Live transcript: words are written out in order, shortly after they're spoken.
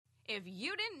If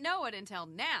you didn't know it until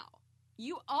now,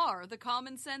 you are the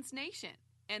Common Sense Nation,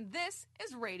 and this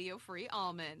is Radio Free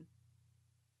Almond.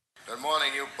 Good morning,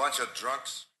 you bunch of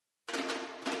drunks.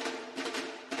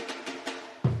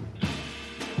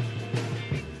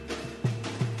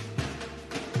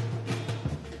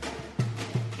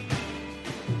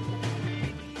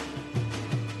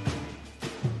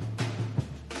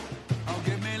 Oh,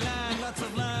 give me land, lots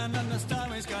of land, and the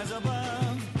starry skies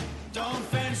above. Don't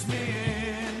fence me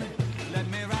in. Let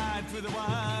me ride through the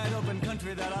wide open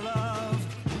country that I love.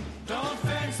 Don't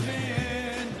fence me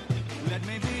in. Let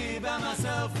me be by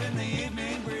myself in the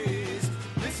evening breeze.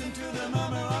 Listen to the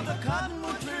murmur of the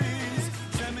cottonwood trees.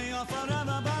 Send me off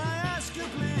forever, but I ask you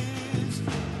please.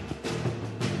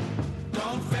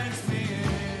 Don't fence me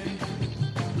in.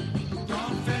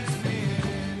 Don't fence me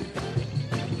in.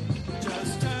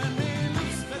 Just turn me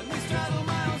loose, let me straddle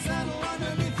my own saddle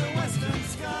underneath the western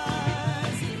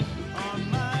skies.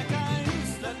 On my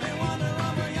cayuse, let me wander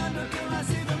over yonder till I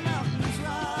see the mountains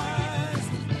rise.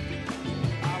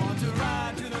 I want to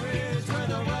ride to the ridge where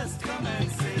the west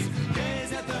commences.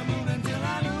 Gaze at the moon until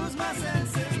I lose my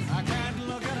senses. I can't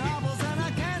look at hobbles and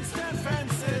I can't stand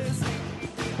fences.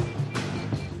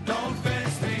 Don't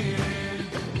fence me in.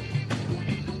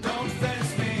 Don't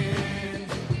fence me in.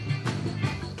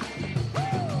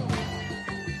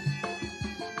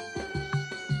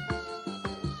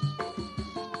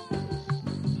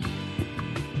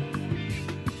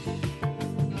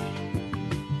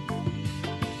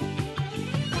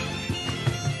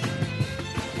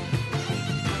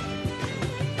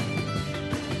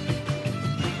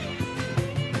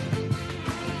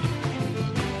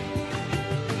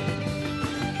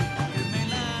 Give me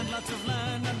land, lots of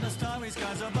land, and the starry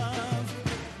skies above.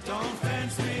 Don't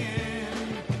fence me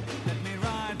in. Let me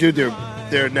ride. Dude,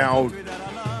 they're now That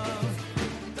I love.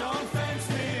 Don't fence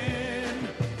me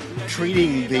in.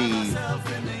 treating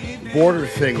the border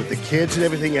thing with the kids and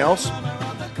everything else.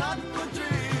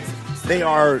 They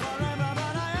are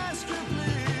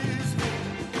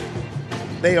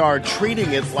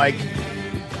treating it like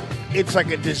it's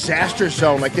like a disaster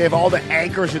zone. Like they have all the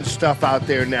anchors and stuff out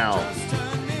there now.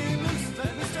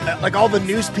 Like all the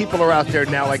news people are out there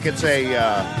now. Like it's a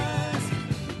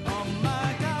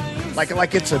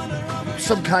like it's a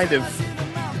some kind of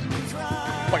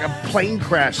like a plane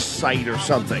crash site or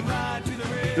something.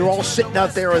 They're all sitting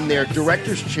out there in their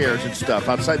director's chairs and stuff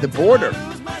outside the border.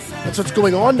 That's what's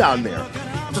going on down there.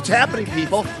 That's what's happening,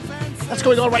 people. That's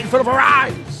going on right in front of our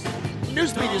eyes.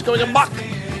 News media is going amok.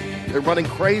 They're running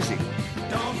crazy.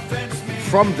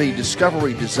 From the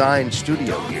Discovery Design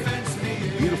Studio here,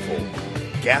 beautiful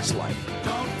Gaslight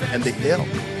and the Hill.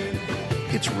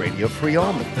 It's Radio Free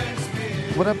Almond.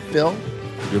 What up, Bill?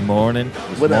 Good morning.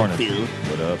 What up, Phil?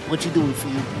 What up? What you doing,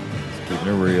 Phil? Keeping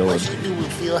it real. What you doing,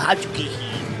 Phil? How'd you get here?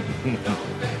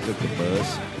 Took the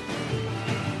bus.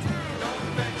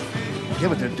 Yeah,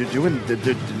 but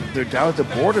they're down at the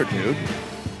border, dude.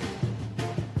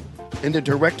 In the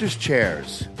director's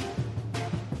chairs.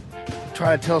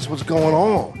 Trying to tell us what's going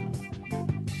on.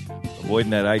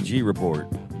 Avoiding that IG report.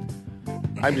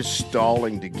 I'm just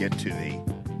stalling to get to the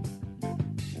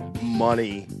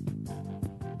money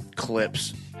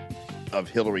clips of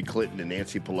Hillary Clinton and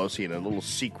Nancy Pelosi and a little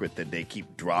secret that they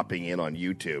keep dropping in on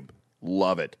YouTube.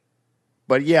 Love it.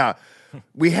 But yeah,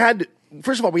 we had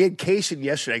Kaysen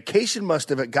yesterday. Kaysen must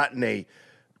have gotten a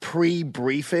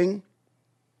pre-briefing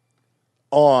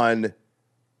on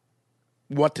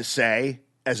what to say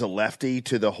as a lefty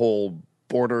to the whole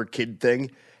border kid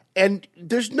thing. And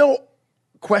there's no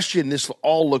question this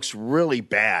all looks really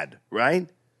bad, right?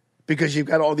 Because you've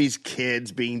got all these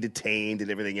kids being detained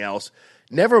and everything else.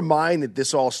 Never mind that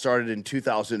this all started in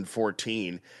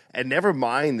 2014, and never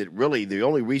mind that really the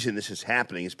only reason this is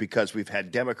happening is because we've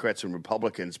had Democrats and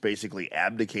Republicans basically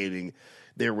abdicating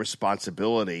their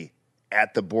responsibility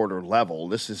at the border level.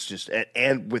 This is just,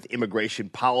 and with immigration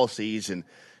policies and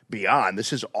beyond,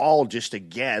 this is all just,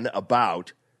 again,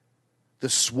 about the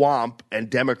swamp and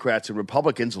Democrats and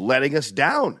Republicans letting us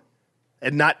down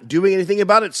and not doing anything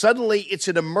about it. Suddenly, it's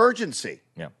an emergency.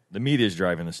 Yeah, the media's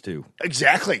driving this too.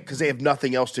 Exactly, because they have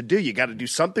nothing else to do. You got to do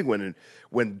something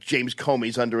when James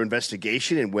Comey's under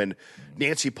investigation and when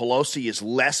Nancy Pelosi is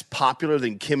less popular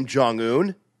than Kim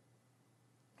Jong-un.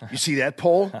 You see that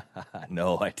poll?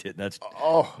 No, I didn't.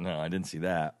 No, I didn't see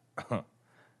that.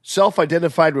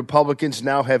 Self-identified Republicans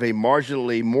now have a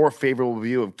marginally more favorable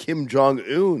view of Kim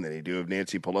Jong-un than they do of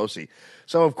Nancy Pelosi.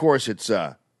 So, of course, it's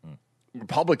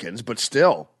Republicans, but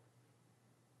still.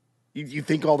 You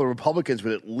think all the Republicans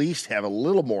would at least have a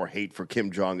little more hate for Kim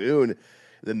Jong-un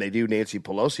than they do Nancy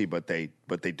Pelosi, but they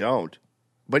don't.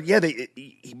 But yeah,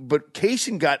 but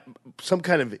Kaysen got some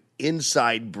kind of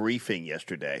inside briefing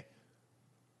yesterday.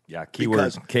 Yeah,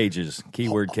 keyword cages.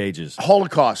 Keyword cages.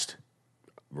 Holocaust.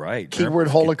 Right. Keyword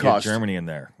Get Holocaust. Germany in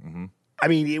there. Mm-hmm. I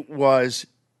mean, it was,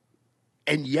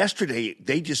 and yesterday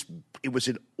it was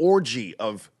an orgy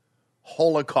of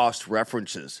Holocaust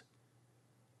references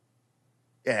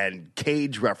and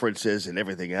cage references and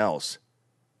everything else.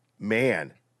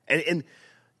 Man. And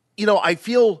you know, I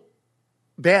feel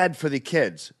bad for the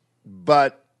kids,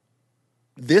 but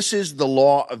this is the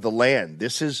law of the land.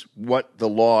 This is what the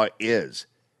law is.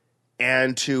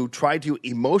 And to try to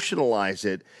emotionalize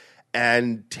it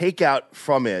and take out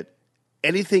from it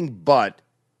anything but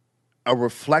a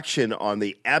reflection on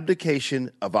the abdication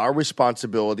of our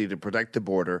responsibility to protect the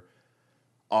border,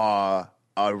 a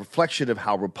reflection of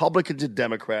how Republicans and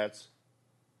Democrats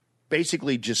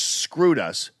basically just screwed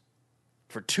us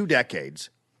for 2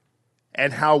 decades,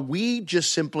 and how we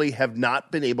just simply have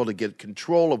not been able to get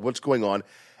control of what's going on.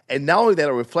 And not only that,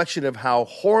 a reflection of how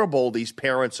horrible these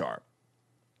parents are.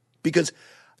 Because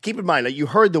keep in mind, you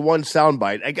heard the one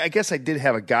soundbite. I guess I did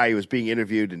have a guy who was being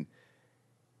interviewed, and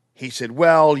he said,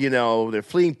 well, you know, they're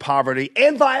fleeing poverty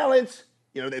and violence.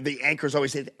 You know, the anchors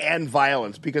always say, and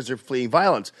violence, because they're fleeing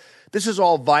violence. This is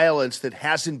all violence that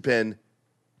hasn't been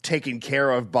taken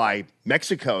care of by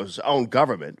Mexico's own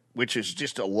government, which is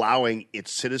just allowing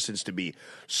its citizens to be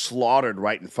slaughtered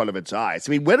right in front of its eyes.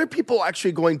 I mean, when are people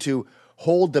actually going to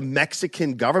hold the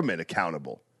Mexican government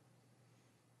accountable?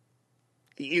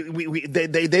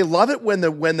 They love it when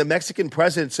the Mexican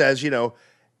president says, you know,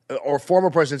 or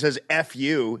former president says, F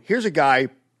you. Here's a guy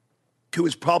who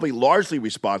is probably largely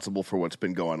responsible for what's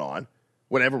been going on,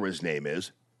 whatever his name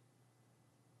is.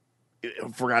 I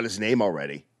forgot his name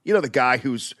already. You know, the guy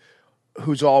who's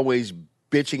always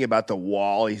bitching about the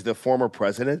wall. He's the former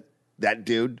president. That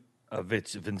dude.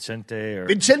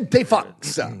 Vicente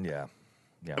Fox. Yeah.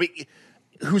 I mean,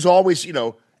 who's always, you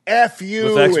know, F you.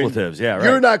 With expletives, yeah, right.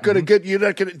 You're not going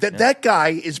to that guy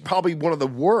is probably one of the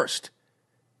worst.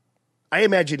 I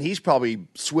imagine he's probably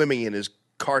swimming in his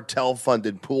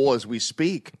cartel-funded pool as we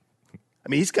speak. I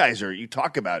mean, these guys you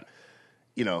talk about,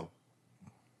 you know,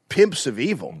 pimps of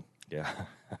evil. Yeah.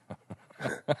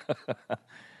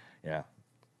 Yeah.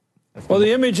 Well,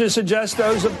 the images suggest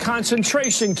those of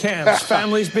concentration camps,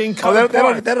 families being cut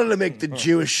apart. That ought to make the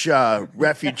Jewish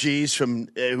refugees from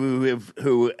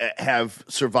who have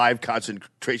survived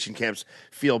concentration camps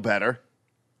feel better.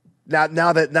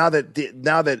 Now that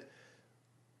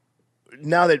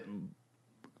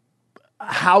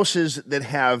houses that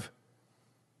have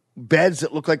beds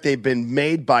that look like they've been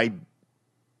made by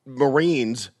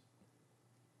Marines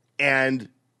and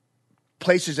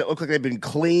places that look like they've been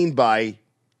cleaned by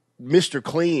Mr.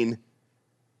 Clean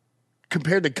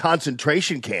compared to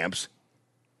concentration camps.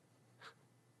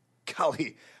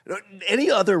 Golly,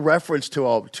 any other reference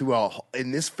to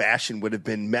in this fashion would have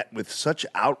been met with such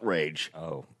outrage.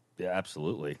 Oh, yeah,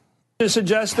 absolutely. To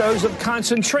suggest those of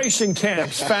concentration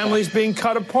camps, families being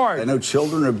cut apart. I know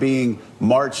children are being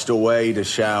marched away to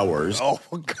showers. Oh,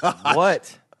 God.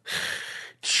 What?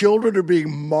 Children are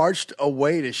being marched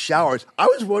away to showers. I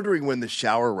was wondering when the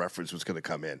shower reference was going to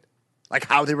come in. Like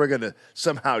how they were going to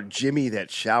somehow jimmy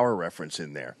that shower reference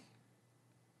in there.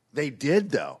 They did,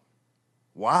 though.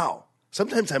 Wow.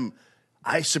 Sometimes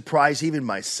I surprise even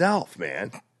myself,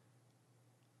 man.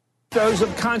 Those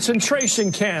of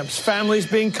concentration camps, families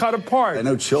being cut apart. I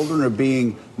know children are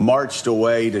being marched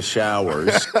away to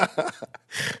showers.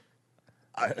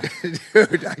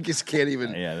 Dude, I just can't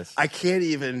even. Yeah, I can't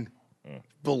even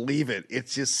believe it.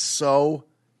 It's just so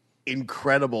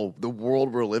incredible, the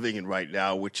world we're living in right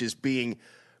now, which is being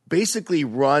basically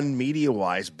run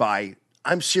media-wise by,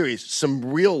 I'm serious, some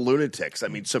real lunatics. I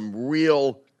mean, some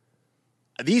real.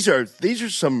 These are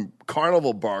some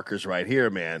carnival barkers right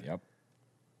here, man. Yep.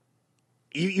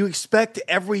 You expect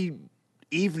every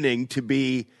evening to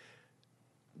be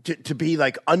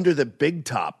like under the big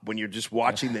top when you're just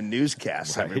watching the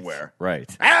newscasts Right. everywhere. Right.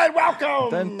 And welcome.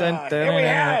 Dun, dun, dun, Here we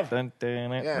have dun, dun,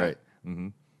 dun. Yeah. Right. Mm-hmm.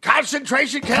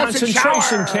 concentration camps.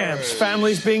 Concentration and showers. camps,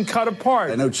 families being cut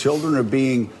apart. I know children are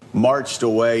being marched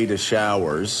away to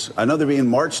showers. I know they're being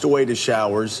marched away to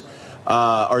showers.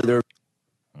 Are there?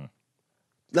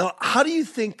 Now, how do you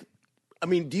think? I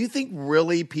mean, do you think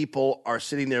really people are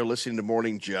sitting there listening to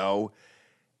Morning Joe?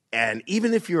 And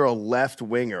even if you're a left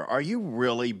winger, are you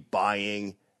really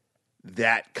buying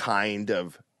that kind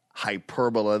of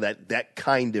hyperbole, that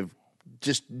kind of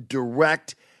just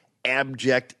direct,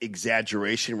 abject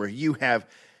exaggeration where you have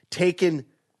taken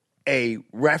a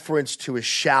reference to a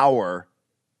shower,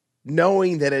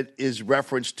 knowing that it is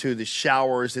reference to the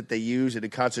showers that they use in a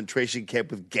concentration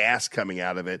camp with gas coming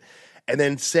out of it, and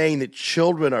then saying that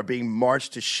children are being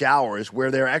marched to showers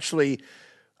where they're actually,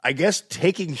 I guess,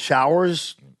 taking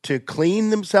showers to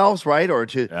clean themselves, right? Or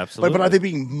to Absolutely. But are they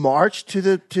being marched to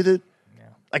the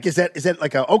like is that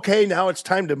like a okay, now it's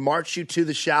time to march you to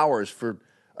the showers for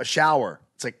a shower?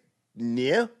 It's like,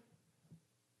 yeah.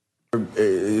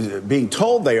 Being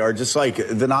told they are, just like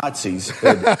the Nazis.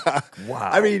 Wow.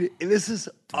 I mean, this is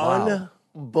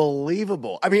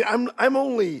unbelievable. I mean, I'm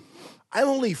only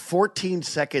 14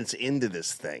 seconds into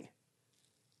this thing,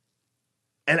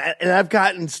 and I've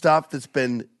gotten stuff that's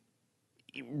been.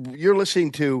 You're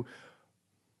listening to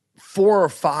 4 or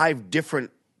 5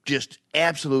 different, just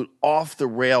absolute off the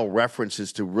rail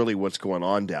references to really what's going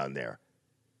on down there,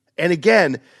 and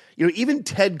again, even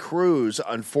Ted Cruz,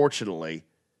 unfortunately,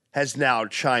 has now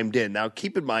chimed in. Now,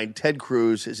 keep in mind, Ted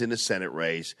Cruz is in a Senate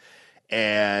race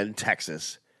in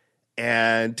Texas,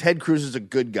 and Ted Cruz is a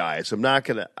good guy, so I'm not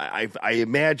going to – I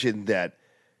imagine that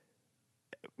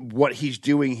what he's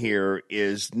doing here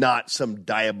is not some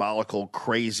diabolical,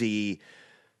 crazy,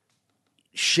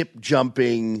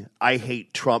 ship-jumping, I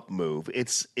hate Trump move.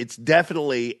 It's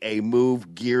definitely a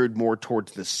move geared more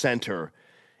towards the center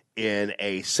in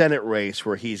a Senate race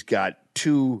where he's got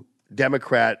 2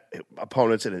 Democrat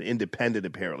opponents and an independent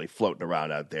apparently floating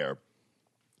around out there.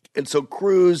 And so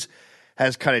Cruz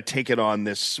has kind of taken on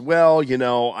this,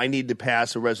 I need to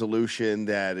pass a resolution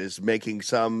that is making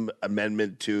some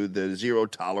amendment to the zero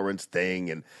tolerance thing.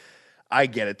 And I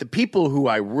get it. The people who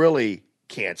I really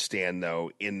can't stand,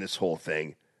 though, in this whole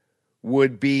thing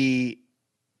would be,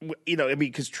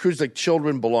 because Cruz, like,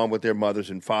 children belong with their mothers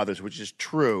and fathers, which is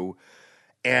true.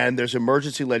 And there's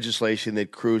emergency legislation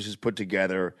that Cruz has put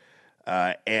together.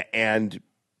 And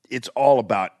it's all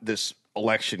about this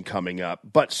election coming up.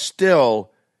 But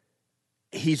still,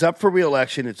 he's up for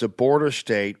re-election. It's a border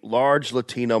state, large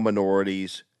Latino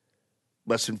minorities,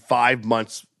 less than 5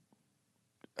 months,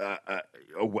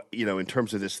 in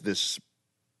terms of this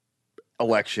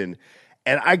election.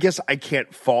 And I guess I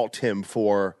can't fault him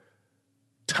for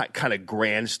kind of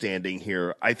grandstanding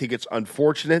here. I think it's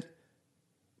unfortunate,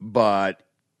 but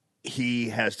he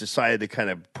has decided to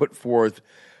kind of put forth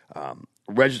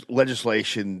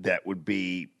legislation that would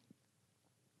be,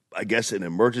 I guess, an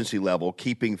emergency level,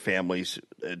 keeping families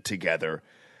together.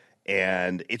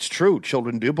 And it's true.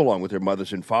 Children do belong with their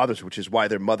mothers and fathers, which is why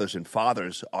their mothers and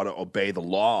fathers ought to obey the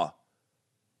law.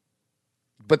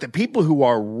 But the people who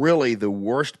are really the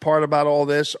worst part about all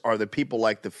this are the people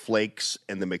like the Flakes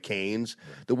and the McCains,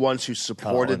 the ones who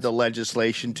supported the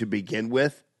legislation to begin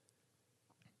with,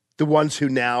 the ones who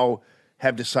now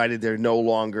have decided they're no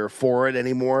longer for it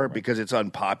anymore because it's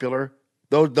unpopular.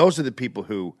 Those are the people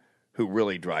who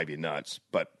really drive you nuts.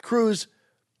 But Cruz,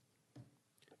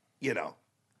 I don't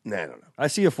know. I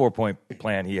see a 4-point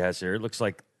plan he has here. It looks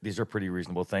like these are pretty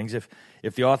reasonable things. If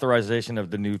the authorization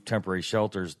of the new temporary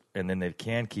shelters, and then they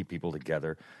can keep people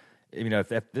together,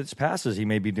 if this passes, he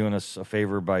may be doing us a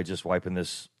favor by just wiping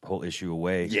this whole issue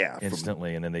away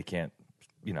instantly, and then they can't,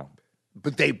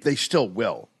 But they still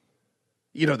will.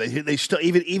 They still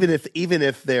even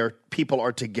if their people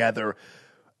are together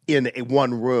in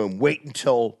one room, wait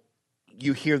until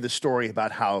you hear the story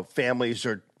about how families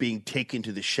are being taken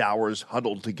to the showers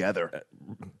huddled together.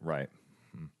 Right.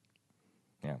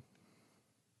 Yeah.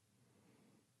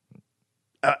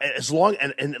 As long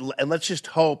and let's just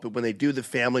hope that when they do the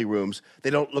family rooms, they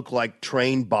don't look like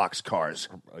train boxcars.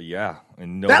 Yeah.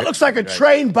 And that looks like a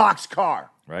train boxcar.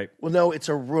 Right. Well, no, it's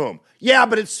a room. Yeah,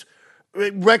 but it's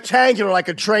rectangular like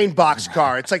a train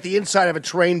boxcar. It's like the inside of a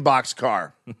train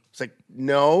boxcar. It's like,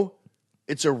 no,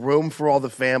 it's a room for all the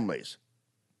families.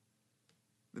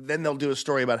 Then they'll do a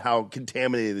story about how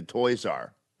contaminated the toys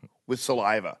are with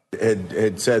saliva.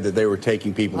 Had said that they were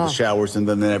taking people to showers and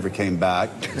then they never came back.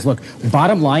 Look,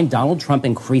 bottom line, Donald Trump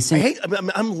increasing.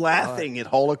 I'm laughing at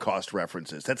Holocaust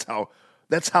references.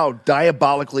 That's how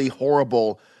diabolically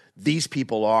horrible these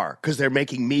people are, because they're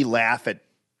making me laugh at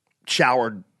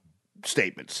shower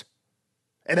statements.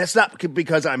 And that's not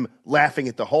because I'm laughing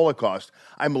at the Holocaust.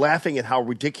 I'm laughing at how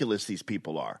ridiculous these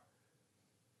people are.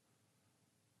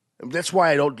 That's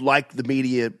why I don't like the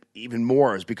media even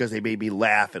more, is because they made me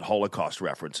laugh at Holocaust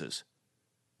references,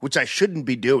 which I shouldn't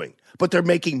be doing, but they're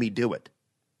making me do it.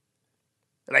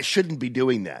 And I shouldn't be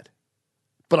doing that,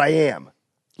 but I am.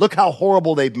 Look how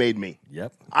horrible they've made me.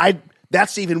 Yep.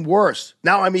 That's even worse.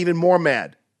 Now I'm even more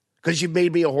mad because you've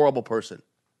made me a horrible person.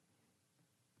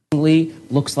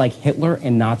 Looks like Hitler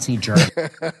and Nazi Germany.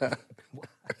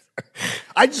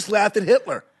 I just laughed at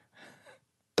Hitler.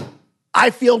 I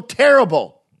feel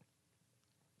terrible.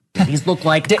 These look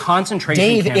like concentration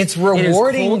Dave, camps. it's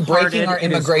rewarding breaking our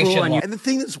immigration law. And the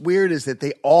thing that's weird is that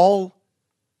they all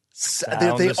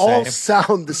They all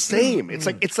sound the same. It's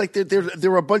like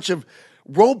they're a bunch of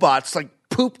robots like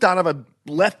pooped out of a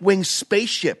left-wing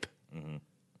spaceship,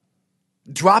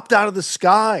 dropped out of the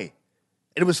sky.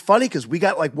 And it was funny because we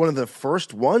got like one of the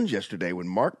first ones yesterday when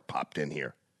Mark popped in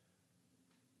here.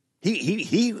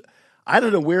 He I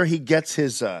don't know where he gets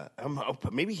his.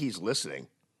 Maybe he's listening.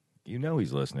 You know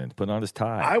he's listening. Put on his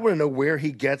tie. I want to know where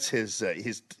he gets his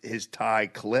tie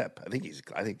clip. I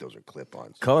think those are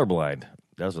clip-ons. Colorblind.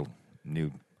 That was a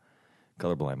new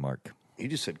colorblind Mark. You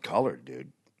just said colored,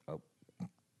 dude. Oh,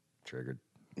 triggered.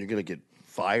 You're gonna get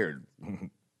fired.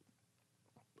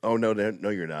 Oh no,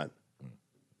 you're not.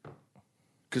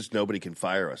 Because nobody can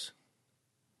fire us.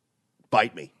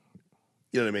 Bite me.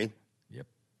 You know what I mean? Yep.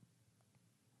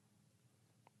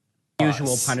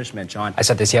 Usual punishment, John. I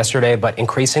said this yesterday, but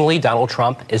increasingly, Donald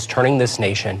Trump is turning this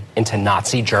nation into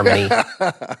Nazi Germany.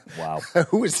 Wow.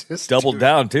 Who is this? Doubled dude?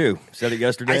 down, too. Said it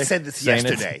yesterday. I said this Saying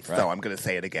yesterday, it. so Right. I'm going to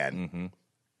say it again.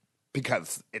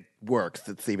 Because it works.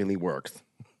 It seemingly works.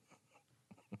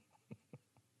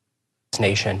 This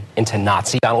nation into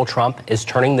Nazi. Donald Trump is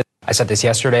turning this. I said this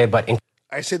yesterday, but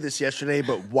I said this yesterday,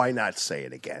 but why not say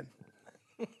it again?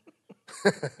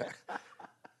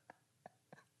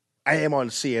 I am on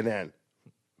CNN.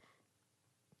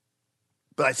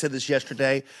 But I said this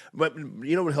yesterday. But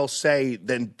you know what he'll say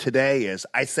then today is,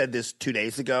 I said this 2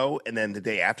 days ago, and then the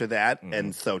day after that,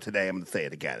 and so today I'm going to say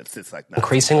it again. It's just like Nazi.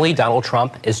 increasingly, Donald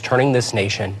Trump is turning this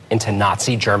nation into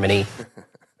Nazi Germany.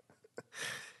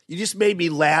 You just made me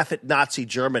laugh at Nazi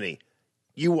Germany.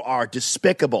 You are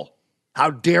despicable. How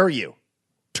dare you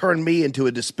turn me into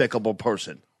a despicable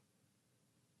person?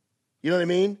 You know what I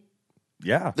mean?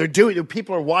 Yeah.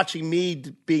 People are watching me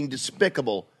being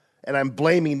despicable, and I'm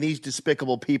blaming these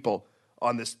despicable people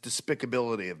on this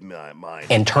despicability of mine.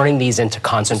 And turning these into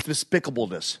concentration.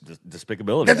 Despicableness.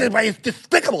 Despicability. That's why it's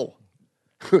despicable.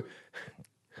 I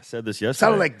said this yesterday.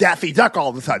 Sounded like Daffy Duck all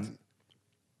of a sudden.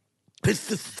 It's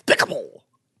despicable.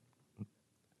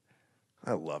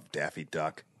 I love Daffy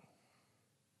Duck.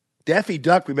 Daffy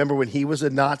Duck, remember when he was a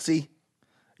Nazi?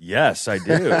 Yes, I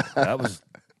do. That was,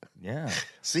 yeah.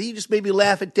 See, you just made me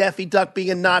laugh at Daffy Duck being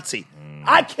a Nazi.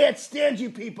 I can't stand you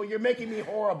people. You're making me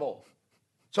horrible.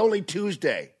 It's only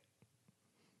Tuesday.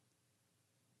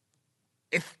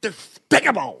 It's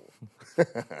despicable.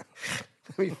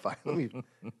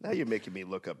 Now you're making me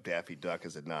look up Daffy Duck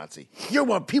as a Nazi.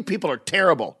 You people are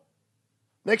terrible.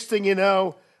 Next thing you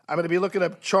know, I'm going to be looking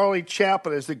up Charlie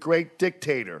Chaplin as the great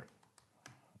dictator.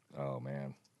 Oh,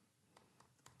 man.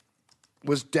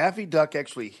 Was Daffy Duck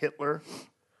actually Hitler?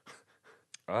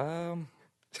 No,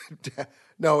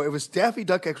 it was Daffy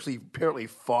Duck actually apparently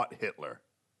fought Hitler.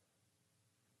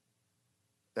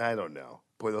 I don't know.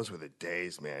 Boy, those were the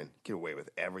days, man. Get away with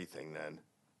everything then.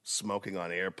 Smoking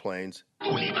on airplanes.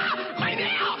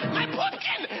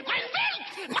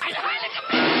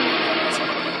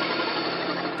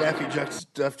 Daffy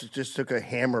Duck just took a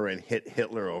hammer and hit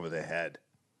Hitler over the head.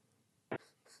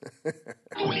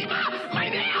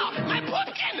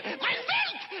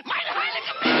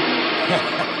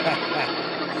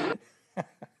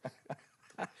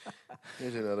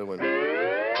 Here's another one.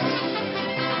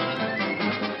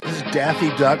 This is Daffy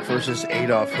Duck versus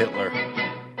Adolf Hitler.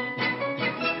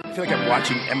 I feel like I'm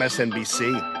watching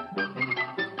MSNBC.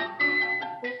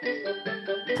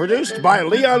 Produced by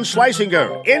Leon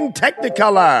Schlesinger in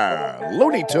Technicolor.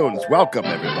 Looney Tunes. Welcome,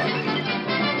 everybody.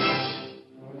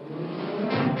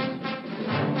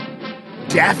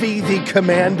 Daffy the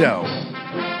Commando.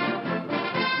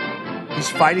 He's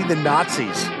fighting the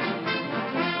Nazis.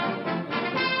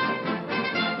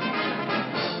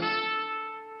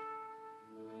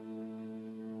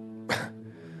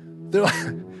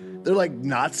 They're like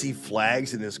Nazi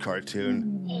flags in this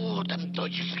cartoon. Oh, them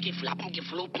deutsche Skifflappen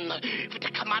gefloten with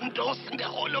the commandos and they're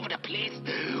all over the place.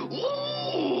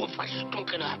 Oh,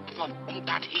 verstunkene Hüpfer,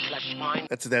 that Hitler-Schwein.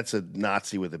 That's a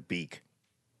Nazi with a beak.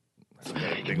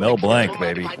 Mel Blanc,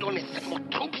 baby.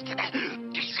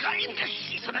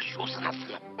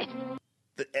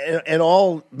 And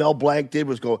all Mel Blanc did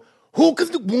was go,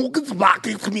 Hookens, Wookens,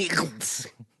 Wackens, Meekens.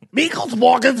 Meekens,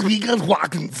 Walkens, Weekens,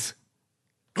 Wackens.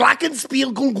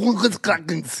 Glockenspiel, Wookens,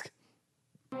 Glockens.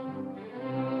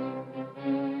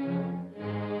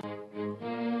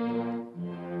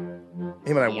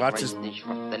 Hey, when I watch this,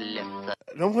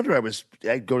 no wonder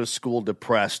I'd go to school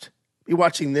depressed. Be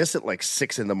watching this at like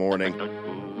 6 a.m.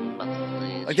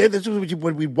 Like this was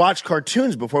when we watched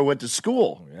cartoons before we went to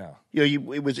school. Yeah,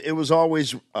 it was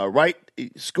always right.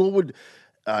 School would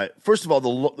first of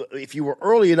all, if you were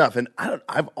early enough, and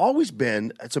I've always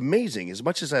been. It's amazing. As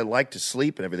much as I like to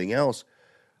sleep and everything else,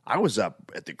 I was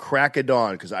up at the crack of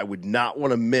dawn because I would not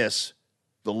want to miss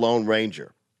The Lone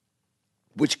Ranger,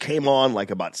 which came on right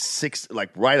about 6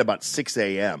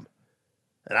 a.m.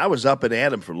 And I was up and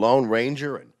at 'em for Lone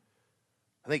Ranger, and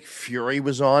I think Fury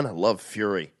was on. I love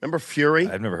Fury. Remember Fury?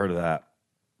 I've never heard of that.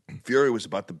 Fury was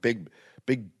about the big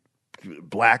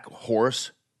black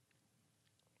horse,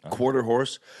 quarter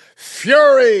horse.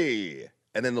 Fury!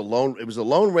 And then it was the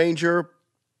Lone Ranger,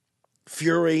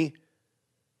 Fury.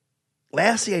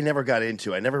 Lassie I never got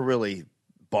into. I never really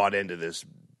bought into this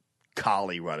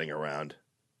collie running around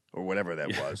or whatever that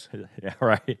was. Yeah,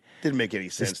 right. Didn't make any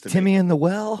sense to Timmy me. in the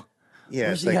well? Yeah,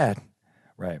 Where's it's he like, at?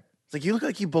 Right. it's like you look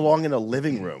like you belong in a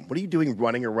living room. What are you doing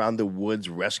running around the woods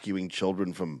rescuing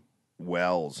children from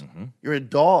wells? Mm-hmm. You're a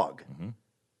dog.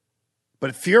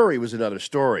 But Fury was another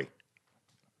story.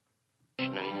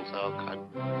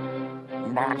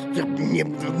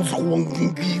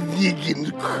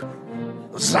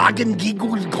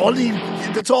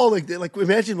 That's all. Like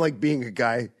imagine like being a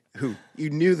guy who you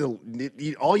knew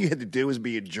all you had to do was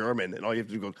be a German, and all you have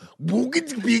to do go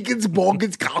Bogens, Beacons,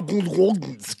 Bogens, Cargons,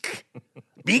 Rogens,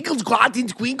 Beagles,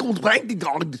 Gratins, Quinkles,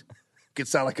 Plankton. Could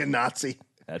sound like a Nazi.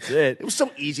 That's it. It was so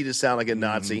easy to sound like a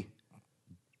Nazi.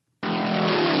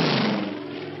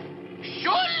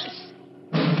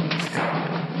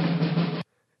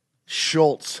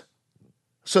 Schultz.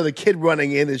 So the kid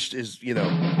running in is you know.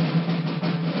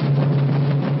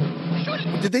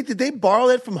 Did they borrow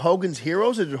that from Hogan's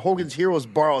Heroes, or did Hogan's Heroes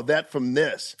borrow that from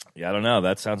this? Yeah, I don't know.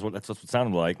 That's what it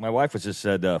sounded like. My wife was just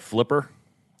said Flipper.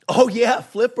 Oh yeah,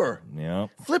 Flipper. Yeah.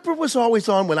 Flipper was always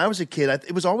on when I was a kid.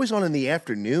 It was always on in the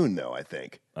afternoon, though. I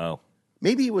think. Oh.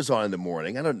 Maybe it was on in the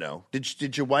morning. I don't know.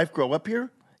 Did your wife grow up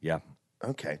here? Yeah.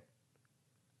 Okay.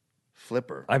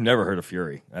 Flipper. I've never heard of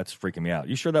Fury. That's freaking me out.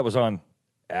 You sure that was on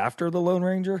after the Lone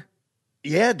Ranger?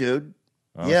 Yeah, dude.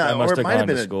 Oh, yeah, I must or it have might have gone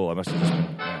been to school. I must have just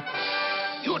been.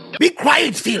 Yeah. Be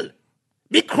quiet, Phil.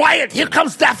 Be quiet. Here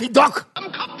comes Daffy Duck.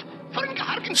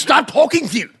 Stop talking,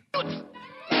 Phil.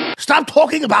 Stop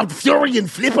talking about Fury and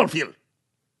Flipper, Phil.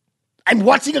 I'm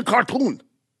watching a cartoon.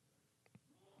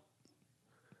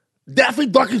 Daffy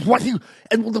Duck is watching.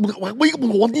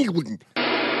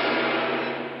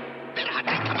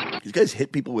 These guys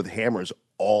hit people with hammers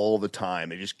all the time.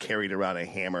 They just carried around a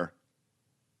hammer.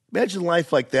 Imagine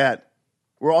life like that,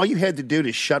 where all you had to do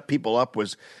to shut people up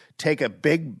was take a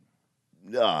big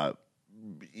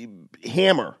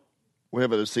hammer,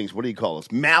 whatever those things. What do you call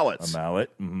those? Mallets. A mallet.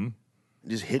 Mm-hmm.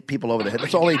 Just hit people over the head.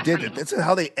 That's all they did. That's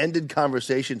how they ended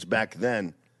conversations back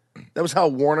then. That was how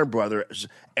Warner Brothers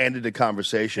ended a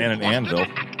conversation. And an anvil.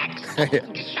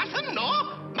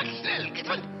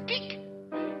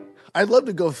 I'd love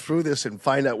to go through this and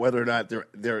find out whether or not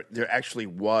there actually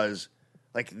was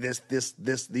like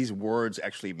these words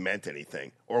actually meant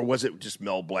anything, or was it just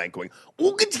Mel Blanc going?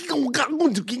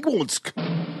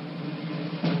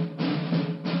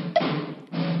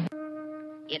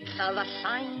 It's the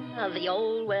sign of the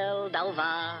old world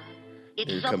over.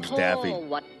 It's Here the comes poor Daffy.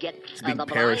 what gets It's being the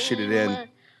parachuted in.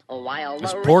 While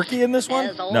Is the Porky rich in this one?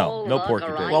 has No, no all Porky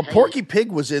the Pig. right Well, things. Porky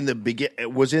Pig was in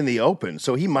the open,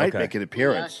 so he might Okay. make an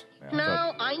appearance.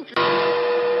 Now I'm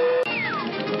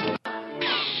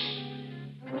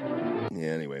Yeah,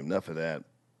 anyway, enough of that.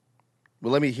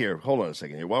 Well, let me hear. Hold on a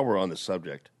second here. While we're on the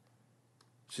subject,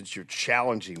 since you're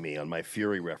challenging me on my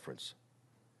Fury reference.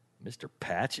 Mr.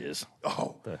 Patches.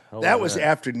 Oh, The hell that is was that?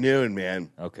 afternoon,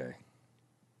 man. Okay.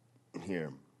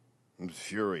 Here.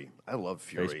 Fury. I love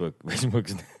Fury.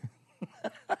 Facebook's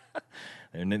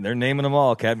they're naming them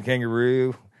all. Captain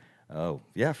Kangaroo. Oh,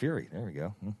 yeah, Fury. There we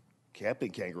go. Captain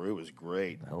Kangaroo was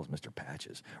great. The hell is Mr.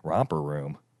 Patches? Romper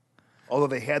Room. Although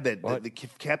they had that, What? the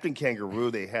Captain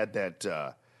Kangaroo, they had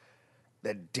that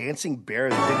dancing bear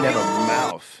that didn't have a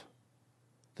mouth.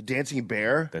 The dancing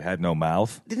bear That had no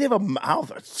mouth. didn't have a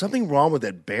mouth. Something wrong with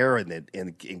that bear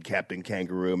in Captain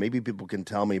Kangaroo. Maybe people can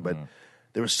tell me, but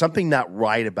there was something not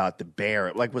right about the bear.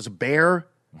 It was a bear,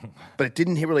 but it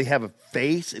didn't really have a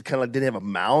face. It kind of didn't have a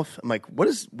mouth. I'm like, what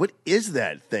is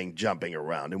that thing jumping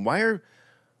around? And why are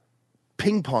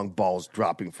ping pong balls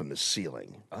dropping from the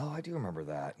ceiling? Oh, I do remember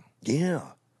that. Yeah.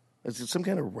 It's some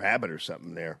kind of rabbit or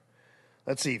something there.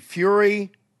 Let's see.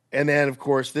 Fury. And then, of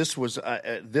course, this was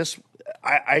this.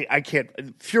 I can't.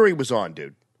 Fury was on,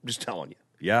 dude. I'm just telling you.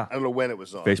 Yeah. I don't know when it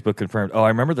was on. Facebook confirmed. Oh, I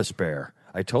remember this bear.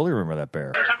 I totally remember that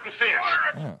bear.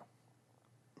 Yeah.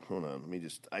 Hold on. Let me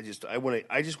just. I just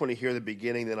want to hear the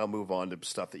beginning. Then I'll move on to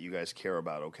stuff that you guys care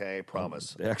about. Okay. I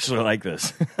promise. They actually like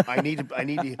this. I need to.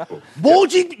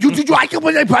 Boji, you like it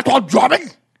when they put on drumming?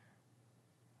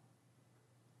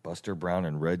 Buster Brown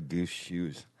and Red Goose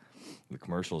Shoes. The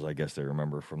commercials, I guess they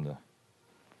remember from the.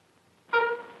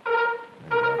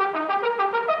 There you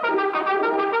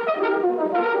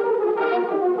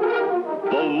go.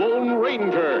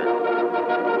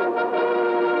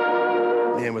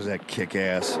 Was that kick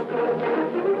ass? A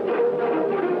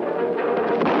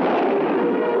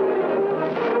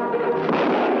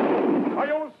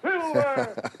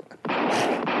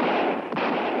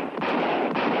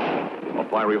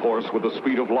fiery horse with the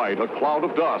speed of light, a cloud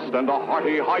of dust, and a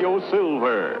hearty Hi-Yo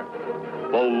Silver.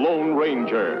 The Lone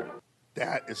Ranger.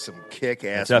 That is some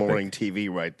kick-ass It's epic. morning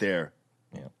TV right there.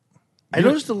 Yeah. I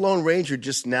noticed the Lone Ranger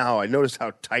just now. I noticed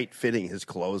how tight-fitting his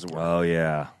clothes were. Oh,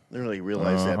 yeah. I didn't really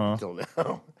realize that until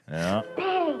now. Yeah.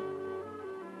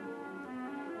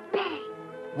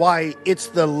 Why, it's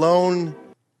the Lone...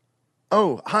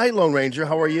 Oh, hi, Lone Ranger.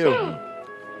 How are you? I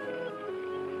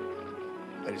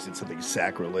just did something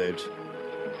sacrilege.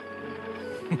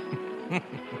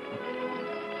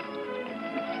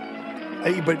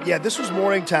 But yeah, this was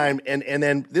morning time, and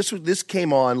then this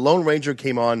came on. Lone Ranger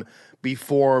came on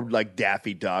before like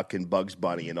Daffy Duck and Bugs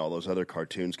Bunny and all those other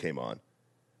cartoons came on.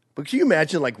 But can you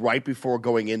imagine, like right before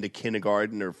going into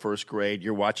kindergarten or first grade,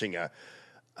 you're watching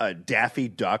a Daffy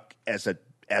Duck as a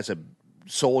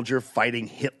soldier fighting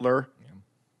Hitler?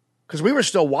 Because we were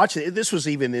still watching it. This was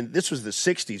the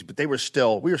 '60s, but we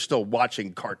were still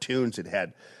watching cartoons that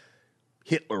had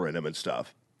Hitler in them and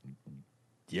stuff.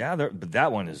 Yeah, but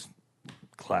that one is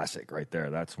classic right there.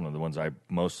 That's one of the ones I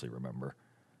mostly remember.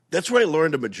 That's where I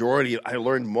learned a majority. I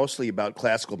learned mostly about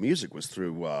classical music was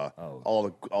through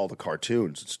all the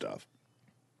cartoons and stuff.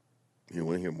 You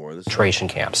want to hear more of this? Concentration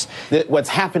camps. What's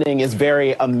happening is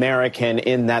very American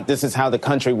in that this is how the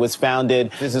country was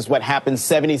founded. This is what happened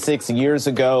 76 years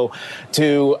ago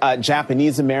to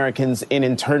Japanese Americans in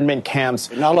internment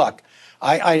camps. Now, look,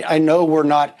 I know we're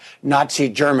not Nazi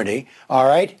Germany, all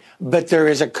right? But there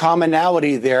is a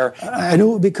commonality there. I know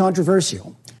it would be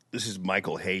controversial. This is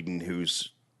Michael Hayden,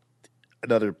 who's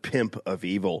another pimp of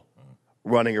evil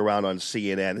running around on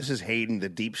CNN. This is Hayden, the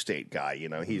deep state guy. You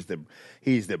know, he's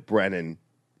the Brennan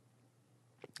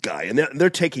guy. And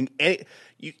they're taking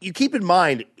you keep in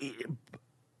mind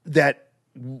that,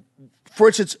 for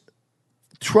instance,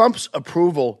 Trump's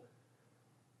approval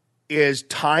is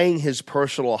tying his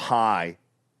personal high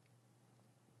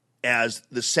as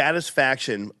the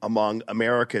satisfaction among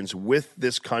Americans with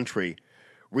this country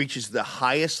reaches the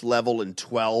highest level in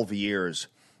 12 years.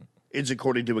 It's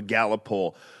according to a Gallup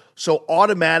poll. So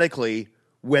automatically,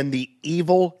 when the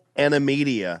evil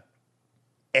media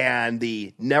and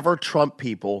the never Trump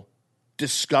people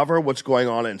discover what's going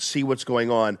on and see what's going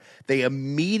on, they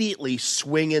immediately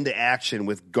swing into action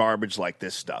with garbage like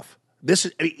this stuff.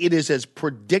 It is as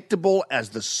predictable as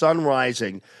the sun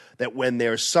rising that when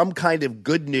there's some kind of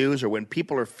good news or when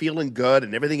people are feeling good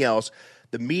and everything else,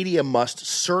 the media must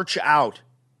search out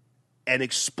and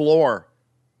explore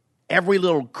every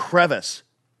little crevice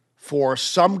for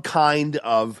some kind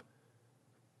of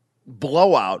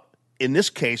blowout, in this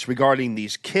case regarding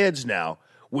these kids now,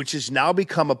 which has now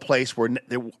become a place where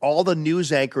all the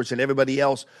news anchors and everybody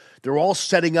else, they're all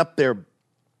setting up their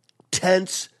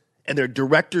tents and their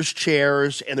director's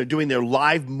chairs, and they're doing their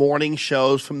live morning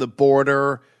shows from the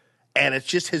border. And it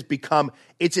just has become,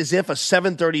 it's as if a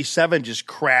 737 just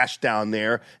crashed down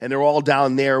there, and they're all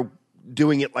down there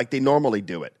doing it like they normally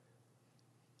do it.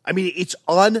 I mean, it's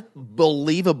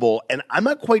unbelievable, and I'm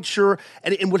not quite sure.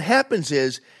 And what happens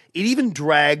is it even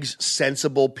drags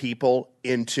sensible people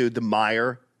into the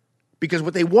mire, because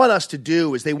what they want us to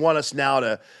do is they want us now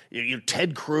to,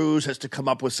 Ted Cruz has to come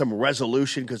up with some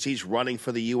resolution because he's running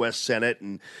for the U.S. Senate,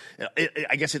 and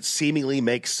I guess it seemingly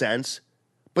makes sense.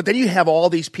 But then you have all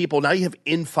these people, now you have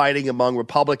infighting among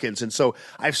Republicans, and so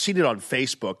I've seen it on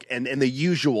Facebook, and the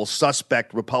usual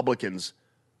suspect Republicans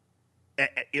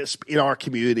in our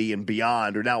community and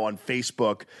beyond are now on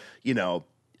Facebook,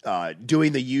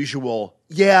 doing the usual,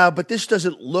 but this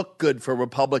doesn't look good for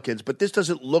Republicans, but this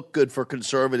doesn't look good for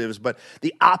conservatives, but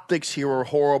the optics here are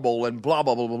horrible and blah,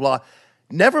 blah, blah, blah, blah.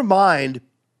 Never mind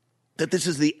that this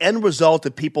is the end result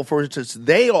of people, for instance,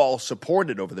 they all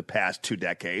supported over the past 2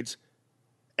 decades.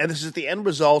 And this is the end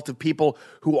result of people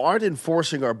who aren't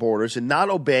enforcing our borders and not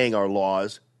obeying our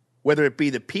laws, whether it be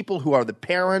the people who are the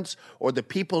parents or the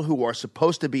people who are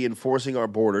supposed to be enforcing our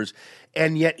borders.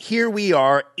 And yet here we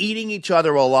are eating each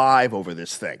other alive over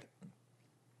this thing.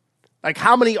 Like,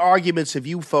 how many arguments have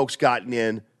you folks gotten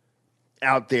in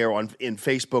out there in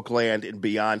Facebook land and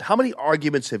beyond? How many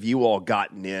arguments have you all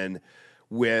gotten in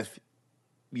with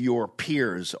your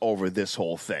peers over this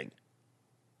whole thing?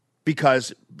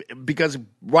 Because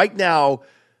right now,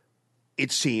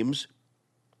 it seems,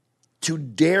 to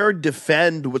dare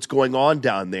defend what's going on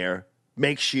down there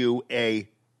makes you a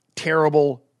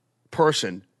terrible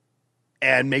person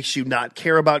and makes you not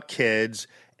care about kids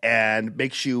and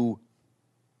makes you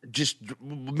just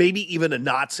maybe even a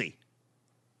Nazi.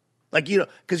 Like,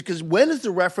 because when is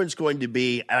the reference going to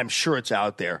be, and I'm sure it's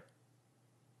out there,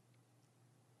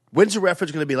 when's the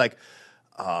reference going to be like,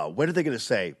 what are they going to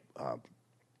say?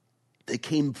 They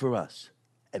came for us,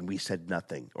 and we said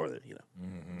nothing. Or,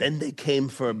 then they came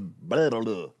for blah, blah,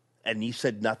 blah, and you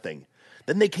said nothing.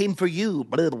 Then they came for you.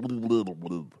 Blah, blah, blah, blah,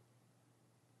 blah.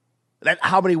 When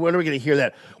are we going to hear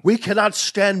that? We cannot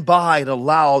stand by and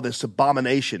allow this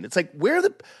abomination. It's like,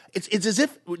 it's as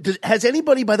if, has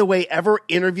anybody, by the way, ever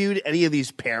interviewed any of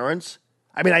these parents?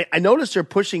 I mean, I noticed they're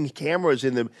pushing cameras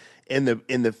in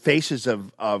the faces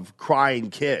of crying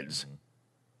kids.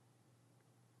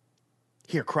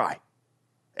 Here, cry.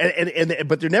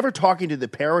 But they're never talking to the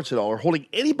parents at all or holding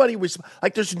anybody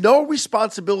like there's no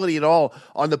responsibility at all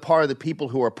on the part of the people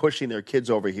who are pushing their kids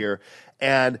over here.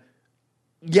 And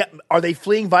yet, are they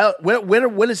fleeing violence?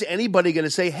 When is anybody going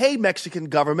to say, hey, Mexican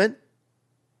government,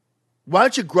 why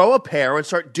don't you grow a pair and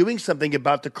start doing something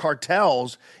about the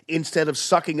cartels instead of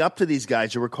sucking up to these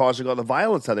guys who are causing all the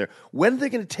violence out there? When are they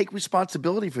going to take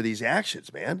responsibility for these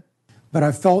actions, man? But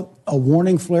I felt a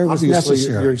warning flare was Obviously,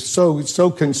 necessary. you're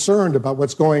so concerned about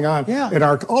what's going on in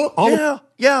our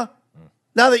Yeah.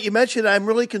 Now that you mention it, I'm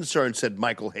really concerned, said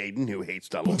Michael Hayden, who hates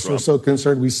Donald We're Trump. so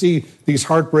concerned. We see these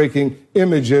heartbreaking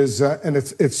images, and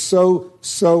it's so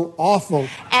awful.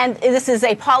 And this is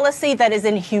a policy that is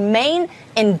inhumane,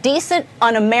 indecent,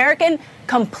 un-American,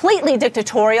 completely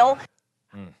dictatorial.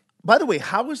 By the way,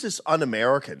 how is this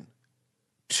un-American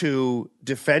to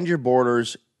defend your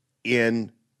borders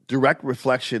in direct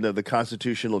reflection of the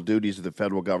constitutional duties of the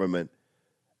federal government?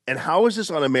 And how is this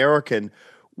un-American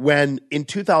when in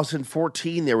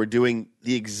 2014 they were doing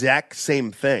the exact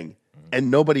same thing and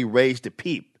nobody raised a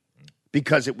peep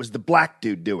because it was the black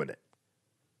dude doing it?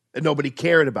 And nobody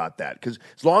cared about that because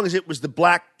as long as it was the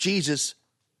black Jesus,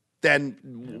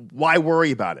 then why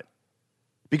worry about it?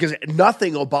 Because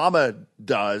nothing Obama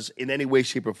does in any way,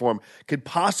 shape, or form could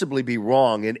possibly be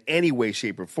wrong in any way,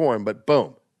 shape, or form, but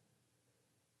boom.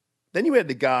 Then you had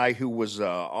the guy who was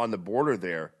on the border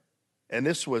there, and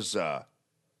this was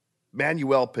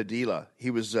Manuel Padilla.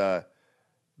 He was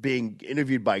being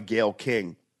interviewed by Gayle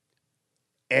King,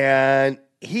 and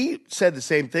he said the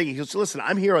same thing. He goes, listen,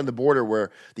 I'm here on the border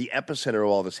where the epicenter of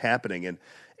all this happening,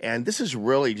 and this is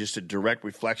really just a direct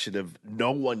reflection of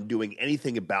no one doing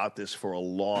anything about this for a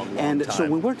long And time. so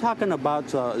when we're talking about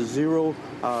zero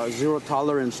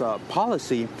tolerance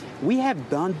policy, we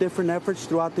have done different efforts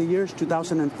throughout the years.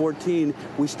 2014,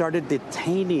 we started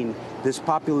detaining this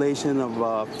population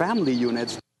of family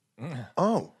units.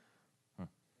 Oh,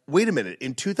 wait a minute.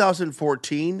 In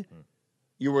 2014,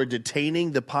 you were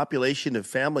detaining the population of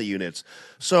family units.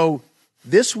 So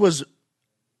this was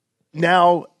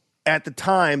now, at the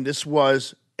time, this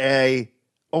was a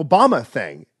Obama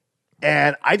thing.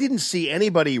 And I didn't see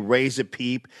anybody raise a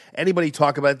peep, anybody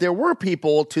talk about it. There were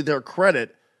people, to their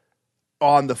credit,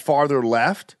 on the farther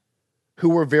left who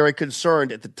were very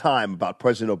concerned at the time about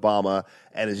President Obama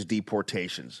and his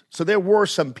deportations. So there were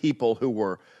some people who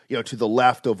were, to the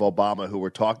left of Obama who were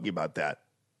talking about that.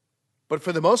 But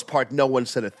for the most part, no one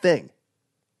said a thing.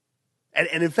 And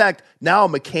in fact, now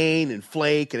McCain and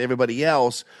Flake and everybody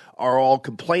else are all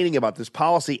complaining about this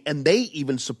policy, and they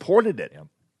even supported it.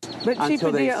 But Chief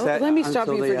Padilla, let me stop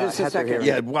you for just a second.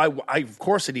 Yeah, of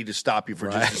course I need to stop you for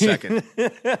just a second.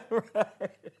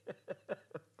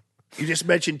 You just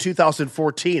mentioned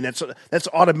 2014. That's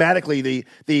automatically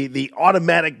the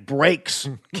automatic brakes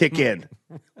kick in.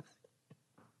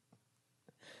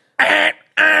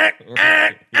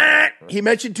 He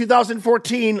mentioned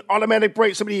 2014 automatic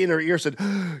brake. Somebody in her ear said,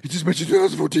 "You just mentioned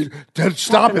 2014. Dad,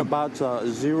 stop him." About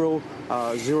zero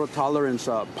tolerance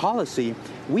policy,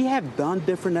 we have done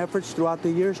different efforts throughout the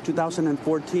years.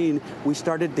 2014, we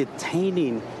started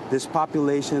detaining this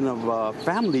population of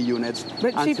family units.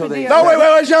 But Chief Padilla, no,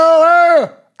 wait,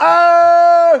 show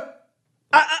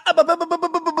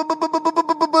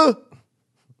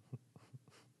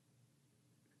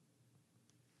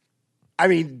I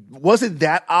mean, wasn't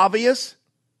that obvious?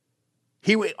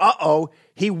 He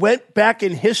went back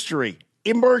in history.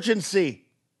 Emergency.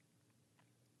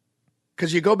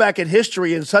 Because you go back in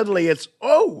history and suddenly it's,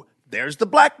 there's the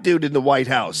black dude in the White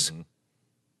House. Mm-hmm.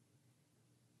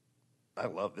 I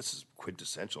love this. Is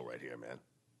quintessential right here, man.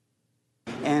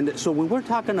 And so when we're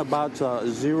talking about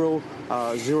zero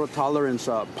tolerance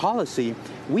policy,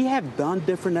 we have done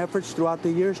different efforts throughout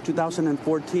the years.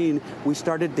 2014, we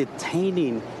started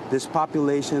detaining this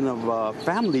population of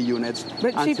family units.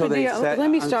 But Chief Padilla, let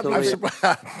me stop you.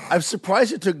 I'm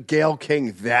surprised it took Gayle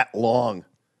King that long.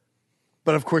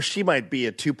 But of course, she might be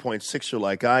a 2.6er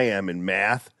like I am in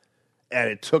math. And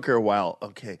it took her a while.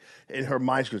 Okay. In her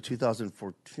mind, she goes,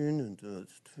 2014, and 2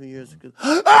 years ago.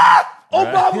 Ah!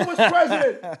 Obama was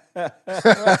president.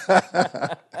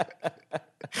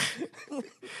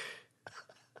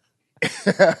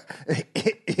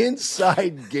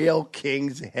 Inside Gayle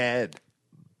King's head.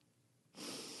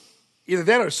 Either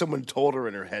that or someone told her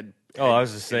in her head. Oh, I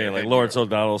was just saying, like Lawrence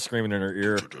O'Donnell screaming in her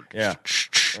ear. Yeah.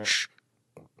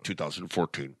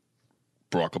 2014,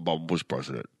 Barack Obama was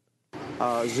president.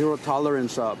 Zero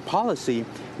tolerance policy,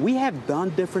 we have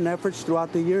done different efforts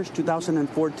throughout the years.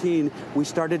 2014, we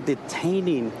started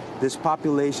detaining this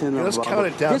population let's of count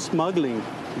it down. this smuggling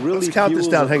really Let's count this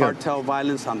fuels down. the Hang on. cartel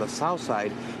violence on the south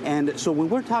side. And so when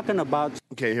we're talking about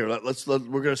Okay, here,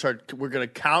 we're gonna start. We're gonna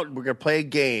count. We're gonna play a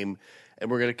game,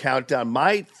 and we're gonna count down.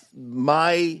 My,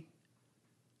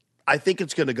 I think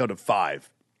it's gonna go to 5,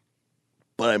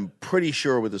 but I'm pretty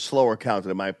sure with a slower count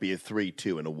that it might be a 3,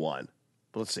 2, and a 1.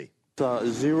 But let's see.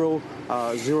 zero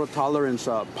tolerance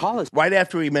policy. Right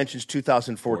after he mentions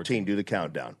 2014, do the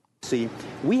countdown.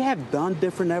 We have done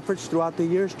different efforts throughout the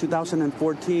years.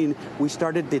 2014, we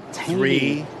started detaining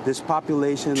 3, this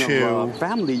population 2, of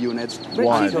family units.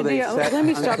 But Chief Padilla, let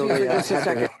me stop you for just a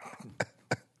second.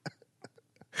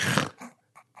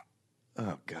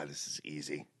 Oh, God, this is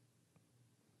easy.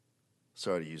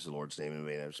 Sorry to use the Lord's name in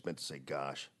vain. I was meant to say,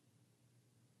 gosh.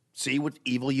 See what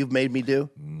evil you've made me do?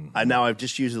 Mm-hmm. Now I've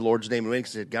just used the Lord's name in vain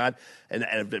because I said, God, and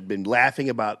I've been laughing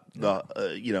about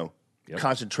the,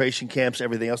 concentration camps,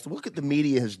 everything else. Look what the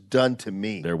media has done to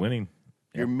me. They're winning.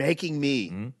 You're making me.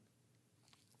 Mm-hmm.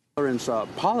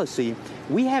 Policy,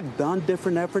 we have done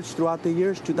different efforts throughout the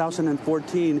years.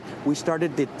 2014, we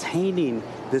started detaining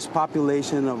this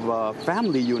population of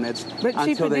family units. But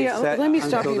Chief Padilla, let me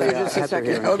stop you for just a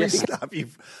second. Let me stop you.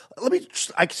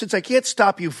 Since I can't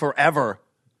stop you forever,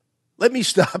 let me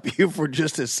stop you for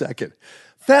just a second.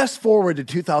 Fast forward to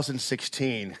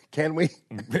 2016, can we?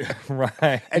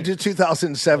 Right. And to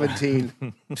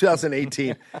 2017,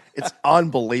 2018. It's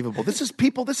unbelievable. This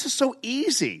is so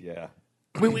easy. Yeah.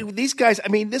 These guys,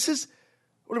 this is,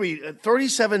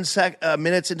 37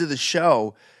 minutes into the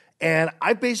show, and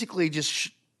I basically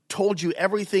just told you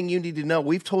everything you need to know.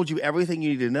 We've told you everything you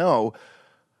need to know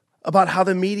about how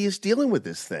the media is dealing with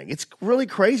this thing. It's really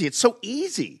crazy. It's so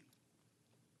easy.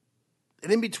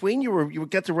 And in between, you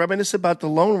get to reminisce about the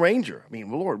Lone Ranger.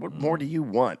 Lord, what more do you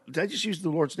want? Did I just use the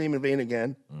Lord's name in vain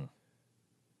again?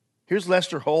 Here's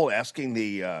Lester Holt asking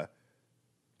the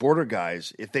border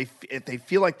guys if they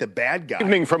feel like the bad guy.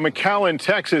 Evening from McAllen,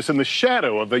 Texas, in the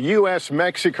shadow of the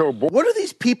U.S.-Mexico border. What are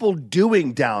these people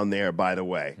doing down there, by the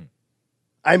way?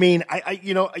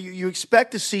 You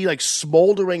expect to see like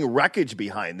smoldering wreckage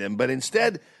behind them, but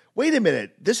instead, wait a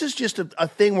minute. This is just a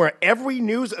thing where every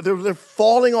news they're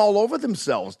falling all over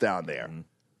themselves down there. Mm-hmm.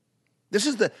 This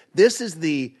is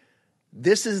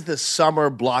the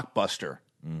summer blockbuster.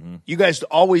 Mm-hmm. You guys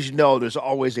always know there's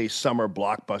always a summer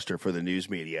blockbuster for the news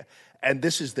media, and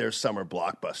this is their summer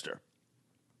blockbuster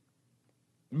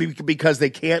because they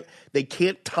can't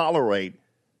tolerate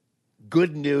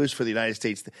good news for the United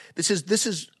States. This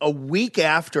is a week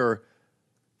after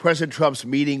President Trump's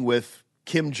meeting with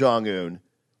Kim Jong-un.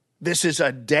 This is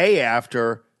a day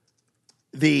after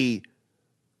the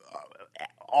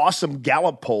awesome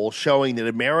Gallup poll showing that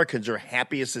Americans are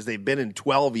happiest as they've been in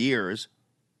 12 years.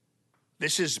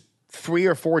 This is 3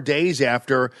 or 4 days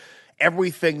after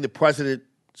everything the president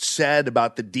said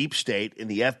about the deep state and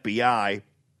the FBI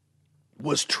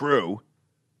was true.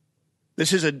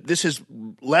 This is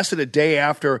less than a day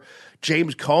after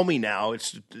James Comey now.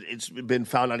 It's been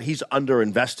found out he's under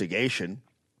investigation.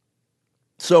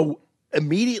 So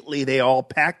immediately they all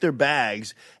pack their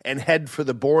bags and head for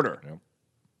the border.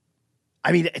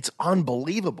 Yep. It's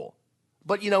unbelievable.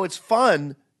 But, it's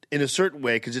fun in a certain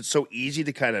way because it's so easy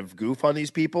to kind of goof on these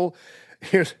people.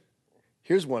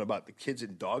 Here's one about the kids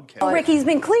in dog kennels. Well, Rick, he's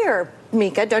been clear,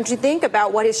 Mika, don't you think,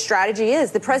 about what his strategy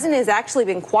is? The president has actually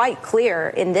been quite clear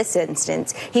in this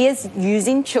instance. He is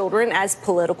using children as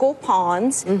political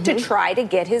pawns to try to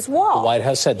get his wall. The White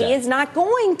House said that. He is not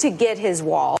going to get his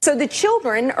wall. So the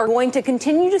children are going to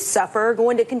continue to suffer,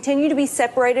 going to continue to be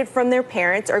separated from their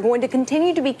parents, are going to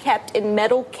continue to be kept in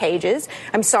metal cages.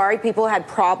 I'm sorry, people had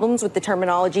problems with the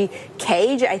terminology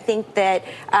cage. I think that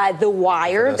the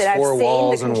wire that I've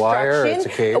seen, the construction, it's a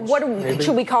cage,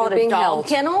 should we call it a dog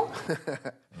kennel?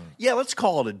 Yeah, let's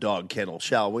call it a dog kennel,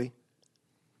 shall we?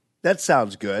 That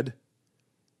sounds good.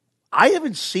 I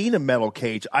haven't seen a metal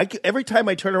cage. Every time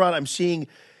I turn around, I'm seeing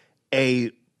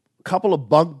a couple of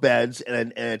bunk beds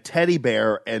and a teddy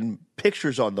bear and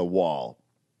pictures on the wall.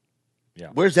 Yeah,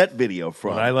 where's that video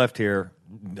from? When I left here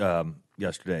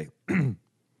yesterday,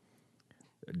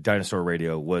 Dinosaur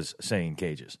Radio was saying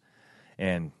cages,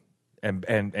 and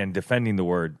defending the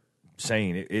word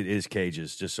saying it is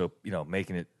cages, just so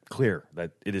making it clear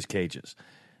that it is cages.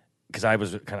 Because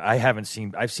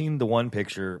I've seen the one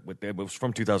picture it was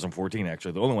from 2014,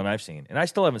 actually, the only one I've seen, and I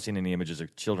still haven't seen any images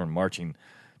of children marching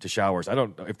to showers. I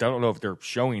don't know if they're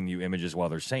showing you images while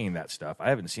they're saying that stuff. I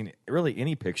haven't seen really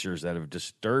any pictures that have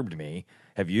disturbed me.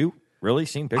 Have you really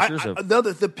seen pictures of? No,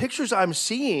 the pictures I'm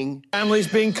seeing, families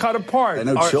being cut apart. I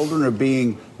know children are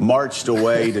being marched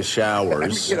away to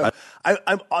showers.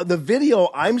 The video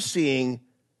I'm seeing,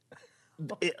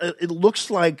 it looks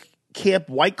like Camp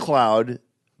White Cloud,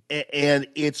 and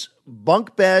it's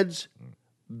bunk beds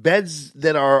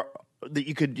that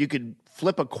you could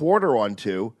flip a quarter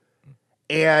onto,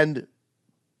 and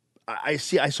I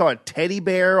saw a teddy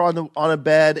bear on a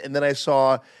bed, and then I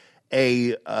saw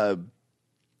a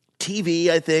TV,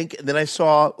 I think, and then I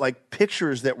saw like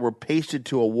pictures that were pasted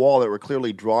to a wall that were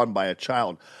clearly drawn by a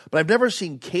child. But I've never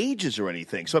seen cages or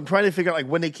anything. So I'm trying to figure out, like,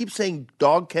 when they keep saying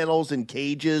dog kennels and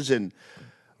cages and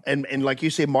like you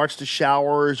say, march to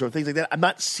showers or things like that, I'm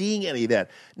not seeing any of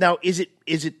that. Now, is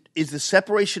the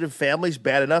separation of families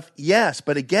bad enough? Yes,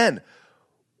 but again,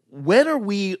 when are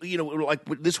we, like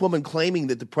this woman claiming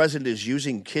that the president is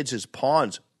using kids as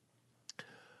pawns?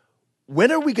 When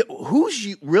are we?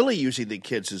 Who's really using the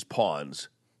kids as pawns?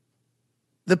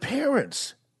 The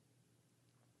parents,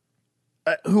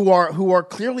 who are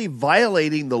clearly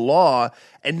violating the law.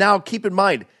 And now, keep in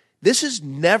mind, this is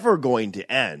never going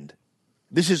to end.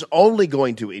 This is only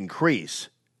going to increase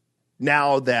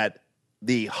now that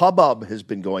the hubbub has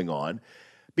been going on,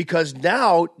 because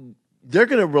now they're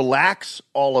going to relax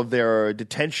all of their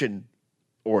detention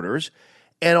orders.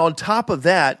 And on top of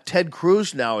that, Ted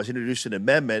Cruz now has introduced an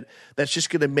amendment that's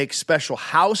just going to make special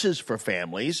houses for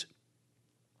families.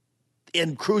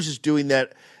 And Cruz is doing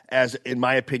that, in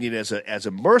my opinion, as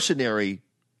a mercenary,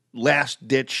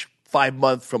 last-ditch,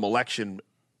 5-month from election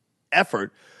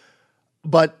effort.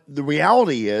 But the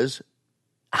reality is,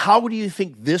 how do you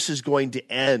think this is going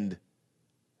to end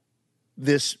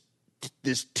this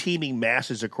teeming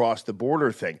masses across the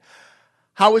border thing?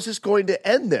 How is this going to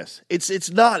end this?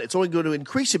 It's not. It's only going to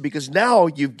increase it, because now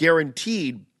you've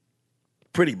guaranteed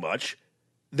pretty much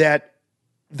that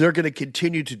they're going to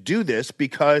continue to do this,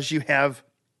 because you have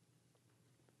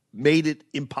made it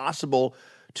impossible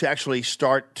to actually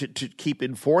start to keep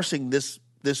enforcing this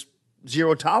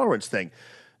zero tolerance thing.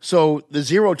 So the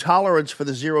zero tolerance for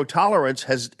the zero tolerance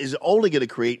is only going to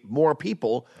create more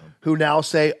people who now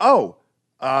say, they're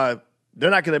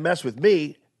not going to mess with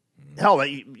me. Hell,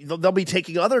 they'll be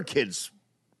taking other kids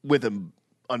with them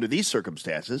under these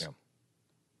circumstances. Yeah.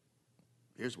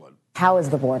 Here's one. How is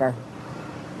the border?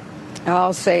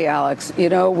 I'll say, Alex,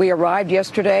 we arrived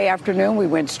yesterday afternoon. We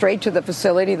went straight to the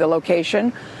facility, the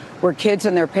location where kids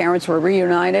and their parents were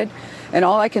reunited. And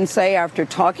all I can say, after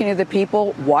talking to the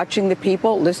people, watching the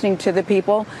people, listening to the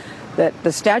people, that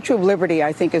the Statue of Liberty,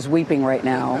 I think, is weeping right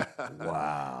now.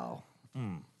 Wow.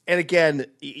 And again,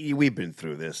 we've been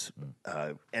through this,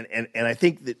 and I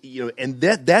think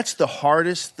that that's the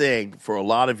hardest thing for a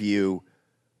lot of you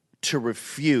to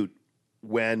refute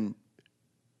when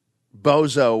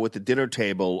Bozo at the dinner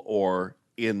table or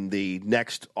in the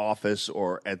next office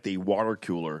or at the water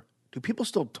cooler. Do people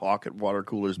still talk at water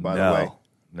coolers? By the way,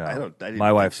 no. I didn't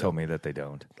My wife told me that they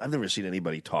don't. I've never seen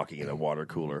anybody talking in a water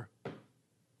cooler,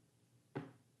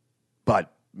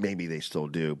 but maybe they still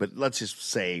do. But let's just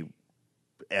say,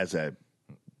 as a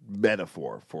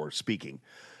metaphor for speaking,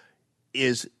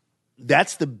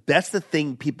 that's the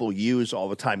thing people use all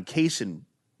the time.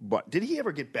 But did he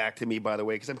ever get back to me, by the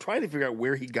way? Because I'm trying to figure out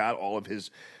where he got all of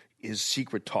his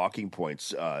secret talking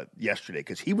points yesterday,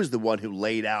 because he was the one who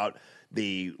laid out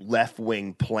the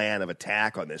left-wing plan of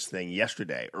attack on this thing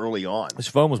yesterday, early on. His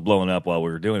phone was blowing up while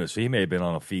we were doing it, so he may have been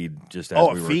on a feed just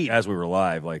as we were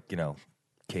live, like,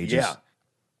 cages. Yeah.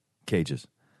 Cages.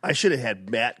 I should have had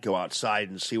Matt go outside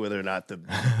and see whether or not the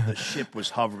ship was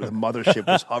hovering, the mothership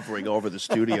was hovering over the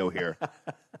studio here,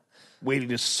 waiting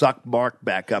to suck Mark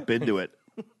back up into it,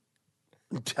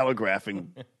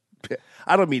 telegraphing.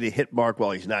 I don't mean to hit Mark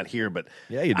while he's not here, but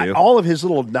yeah, you do. All of his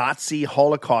little Nazi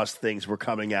Holocaust things were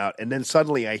coming out, and then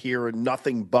suddenly I hear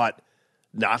nothing but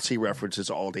Nazi references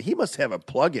all day. He must have a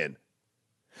plug-in.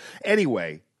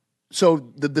 Anyway,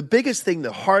 so the biggest thing,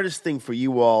 the hardest thing for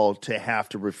you all to have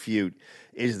to refute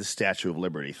is the Statue of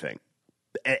Liberty thing.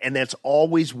 And that's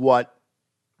always what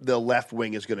the left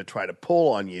wing is going to try to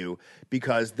pull on you,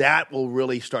 because that will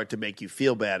really start to make you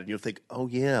feel bad. And you'll think, oh,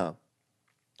 yeah,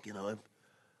 I've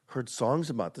heard songs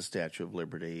about the Statue of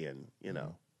Liberty and,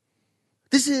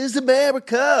 this is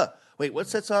America. Wait,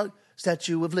 what's that song?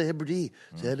 Statue of Liberty,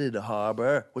 set in the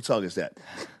harbor. What song is that?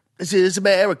 This is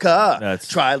America. That's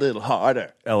Try a little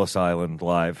harder. Ellis Island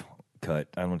live cut.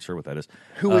 I'm not sure what that is.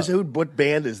 Who? What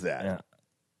band is that? Yeah.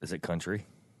 Is it country?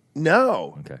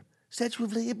 No. Okay. Statue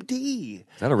of Liberty.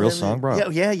 Is that a real song,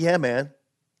 bro? Yeah, man.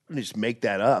 I didn't just make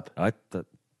that up.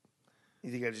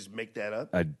 You think I just make that up?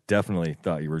 I definitely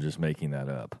thought you were just making that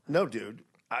up. No, dude.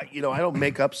 I don't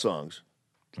make up songs.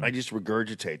 I just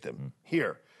regurgitate them.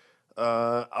 Here,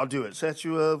 I'll do it.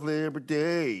 Statue of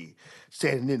Liberty,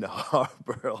 standing in the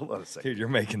harbor. Hold on a second. Dude, you're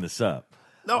making this up.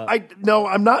 No,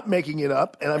 I'm not making it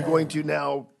up, and I'm going to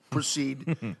now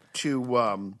proceed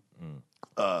to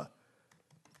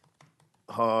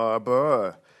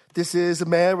harbor. This is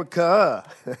America.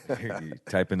 You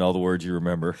type in all the words you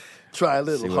remember. Try a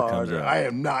See little what comes harder. out. I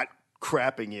am not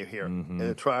crapping you here.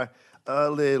 And try a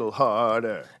little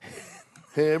harder.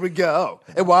 Here we go.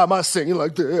 And why am I singing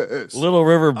like this? Little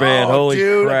River Band. Oh, Holy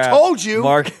dude, crap! I told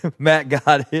you. Matt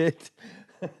got it.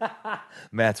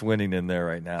 Matt's winning in there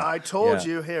right now. I told Yeah.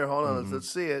 you. Here, hold on. Let's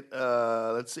see it.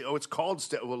 Let's see. Oh, it's called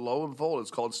lo and behold,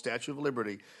 it's called Statue of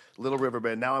Liberty, Little River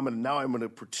Band. Now I'm going to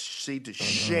proceed to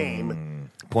shame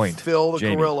Point. Phil the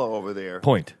Jamie. gorilla over there.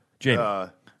 Point. Jamie.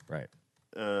 Right.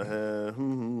 You're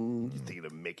thinking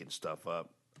of making stuff up.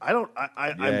 I don't.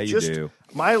 I'm you just. do.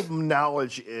 My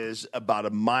knowledge is about a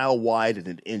mile wide and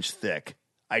an inch thick.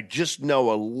 I just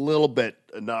know a little bit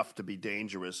enough to be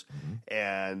dangerous,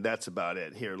 and that's about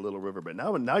it. Here, Little River Band.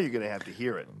 Now you're going to have to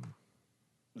hear it.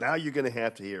 Now you're going to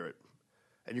have to hear it,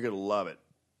 and you're going to love it.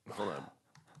 Hold on.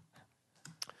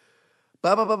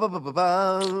 Ba, ba, ba, ba, ba, ba,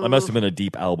 ba. That must have been a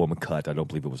deep album cut. I don't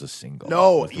believe it was a single.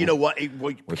 No, you know what?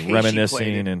 With Casey reminiscing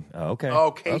played it. and okay.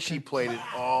 Oh, Casey played it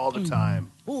all the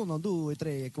time. 1, 2,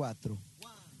 3, 4.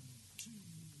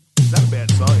 It's not a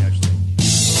bad song, actually.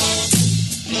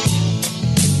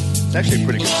 It's actually a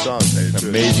pretty good song. An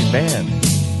amazing band,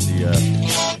 the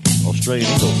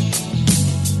Australian Eagles.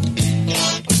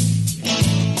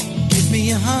 Give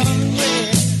me a hungry,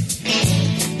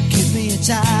 give me a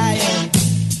tired,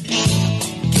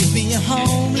 give me a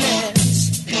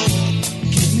homeless,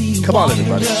 give me a Come on,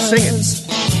 everybody, sing it.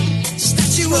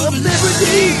 Statue of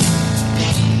Liberty,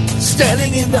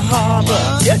 standing in the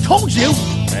harbor. Yeah, I told you.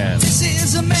 Man. This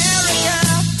is America.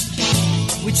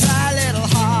 We try a little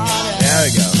harder. There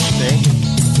we go. See?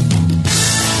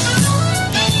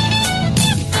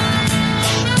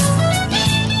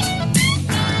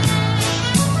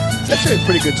 It's actually a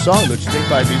pretty good song, don't you think,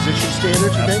 by musician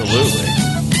standards? You think? Absolutely.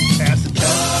 Pass the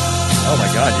test. Oh my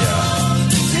God, yeah.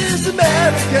 This is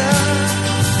America.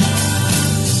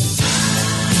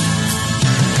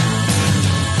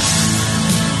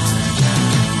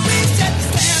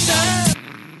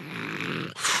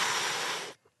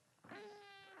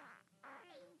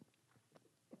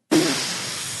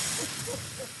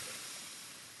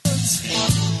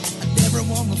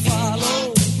 Everyone will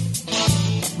follow.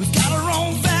 We've got our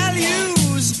own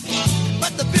values,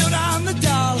 but they're built on the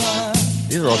dollar.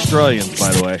 These are Australians,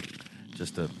 by the way.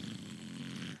 Just a.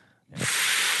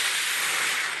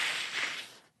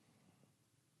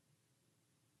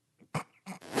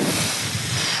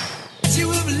 Statue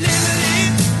of Liberty,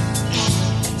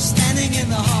 standing in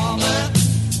the harbor.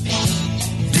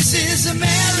 This is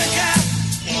America.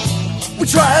 We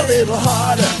try a little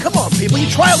harder. Come on, people. You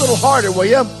try a little harder, will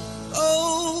you?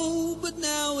 Oh, but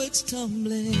now it's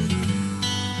tumbling,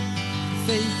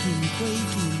 faking,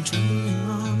 quaking, trembling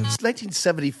on. It's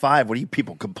 1975. What are you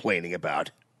people complaining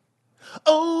about?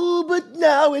 Oh, but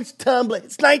now it's tumbling.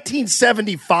 It's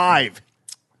 1975.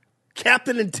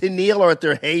 Captain and Tennille are at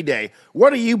their heyday.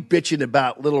 What are you bitching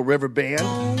about, Little River Band?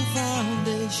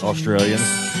 Australians.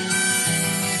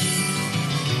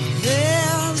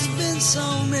 There's been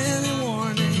so many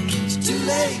warnings. Too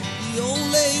late, the old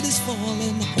lady's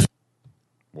falling.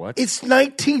 What? It's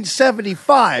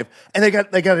 1975, and they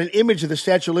got an image of the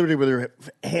Statue of Liberty with her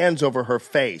hands over her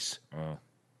face.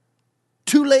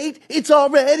 Too late, it's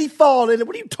already fallen.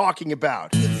 What are you talking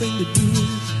about? Thing to do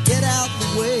is get out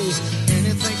the way.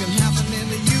 Anything can happen in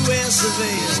the U.S. of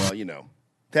A. Well, you know,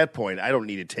 at that point, I don't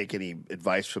need to take any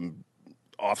advice from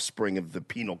offspring of the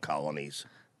penal colonies.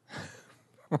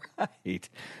 Right.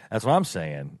 That's what I'm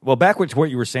saying. Well, back to what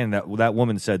you were saying, that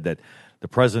woman said that the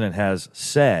president has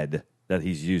said that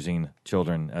he's using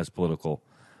children as political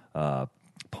pawns.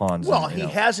 Well, and, he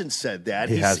hasn't said that.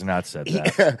 He has not said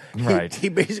that. Right. He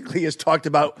basically has talked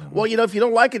about, well, you know, if you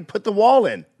don't like it, put the wall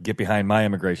in. Get behind my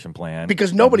immigration plan.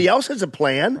 Because nobody else has a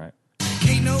plan. Right.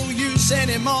 Ain't no use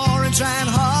anymore in trying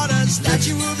harder.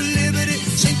 Statue of Liberty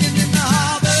sinking in the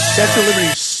harbor. Statue of Liberty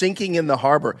sinking in the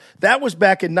harbor. That was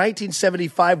back in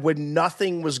 1975 when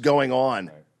nothing was going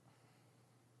on.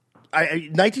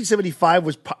 1975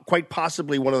 was quite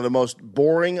possibly one of the most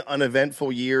boring,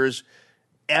 uneventful years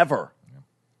ever.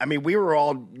 I mean, we were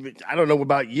all, I don't know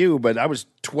about you, but I was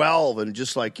 12 and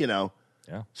just like,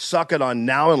 sucking on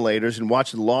now and laters and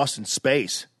watching Lost in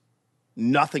Space.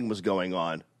 Nothing was going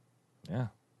on. Yeah.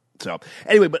 So,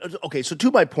 anyway, but okay, so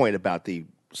to my point about the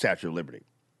Statue of Liberty.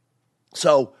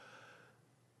 So,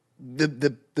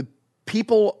 the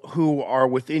people who are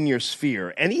within your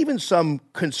sphere, and even some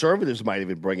conservatives might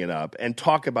even bring it up and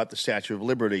talk about the Statue of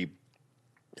Liberty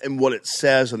and what it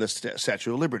says on the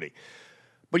Statue of Liberty.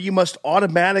 But you must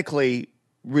automatically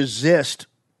resist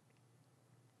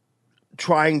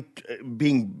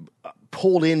being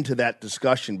pulled into that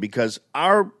discussion because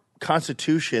our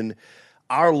Constitution,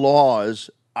 our laws,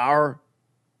 our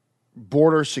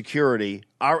border security,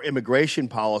 our immigration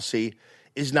policy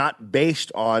is not based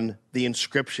on the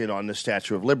inscription on the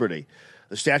Statue of Liberty.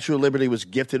 The Statue of Liberty was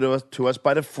gifted to us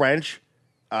by the French.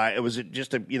 It was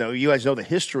just you guys know the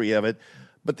history of it.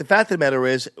 But the fact of the matter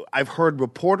is, I've heard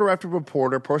reporter after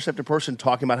reporter, person after person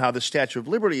talking about how the Statue of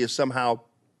Liberty is somehow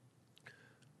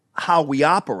how we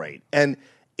operate, and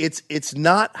it's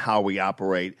not how we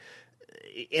operate.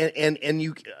 And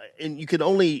you can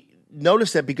only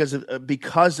notice that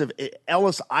because of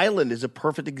Ellis Island is a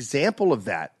perfect example of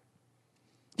that.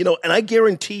 And I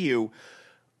guarantee you,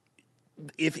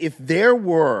 if there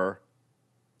were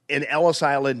an Ellis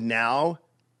Island now,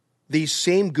 these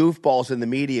same goofballs in the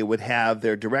media would have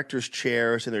their directors'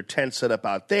 chairs and their tents set up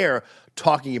out there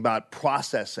talking about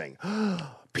processing.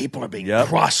 People are being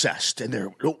processed and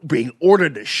they're being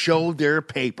ordered to show their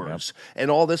papers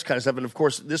and all this kind of stuff. And, of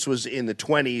course, this was in the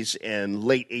 20s and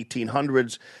late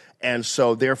 1800s. And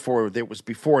so, therefore, it was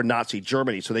before Nazi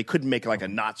Germany. So they couldn't make like a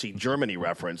Nazi Germany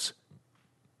reference,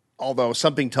 although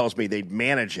something tells me they'd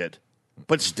manage it.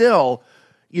 But still,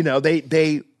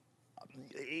 it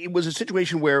was a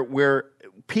situation where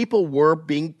people were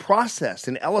being processed.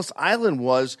 And Ellis Island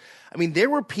there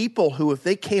were people who, if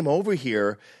they came over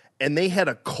here and they had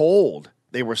a cold,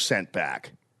 they were sent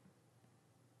back.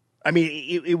 I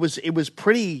mean, it was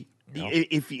pretty.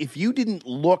 If you didn't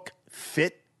look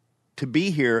fit to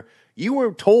be here, you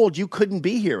were told you couldn't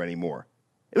be here anymore.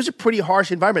 It was a pretty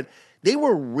harsh environment. They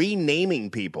were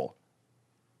renaming people.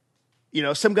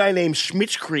 Some guy named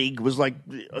Schmitzkrieg was like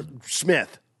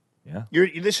Smith. Yeah,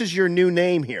 this is your new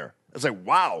name here. I was like,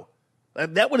 wow,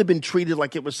 that would have been treated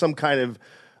like it was some kind of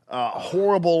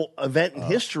horrible event in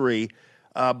history.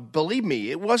 Believe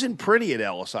me, it wasn't pretty at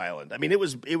Ellis Island. I mean, it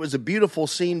was a beautiful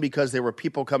scene because there were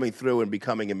people coming through and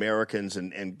becoming Americans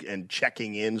and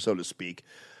checking in, so to speak.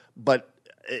 But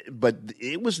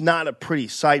it was not a pretty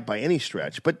sight by any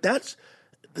stretch. But that's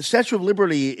the Statue of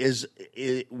Liberty is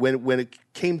when it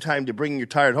came time to bringing your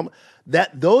tired home.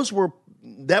 That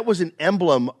was an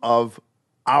emblem of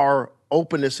our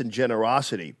openness and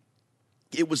generosity.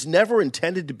 It was never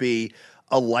intended to be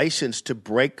a license to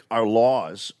break our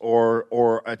laws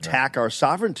or attack our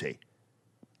sovereignty.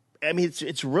 I mean,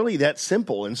 it's really that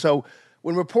simple. And so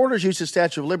when reporters use the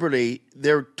Statue of Liberty,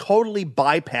 they're totally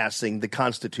bypassing the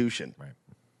Constitution,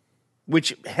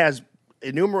 which has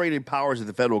enumerated powers of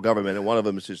the federal government, and one of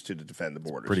them is just to defend the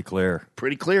borders. Pretty clear.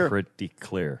 Pretty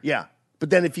clear. Yeah. But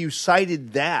then if you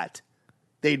cited that,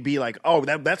 they'd be like, oh,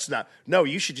 that's not. No,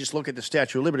 you should just look at the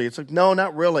Statue of Liberty. It's like, no,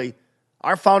 not really.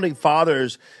 Our founding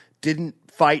fathers didn't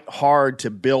fight hard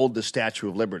to build the Statue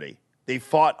of Liberty. They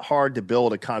fought hard to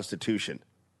build a Constitution,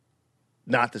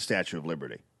 not the Statue of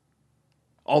Liberty.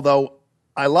 Although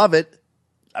I love it,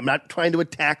 I'm not trying to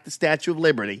attack the Statue of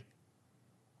Liberty,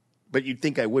 but you'd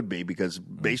think I would be because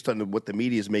based on what the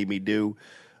media's made me do,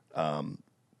 I've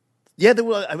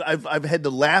had to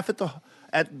laugh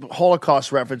at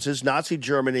Holocaust references, Nazi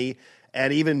Germany,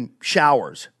 and even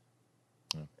showers.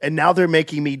 And now they're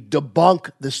making me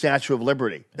debunk the Statue of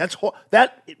Liberty.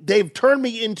 They've turned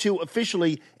me into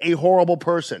officially a horrible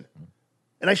person.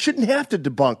 And I shouldn't have to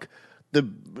debunk the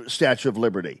Statue of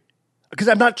Liberty because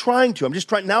I'm not trying to. I'm just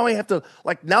trying. Now I have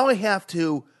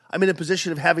to, I'm in a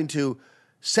position of having to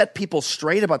set people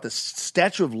straight about the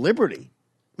Statue of Liberty.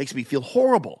 Makes me feel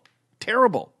horrible,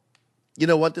 terrible. You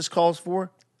know what this calls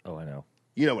for? Oh, I know.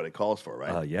 You know what it calls for,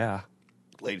 right? Yeah.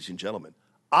 Ladies and gentlemen,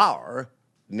 our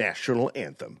national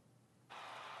anthem.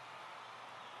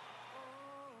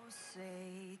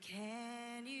 Say,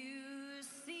 can you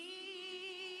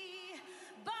see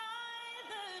by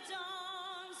the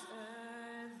dawn's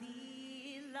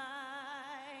early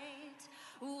light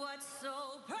what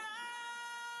so proudly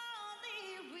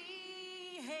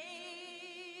we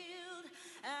hailed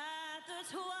at the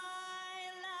twilight's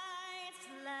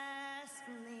last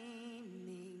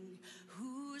gleaming,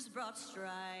 whose broad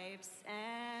stripes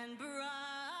and bright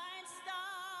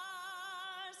stars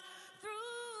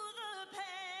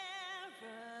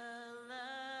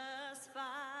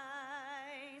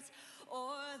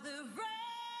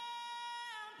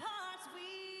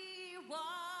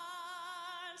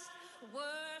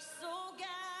were so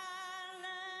gallantly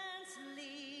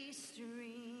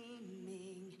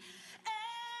streaming,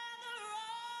 and the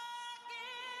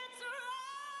rockets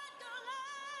rocked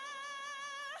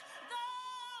along, the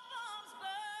bombs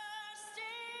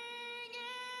bursting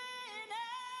in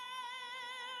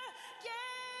air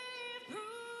gave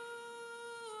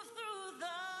proof through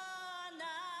the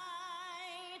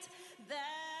night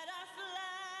that our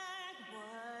flag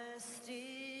was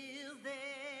still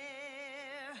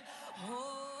there.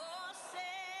 Oh,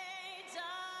 say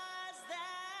does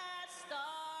that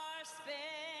star-spangled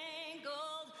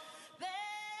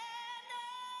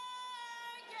banner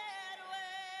yet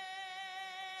wave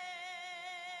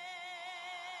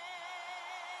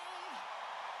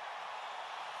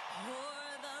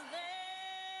o'er the lands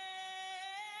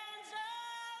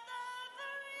of the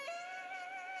free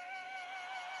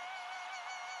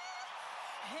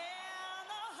and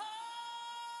the home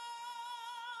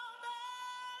of the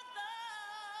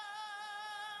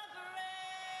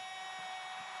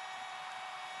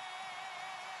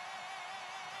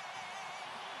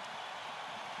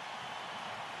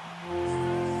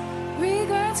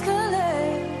Regrets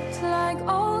collect like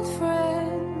old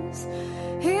friends,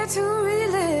 here to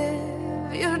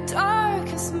relive your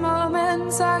darkest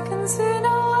moments. I can see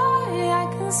no way, I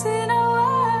can see no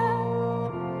way,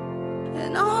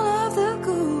 and all of the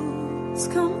ghouls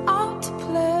come out to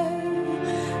play.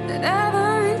 That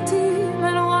every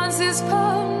demon wants his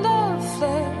pound of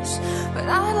flesh, but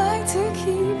I like to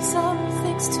keep some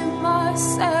things to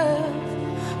myself.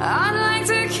 I'd like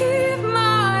to keep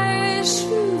my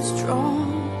shoes drawn.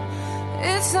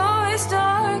 It's always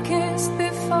darkest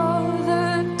before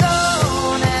the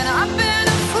dawn, and I've been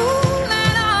a fool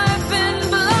and I've been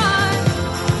blind.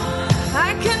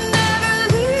 I can never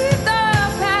leave the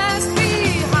past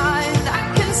behind. I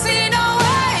can see no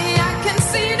way, I can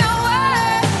see no way.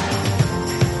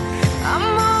 I'm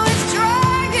always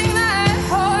dragging that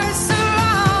horse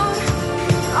around.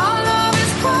 All of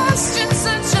his questions,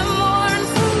 such a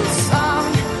mournful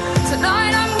sound.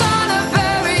 Tonight I'm gonna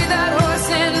bury that horse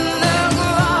in the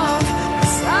ground.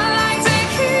 'Cause I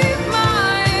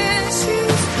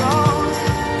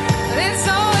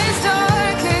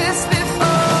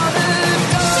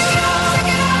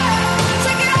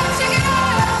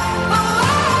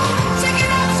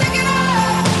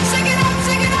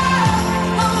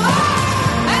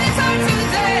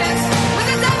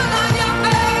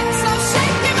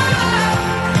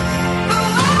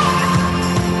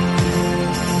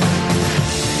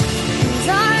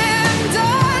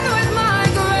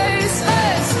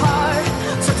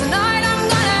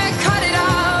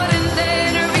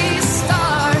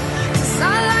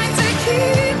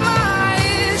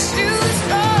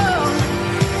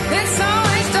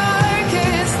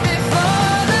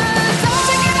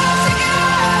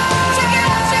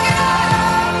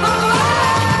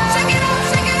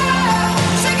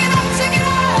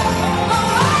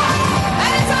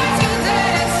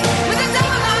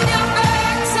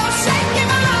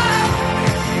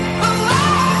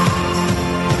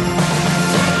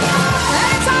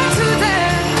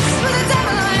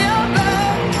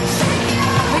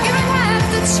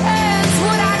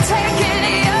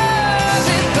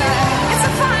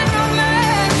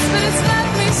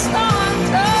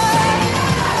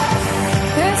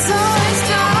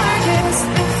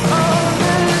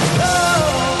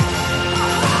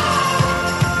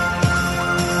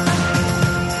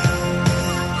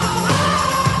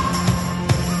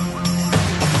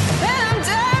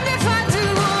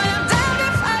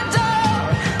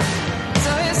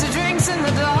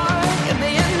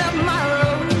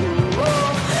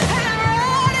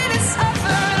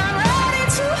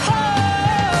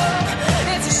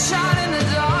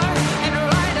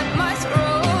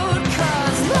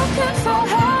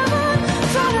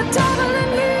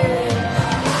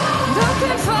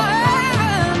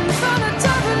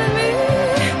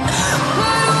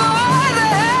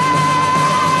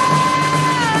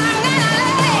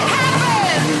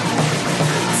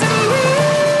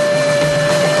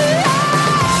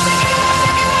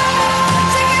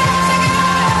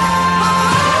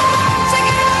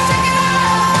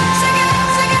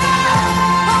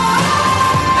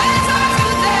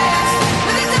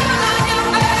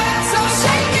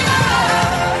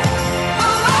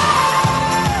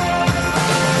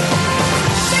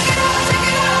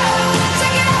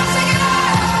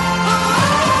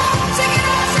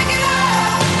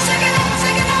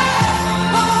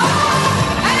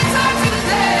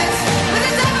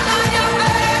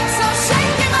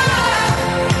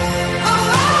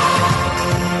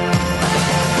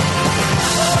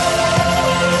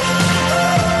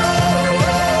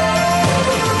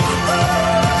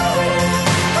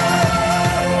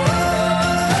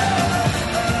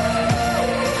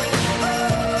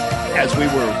as we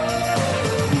were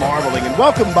marveling. And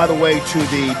welcome, by the way, to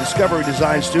the Discovery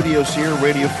Design Studios here,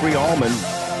 Radio Free Allman.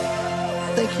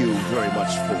 Thank you very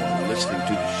much for listening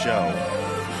to the show.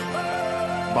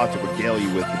 About to regale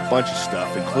you with a bunch of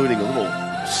stuff, including a little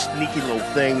sneaky little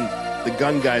thing the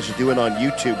gun guys are doing on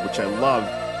YouTube, which I love.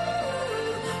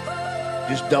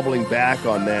 Just doubling back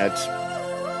on that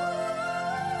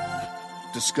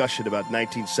discussion about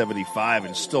 1975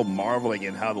 and still marveling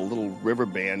at how the Little River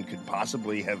Band could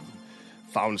possibly have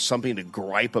found something to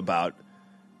gripe about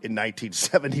in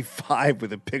 1975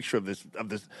 with a picture of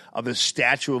the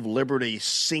Statue of Liberty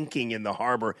sinking in the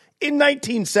harbor in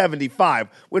 1975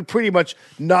 when pretty much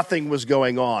nothing was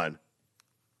going on.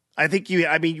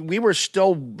 We were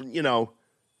still,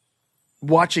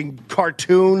 watching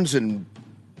cartoons and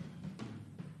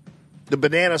the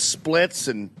Banana Splits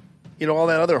and, all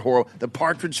that other horror. The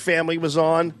Partridge Family was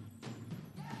on.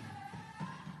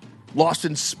 Lost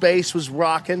in Space was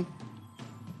rocking.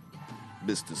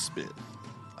 Mr. Smith.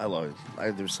 I love it.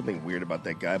 There's something weird about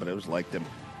that guy, but I always liked him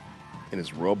and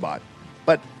his robot.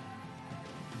 But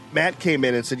Matt came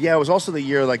in and said, yeah, it was also the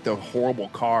year like the horrible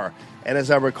car. And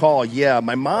as I recall,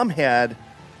 my mom had,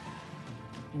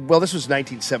 well, this was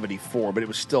 1974, but it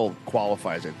was still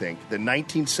qualifies, I think. The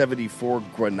 1974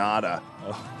 Granada,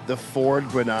 the Ford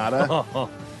Granada.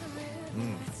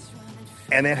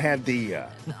 And it had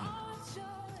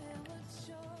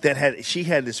she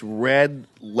had this red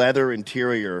leather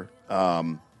interior,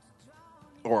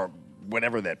 or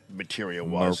whatever that material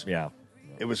was. Yeah.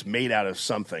 It was made out of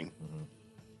something. Mm-hmm.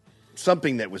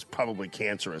 Something that was probably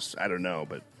cancerous. I don't know,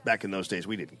 but back in those days,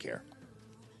 we didn't care.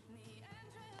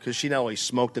 Because she not only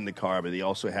smoked in the car, but he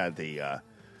also had the,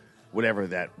 whatever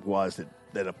that was,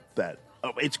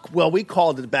 we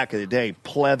called it back in the day,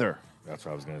 pleather. That's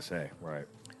what I was going to say, right.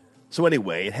 So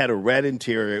anyway, it had a red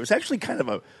interior. It was actually kind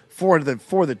of for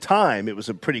the time, it was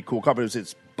a pretty cool car, but it was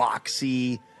this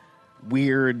boxy,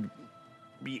 weird.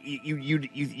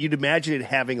 You'd imagine it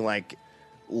having like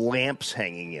lamps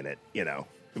hanging in it.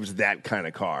 It was that kind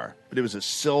of car, but it was a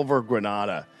silver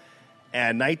Granada.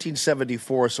 And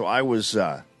 1974. So I was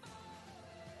in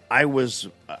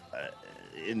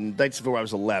 1974. I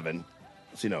was 11.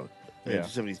 So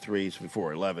 1973,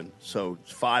 74, 11. So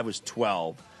 5 was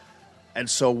 12. And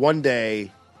so one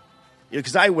day,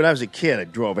 because when I was a kid, I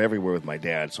drove everywhere with my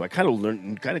dad, so I kind of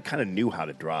learned, kind of knew how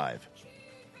to drive.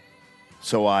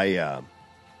 So I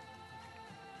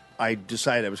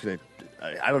decided I was going to.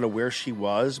 I don't know where she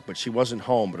was, but she wasn't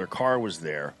home, but her car was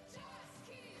there,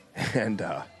 and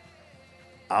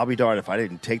I'll be darned if I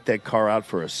didn't take that car out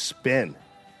for a spin.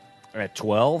 At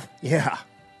 12? Yeah.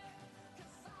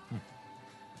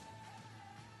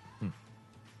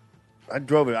 I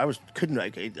drove it.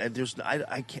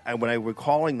 When I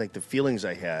recalling like the feelings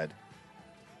I had,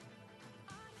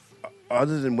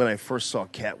 other than when I first saw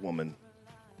Catwoman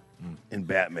in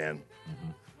Batman,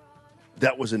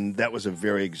 that was a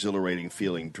very exhilarating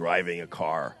feeling driving a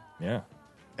car. Yeah.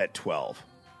 At 12.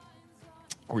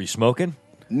 Were you smoking?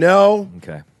 No.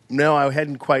 Okay. No, I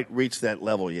hadn't quite reached that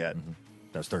level yet. Mm-hmm.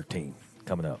 That's 13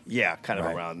 coming up. Yeah, kind of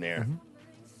around there. Mm-hmm.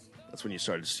 That's when you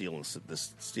started stealing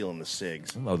the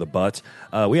cigs. Oh, the butts.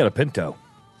 We had a Pinto.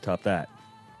 Top that.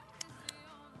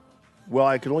 Well,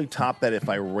 I could only top that if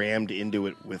I rammed into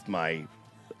it with my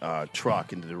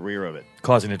truck into the rear of it,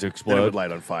 causing it to explode. Then it would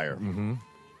light on fire. Mm-hmm.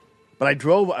 But I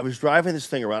was driving this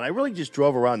thing around. I really just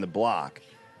drove around the block.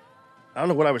 I don't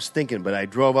know what I was thinking, but I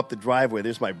drove up the driveway.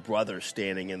 There's my brother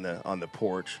standing on the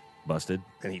porch. Busted.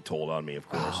 And he told on me, of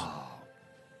course. Oh,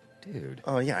 dude.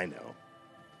 Oh, yeah, I know.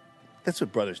 That's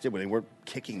what brothers did when they weren't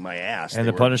kicking my ass. And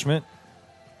the punishment?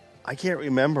 I can't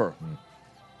remember.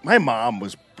 My mom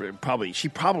was probably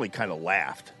kind of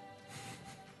laughed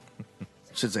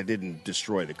since I didn't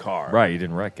destroy the car. Right, you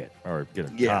didn't wreck it or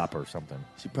get a top or something.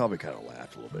 She probably kind of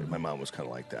laughed a little bit. My mom was kind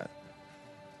of like that.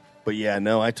 But yeah,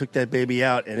 no, I took that baby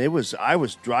out, and I was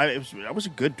driving. I was a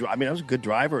good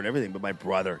driver and everything. But my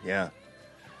brother,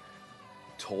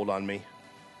 told on me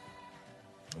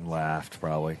and laughed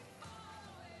probably.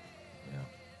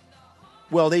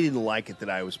 Well, they didn't like it that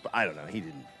I was. I don't know. He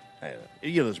didn't.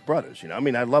 Those brothers. I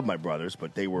mean, I love my brothers,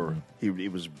 but they were.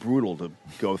 It was brutal to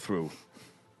go through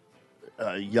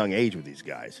a young age with these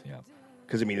guys. Yeah.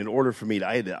 Because in order for me to,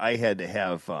 I had to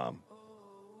have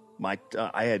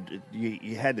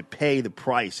you had to pay the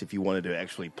price if you wanted to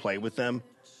actually play with them.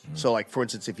 Mm-hmm. So, like for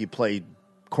instance, if you played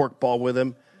corkball with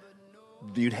them,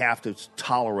 you'd have to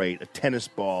tolerate a tennis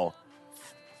ball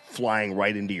flying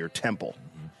right into your temple.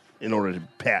 In order to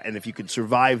pass, and if you could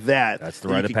survive that, that's the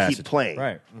then rite you of could passage. Keep playing,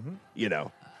 right?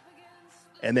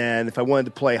 And then if I wanted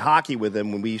to play hockey with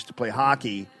them, when we used to play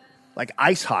hockey, like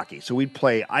ice hockey. So we'd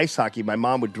play ice hockey. My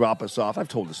mom would drop us off. I've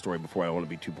told this story before. I don't want to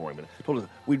be too boring, but I told us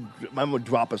my mom would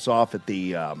drop us off at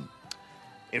the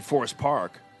in Forest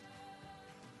Park.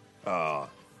 And I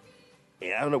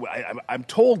don't know. I'm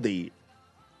told the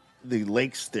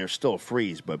lakes there still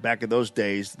freeze, but back in those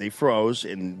days they froze,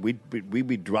 and we'd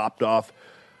be dropped off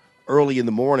early in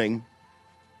the morning.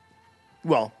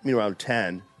 Well, around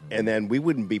 10, and then we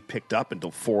wouldn't be picked up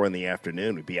until 4 in the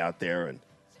afternoon. We'd be out there, and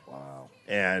wow.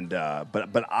 And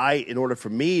but I, in order for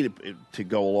me to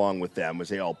go along with them, as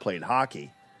they all played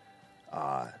hockey,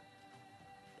 I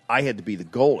had to be the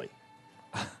goalie.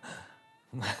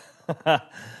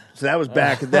 So that was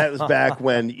back. That was back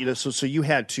when So you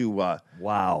had to.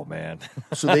 Wow, man.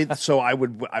 So I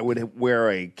would wear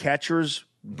a catcher's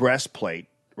breastplate,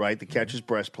 right? The catcher's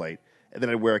breastplate, and then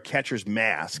I'd wear a catcher's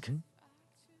mask.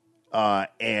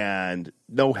 And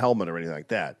no helmet or anything like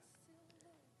that.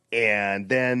 And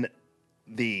then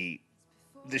the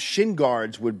shin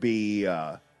guards would be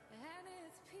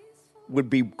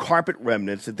carpet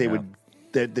remnants that they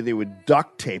would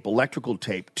duct tape, electrical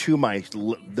tape to my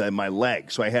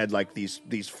leg. So I had like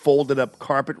these folded up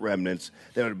carpet remnants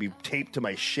that would be taped to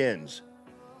my shins,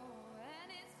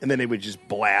 and then they would just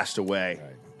blast away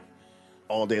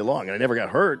all day long. And I never got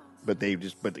hurt. But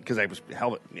because I was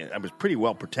pretty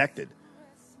well protected,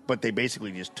 but they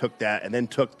basically just took that and then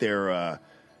took their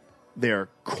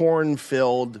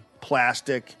corn-filled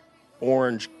plastic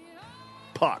orange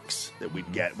pucks that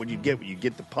we'd get. You'd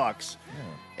get the pucks,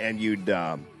 and you'd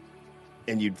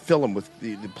fill them with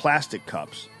the plastic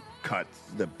cups, cut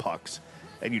the pucks,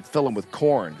 and you'd fill them with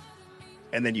corn,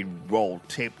 and then you'd roll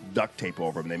duct tape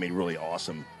over them. They made really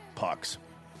awesome pucks.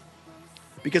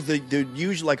 Because the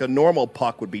usually like a normal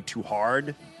puck would be too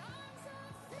hard.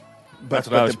 That's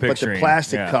what I was picturing. But the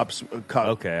plastic cups.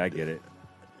 Okay, I get it.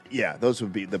 Yeah,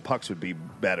 the pucks would be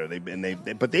better.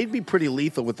 But they'd be pretty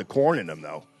lethal with the corn in them,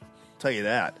 though. I'll tell you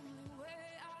that.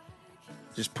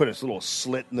 Just put a little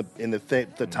slit in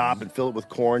the top and fill it with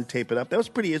corn, tape it up. That was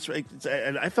pretty.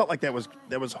 And I felt like that was.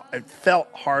 It felt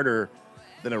harder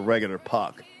than a regular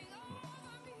puck.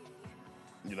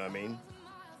 You know what I mean?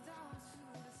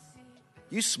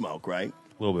 You smoke, right?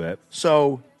 A little bit.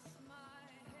 So,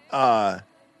 why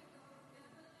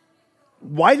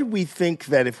did we think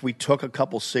that if we took a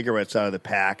couple cigarettes out of the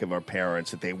pack of our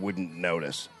parents that they wouldn't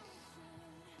notice?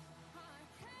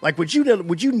 Like, would you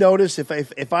notice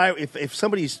if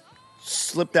somebody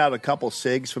slipped out a couple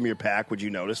cigs from your pack? Would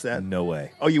you notice that? No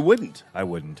way. Oh, you wouldn't? I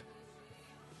wouldn't.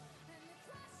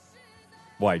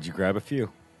 Why did you grab a few?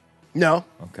 No.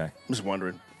 Okay. I'm just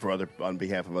wondering on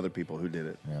behalf of other people who did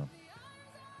it. Yeah.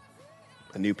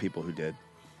 I knew people who did.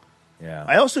 Yeah.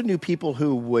 I also knew people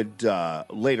who would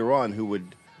later on who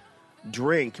would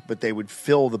drink, but they would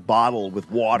fill the bottle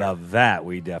with water. Now that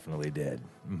we definitely did.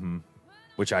 Mm-hmm.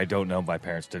 Which I don't know. My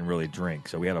parents didn't really drink,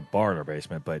 so we had a bar in our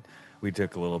basement, but we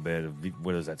took a little bit of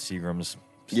what is that, Seagram's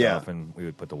stuff, and we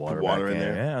would put the water back in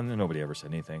there. Yeah, and nobody ever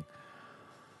said anything.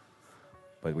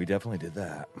 But we definitely did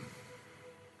that.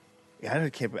 Yeah,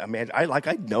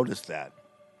 I'd noticed that.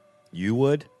 You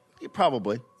would? Yeah,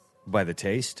 probably. By the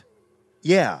taste?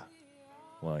 Yeah.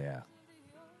 Well, yeah.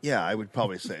 Yeah, I would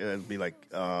probably say it'd be like,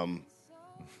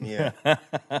 yeah.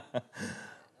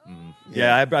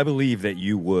 Yeah, I believe that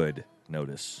you would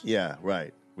notice. Yeah,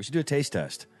 right. We should do a taste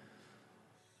test.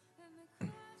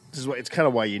 This is why it's kind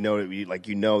of why you know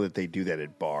that they do that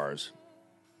at bars.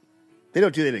 They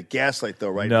don't do that at Gaslight though,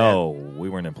 right? No, we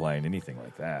weren't implying anything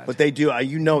like that. But they do.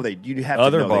 You have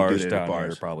other to know bars they do that down at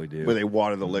bars here probably do. where they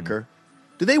water the liquor.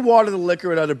 Do they water the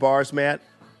liquor at other bars, Matt?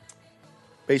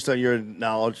 Based on your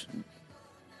knowledge,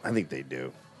 I think they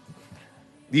do.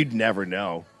 You'd never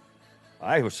know.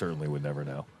 I certainly would never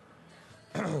know.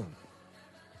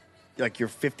 Like you're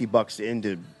 $50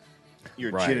 into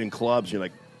your gin and clubs, you're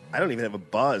like, I don't even have a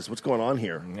buzz. What's going on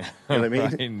here? You know what I mean?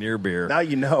 Right, near beer. Now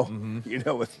you know. Mm-hmm. You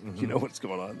know what's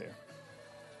going on there.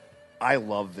 I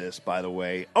love this, by the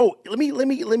way. Oh, let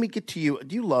me get to you.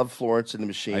 Do you love Florence and the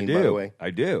Machine? I do. By the way, I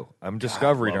do. I'm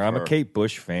discovering her. I'm a Kate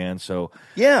Bush fan, so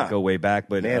yeah, I go way back.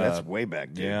 But man, that's way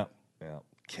back, dude. Yeah.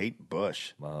 Kate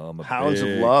Bush, Hounds of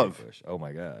Love. Kate Bush. Oh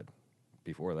my God!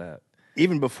 Before that,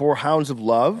 even before Hounds of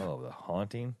Love. Oh, The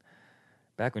Haunting.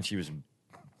 Back when she was,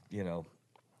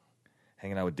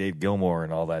 hanging out with Dave Gilmour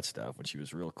and all that stuff. When she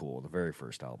was real cool. The very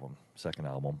first album, second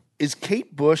album. Is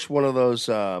Kate Bush one of those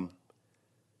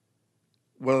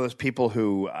people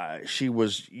who she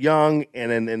was young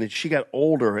and then she got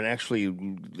older and actually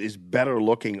is better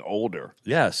looking older?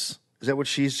 Yes. Is that what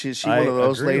she's one of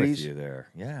those agree ladies? With you there.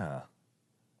 Yeah.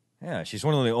 Yeah, she's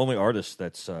one of the only artists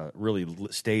that's really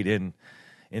stayed in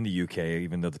the UK,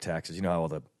 even though the taxes, how all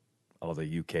the all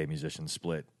the UK musicians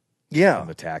split. Yeah. On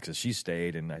the taxes. She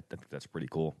stayed, and I think that's pretty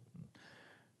cool.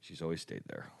 She's always stayed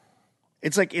there.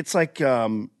 It's like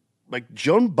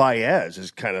Joan Baez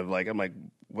is kind of like, I'm like,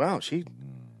 wow, she's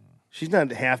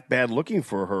not half bad looking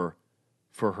for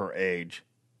her age.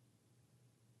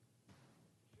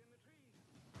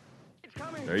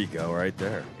 There you go, right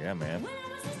there. Yeah, man.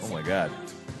 Oh my God.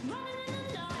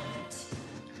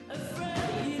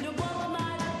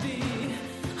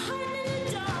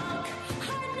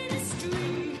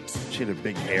 She had a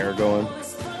big hair going.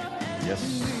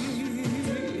 Yes.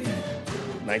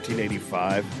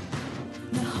 1985.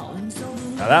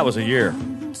 Now that was a year.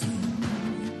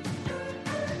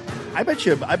 I bet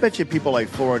you people like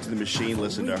Florence and the Machine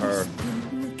listen to her.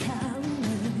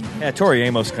 Yeah, Tori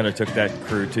Amos kind of took that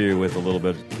crew too with a little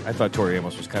bit. I thought Tori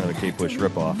Amos was kind of the Kate Bush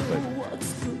ripoff, but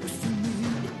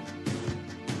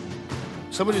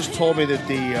someone just told me that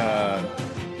the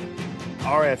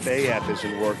RFA app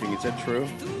isn't working. Is that true?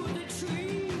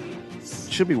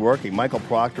 It should be working. Michael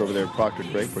Proctor over there at Proctor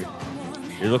Drapery.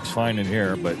 it looks fine in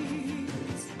here. But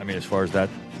I mean, as far as that,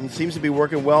 it seems to be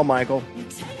working well, Michael.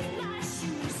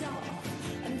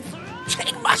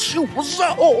 Take my shoes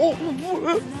off.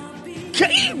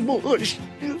 Kate Bush.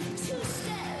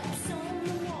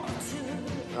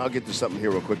 I'll get to something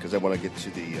here real quick because I want to get to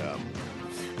the.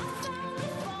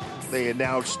 They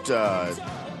announced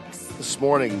this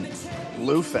morning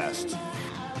Lou Fest,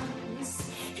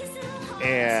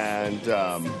 and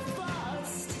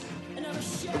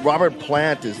Robert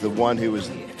Plant is the one who was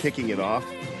kicking it off,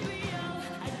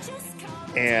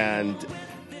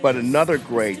 but another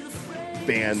great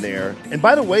band there. And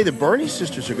by the way, the Bernie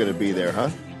Sisters are going to be there, huh?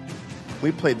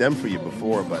 We played them for you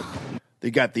before, but they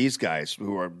got these guys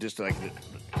who are just like,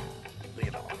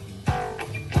 you know,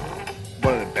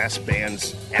 one of the best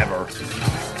bands ever.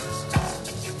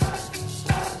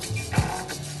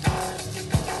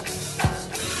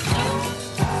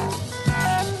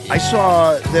 I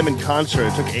saw them in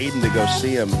concert. I took Aiden to go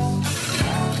see them.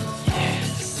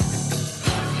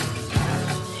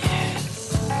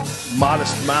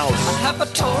 Modest Mouse. Have I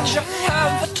told you?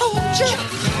 Have I told you?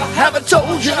 Have I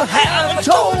told you? Have I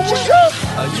told you?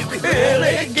 You could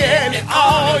really get it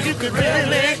all. You could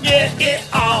really get it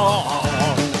all.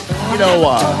 You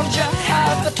know,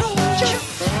 Have I told you?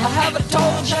 Have I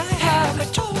told you? Have I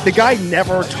told you? the guy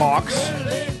never talks.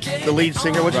 The lead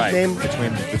singer, what's right. his name?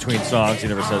 Between songs, he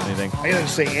never says anything. He doesn't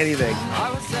say anything.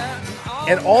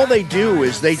 And all they do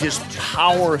is they just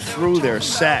power through their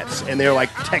sets, and they're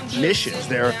like technicians.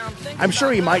 I'm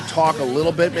sure he might talk a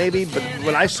little bit, maybe, but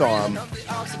when I saw him,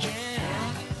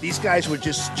 these guys would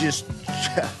just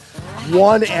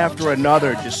one after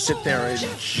another just sit there and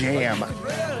jam.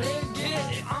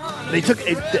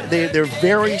 They're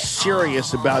very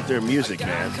serious about their music,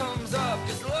 man.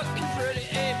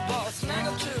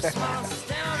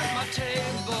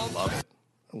 Love it.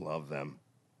 I love them.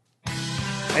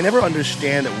 I never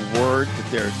understand a word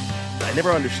I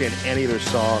never understand any of their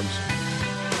songs.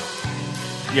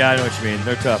 Yeah, I know what you mean.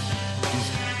 They're tough.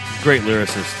 He's a great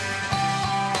lyricist.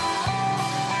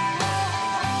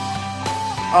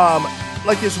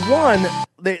 Like this one,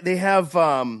 they have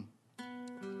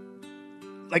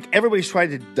like everybody's trying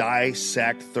to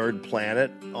dissect Third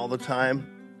Planet all the time.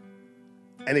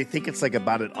 And they think it's like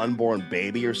about an unborn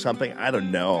baby or something. I don't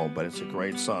know, but it's a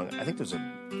great song. I think there's a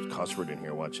cuss word in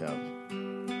here. Watch out.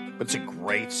 But it's a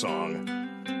great song.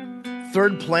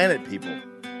 Third Planet, people.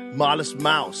 Modest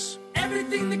Mouse.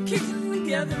 Everything that keeps us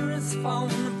together is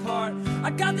falling apart.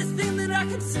 I got this thing that I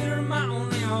consider my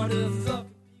only art of fuck.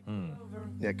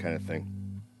 That kind of thing.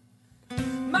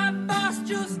 My boss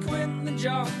just quit the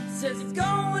job. Says he's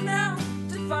going out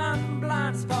to find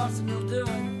blind spots and he'll do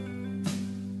it.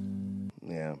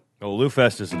 Yeah. Well, Lou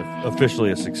Fest is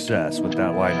officially a success with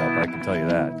that lineup. I can tell you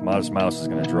that. Modest Mouse is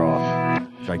going to draw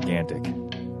gigantic. God,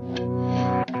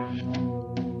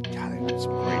 they got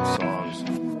some great songs.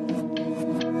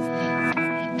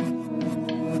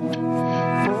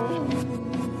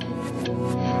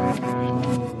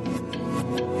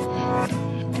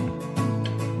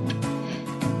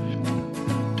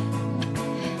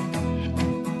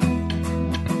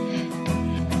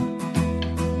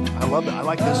 I love it. I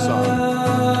like this song.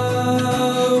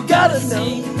 Gotta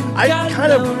know. I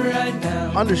kind of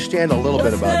understand a little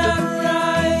bit about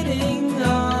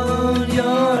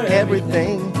this.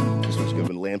 Everything. This one's good.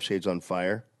 When Lampshades on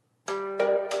Fire.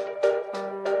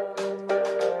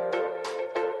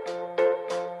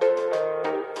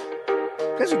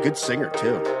 Guy's a good singer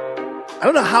too. I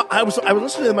don't know how I was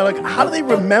listening to them. I'm like, how do they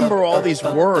remember all these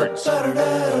words?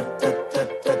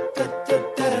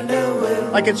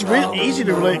 Like it's real easy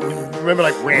to really remember,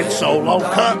 like Red Solo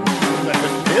Cup.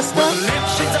 This one? The lamp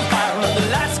shades on fire, let the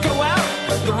lights go out.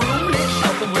 The room lit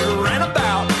up and we ran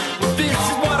about. Well, this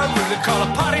is what I really call a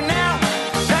party now.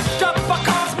 Packed up our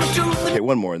cars, we do the... Okay,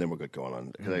 one more, and then we'll get going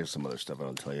on. Because I have some other stuff I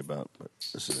don't tell you about, but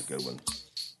this is a good one.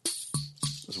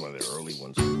 This is one of the early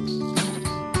ones.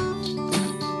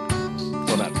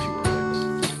 Well, not too early.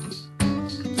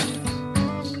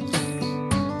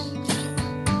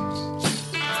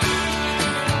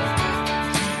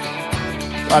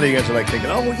 A lot of you guys are like thinking,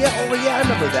 oh yeah, I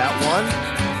remember that one.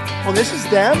 Oh, this is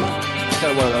them? It's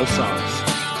kind of one of those songs.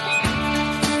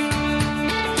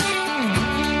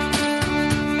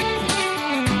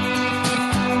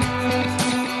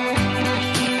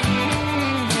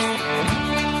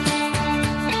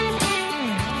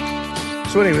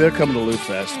 So anyway, they're coming to Loot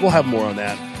Fest. We'll have more on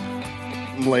that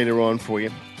later on for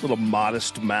you. Little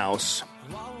Modest Mouse.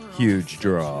 Huge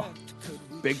draw.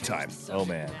 Big time. Oh,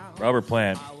 man. Robert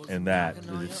Plant and that,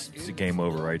 it's a game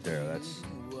over right there. That's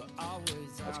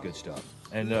good stuff.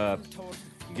 And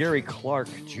Gary Clark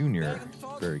Jr.,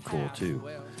 very cool, too.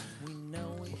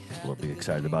 We'll be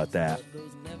excited about that.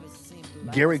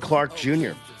 Gary Clark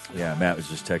Jr. Yeah, Matt was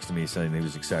just texting me saying he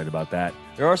was excited about that.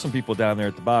 There are some people down there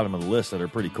at the bottom of the list that are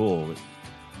pretty cool.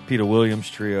 Peter Williams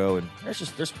Trio, and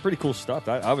there's pretty cool stuff.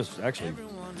 I was actually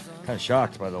kind of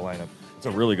shocked by the lineup. It's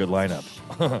a really good lineup.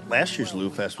 Last year's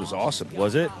Loot Fest was awesome.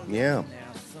 Was it? Yeah.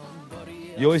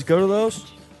 You always go to those?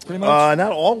 Pretty much?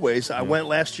 Not always. I went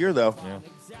last year, though. Yeah.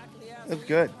 It was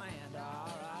good.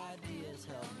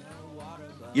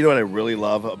 You know what I really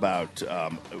love about,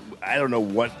 I don't know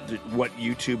what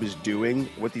YouTube is doing,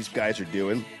 what these guys are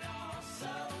doing,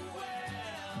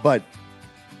 but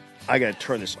I got to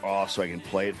turn this off so I can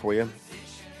play it for you.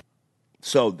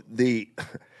 So the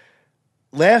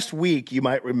last week, you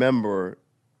might remember,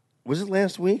 was it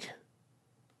last week?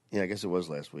 Yeah, I guess it was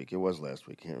last week. It was last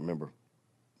week. I can't remember.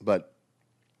 But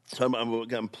so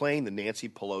I'm playing the Nancy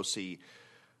Pelosi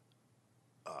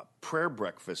prayer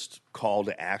breakfast call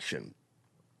to action,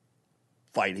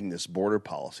 fighting this border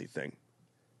policy thing.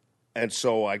 And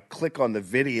so I click on the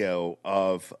video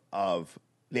of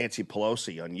Nancy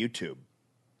Pelosi on YouTube.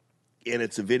 And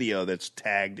it's a video that's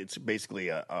tagged. It's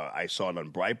basically I saw it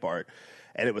on Breitbart,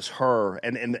 and it was her.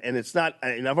 And it's not.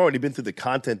 And I've already been through the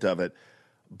content of it,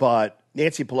 but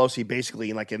Nancy Pelosi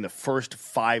basically, in the first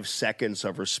 5 seconds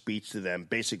of her speech to them,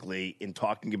 basically in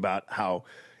talking about how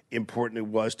important it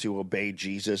was to obey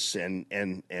Jesus, and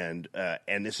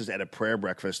this is at a prayer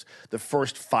breakfast. The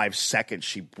first 5 seconds,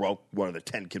 she broke one of the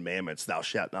 10 commandments: "Thou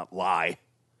shalt not lie."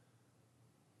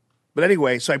 But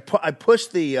anyway, so I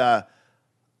pushed the.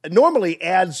 Normally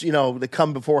ads, they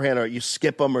come beforehand, or you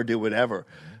skip them or do whatever.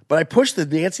 But I pushed the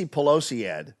Nancy Pelosi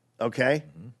ad, okay?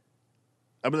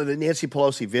 I mean, the Nancy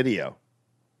Pelosi video.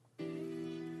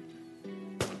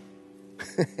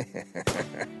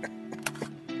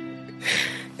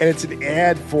 And it's an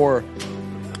ad for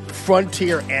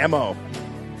Frontier Ammo.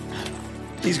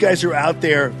 These guys are out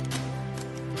there,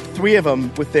 3 of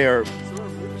them with their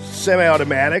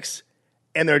semi-automatics,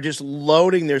 and they're just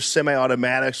loading their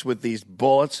semi-automatics with these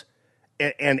bullets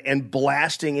and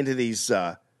blasting into these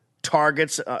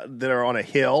targets that are on a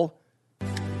hill.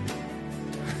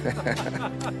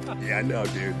 Yeah, I know,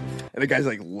 dude. And the guy's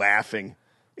laughing.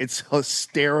 It's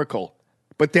hysterical.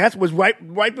 But that was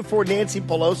right before Nancy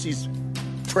Pelosi's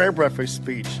prayer breakfast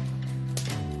speech.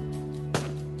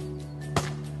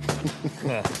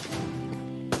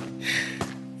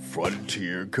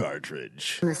 Frontier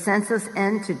cartridge. From the census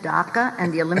end to DACA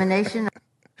and the elimination.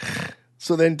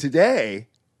 So then today,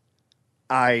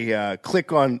 I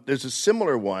click on, there's a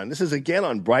similar one. This is again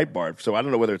on Breitbart, so I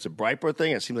don't know whether it's a Breitbart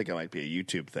thing. It seems like it might be a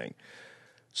YouTube thing.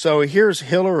 So here's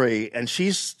Hillary, and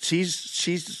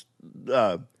she's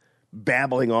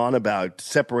babbling on about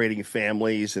separating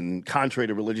families and contrary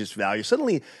to religious values.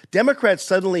 Suddenly, Democrats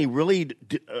really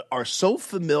are so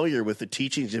familiar with the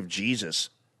teachings of Jesus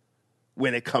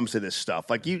when it comes to this stuff.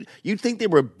 You'd think they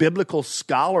were biblical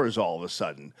scholars all of a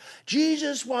sudden.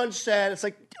 Jesus once said, it's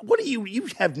like, you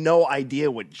have no idea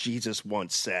what Jesus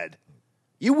once said.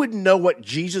 You wouldn't know what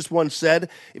Jesus once said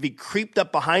if he creeped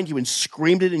up behind you and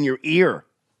screamed it in your ear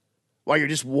while you're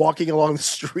just walking along the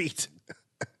street.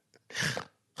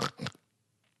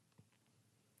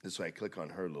 This way I click on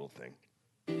her little thing.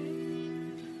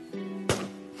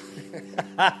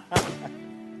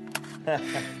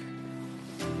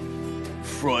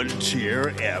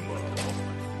 Frontier Ammo.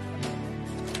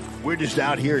 We're just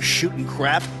out here shooting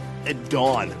crap at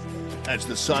dawn as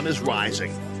the sun is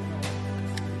rising.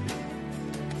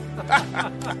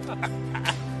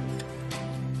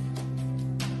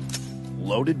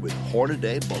 Loaded with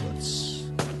Hornady bullets.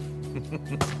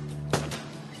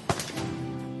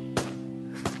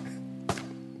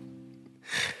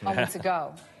 moments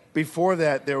ago. Before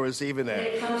that, there was even When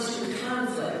it comes to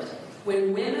conflict,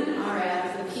 when women are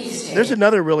at the peace table, There's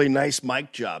another really nice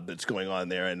mic job that's going on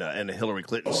there in a Hillary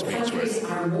Clinton speech. countries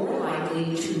are more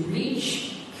likely to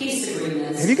reach peace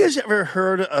agreements. Have you guys ever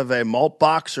heard of a malt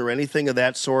box or anything of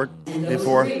that sort and those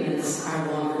before? agreements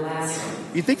are longer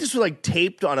lasting. You think this was like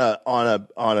taped on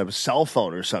a cell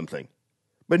phone or something?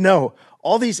 But no,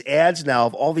 all these ads now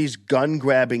of all these gun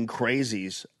grabbing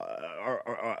crazies,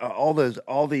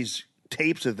 all these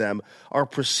tapes of them are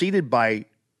preceded by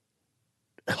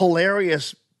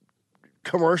hilarious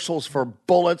commercials for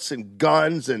bullets and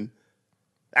guns. And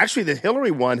actually, the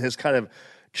Hillary one has kind of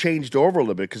changed over a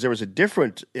little bit because there was a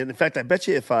different. In fact, I bet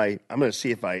you I'm going to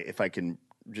see if I can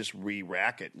just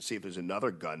re-rack it and see if there's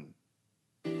another gun.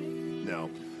 No.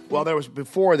 Well, there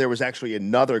was actually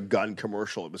another gun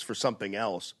commercial. It was for something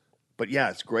else. But yeah,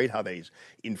 it's great how they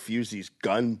infuse these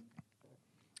gun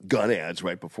ads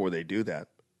right before they do that.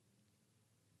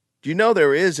 Do you know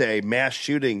there is a mass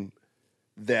shooting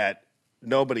that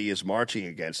nobody is marching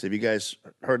against? Have you guys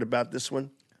heard about this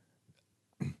one?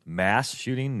 Mass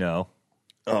shooting? No.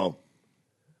 Oh.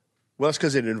 Well, it's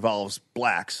because it involves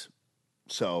blacks,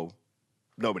 so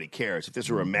nobody cares. If this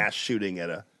were a mass shooting at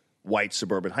a white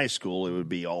suburban high school, it would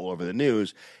be all over the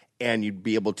news, and you'd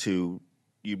be able to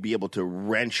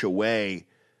wrench away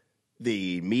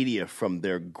the media from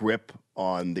their grip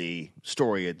on the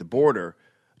story at the border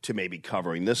to maybe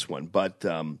covering this one. But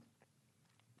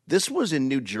this was in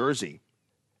New Jersey,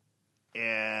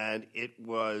 and it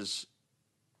was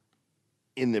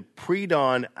in the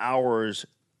pre-dawn hours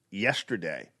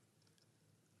yesterday.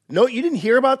 No, you didn't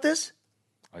hear about this?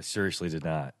 I seriously did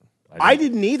not. I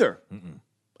didn't either.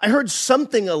 I heard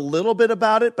something a little bit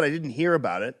about it, but I didn't hear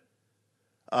about it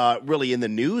really in the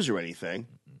news or anything.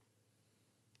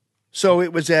 So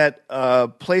it was at a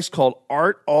place called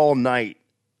Art All Night,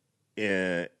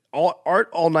 Art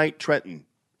All Night Trenton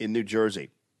in New Jersey.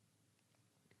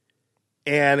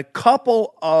 And a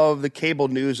couple of the cable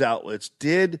news outlets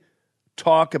did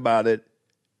talk about it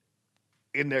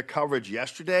in their coverage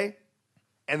yesterday,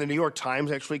 and the New York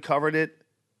Times actually covered it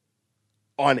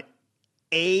on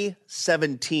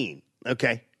A17,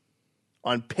 okay?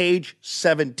 On page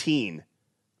 17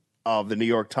 of the New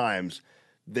York Times,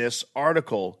 this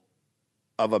article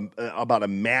of about a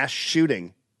mass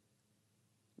shooting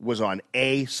was on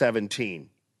A17.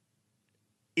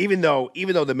 Even though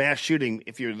the mass shooting,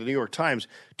 if you're the New York Times,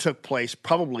 took place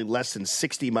probably less than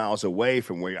 60 miles away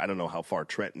from where, I don't know how far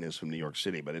Trenton is from New York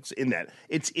City, but it's in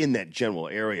that general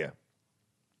area.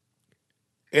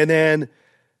 And then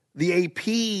the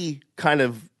AP kind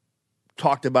of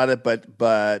talked about it, but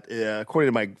according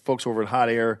to my folks over at Hot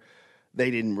Air,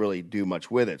 they didn't really do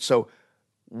much with it. So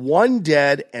 1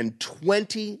 dead and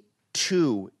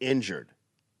 22 injured,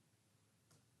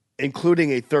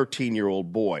 including a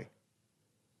 13-year-old boy.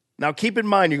 Now, keep in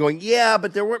mind, you're going, yeah,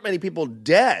 but there weren't many people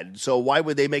dead, so why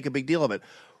would they make a big deal of it?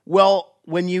 Well,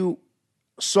 when you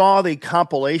saw the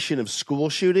compilation of school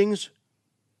shootings,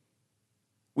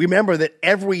 remember that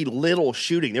every little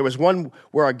shooting, there was one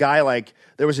where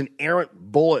there was an errant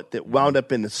bullet that wound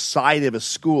up in the side of a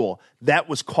school. That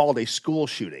was called a school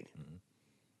shooting.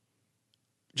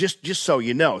 Just so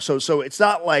you know. So it's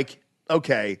not like,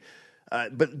 okay,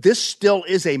 but this still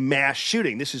is a mass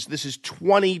shooting. This is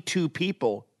 22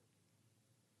 people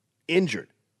injured.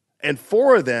 And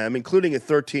 4 of them, including a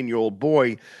 13-year-old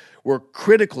boy, were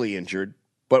critically injured,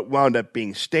 but wound up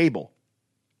being stable.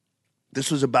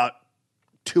 This was about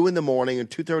 2 in the morning and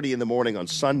 2:30 in the morning on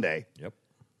Sunday. Yep.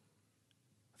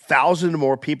 1,000 or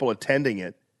more people attending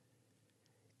it.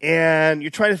 And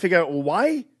you're trying to figure out, well,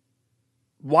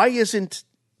 why isn't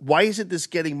this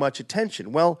getting much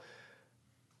attention? Well,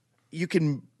 you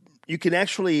can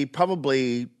actually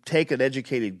probably take an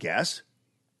educated guess,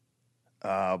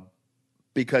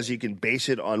 because you can base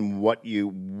it on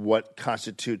what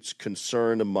constitutes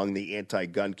concern among the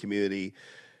anti-gun community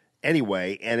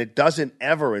anyway, and it doesn't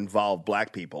ever involve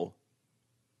black people.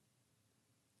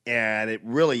 And it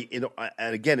really,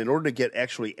 and again, in order to get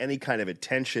actually any kind of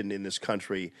attention in this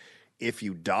country, if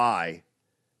you die,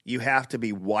 you have to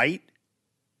be white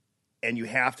and you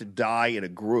have to die in a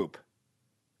group.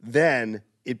 Then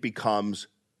it becomes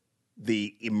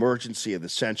the emergency of the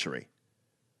century.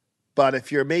 But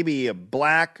if you're maybe a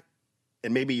black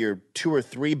and maybe you're 2 or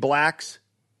 3 blacks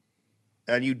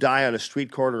and you die on a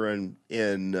street corner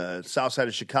in south side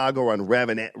of Chicago or on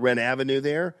Wren Avenue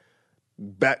there,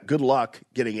 good luck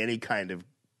getting any kind of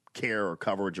care or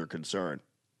coverage or concern.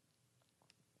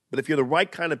 But if you're the right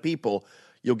kind of people,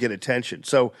 you'll get attention.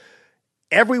 So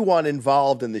everyone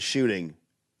involved in the shooting,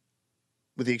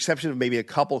 with the exception of maybe a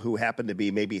couple who happen to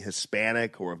be maybe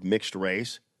Hispanic or of mixed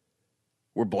race,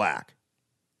 were black.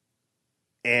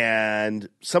 And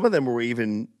some of them were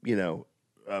even,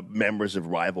 members of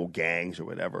rival gangs or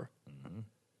whatever.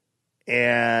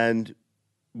 And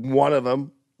one of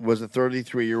them was a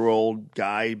 33-year-old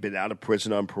guy, he'd been out of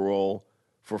prison on parole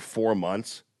for 4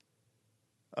 months.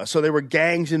 So there were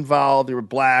gangs involved, there were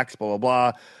blacks, blah,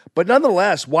 blah, blah. But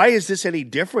nonetheless, why is this any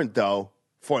different, though,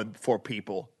 for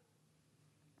people?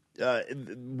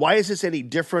 Why is this any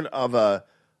different of a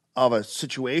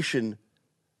situation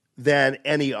than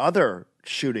any other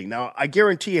shooting? Now, I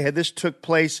guarantee you, had this took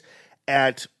place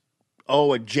at,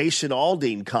 a Jason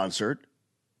Aldean concert,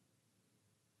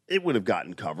 it would have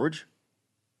gotten coverage,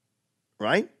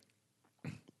 right?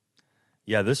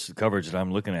 Yeah, this coverage that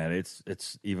I'm looking at,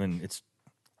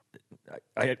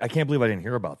 I can't believe I didn't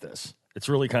hear about this. It's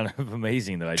really kind of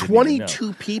amazing that I didn't 22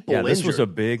 know. people Yeah, this injured. was a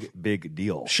big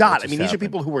deal. Shot. I mean, these are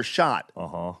people who were shot.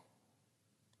 Uh-huh.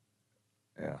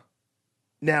 Yeah.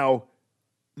 Now,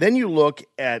 then you look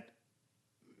at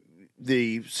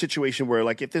the situation where,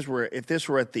 like, if this were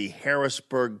at the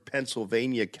Harrisburg,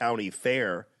 Pennsylvania County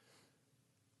Fair,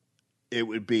 it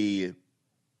would be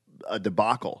a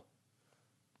debacle.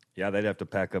 Yeah, they'd have to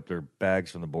pack up their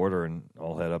bags from the border and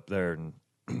all head up there and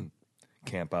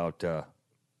camp out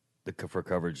for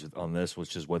coverage on this,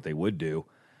 which is what they would do.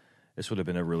 This would have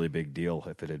been a really big deal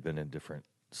if it had been a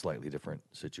slightly different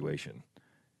situation.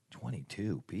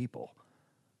 22 people.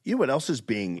 You know what else is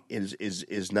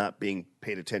not being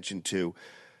paid attention to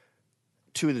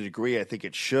the degree I think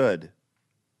it should?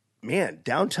 Man,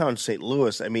 downtown St.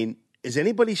 Louis, I mean, is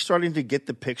anybody starting to get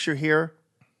the picture here?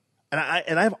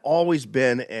 And I've always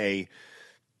been a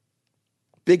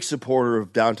big supporter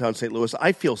of downtown St. Louis.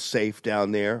 I feel safe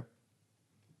down there.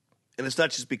 And it's not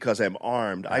just because I'm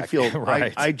armed. I feel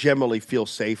right. I generally feel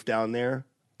safe down there.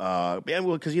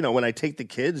 Because when I take the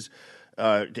kids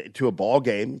to a ball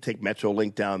game, take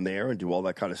MetroLink down there and do all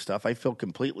that kind of stuff, I feel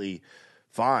completely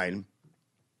fine.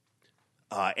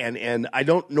 And I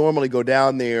don't normally go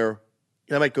down there.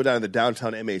 I might go down to the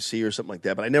downtown MAC or something like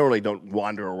that, but I normally don't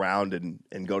wander around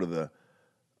and go to the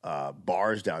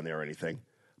bars down there or anything.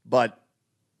 But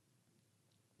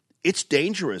it's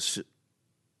dangerous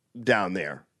down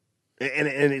there. And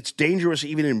it's dangerous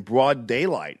even in broad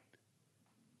daylight.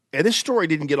 And this story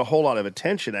didn't get a whole lot of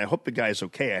attention. I hope the guy's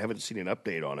okay. I haven't seen an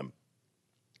update on him.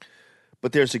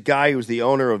 But there's a guy who's the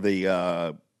owner of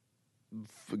the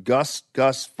Gus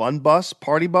Fun Bus,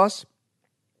 party bus.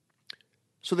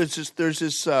 So there's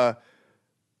this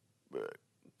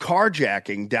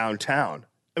carjacking downtown.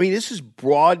 I mean, this is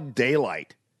broad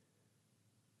daylight.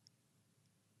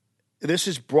 This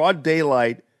is broad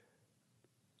daylight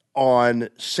on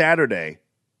Saturday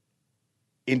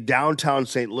in downtown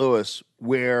St. Louis,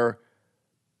 where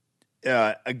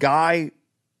a guy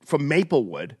from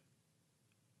Maplewood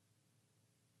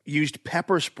used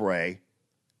pepper spray,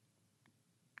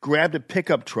 grabbed a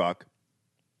pickup truck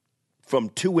from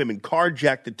two women,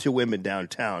 carjacked the two women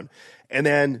downtown, and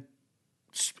then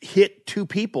hit two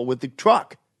people with the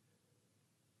truck.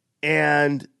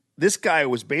 And this guy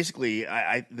was basically,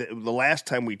 the last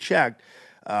time we checked,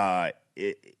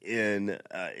 is in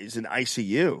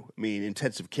ICU. I mean,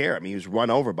 intensive care. I mean, he was run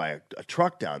over by a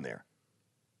truck down there.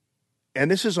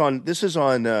 And this is on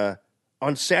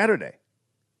Saturday.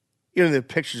 The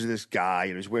pictures of this guy,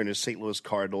 he's wearing his St. Louis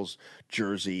Cardinals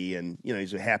jersey, and,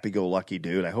 he's a happy-go-lucky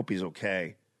dude. I hope he's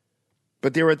okay.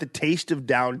 But they were at the Taste of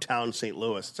Downtown St.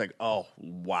 Louis. It's like, oh,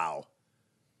 wow.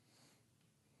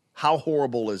 How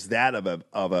horrible is that of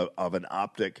an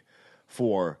optic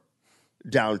for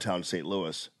downtown St.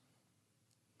 Louis?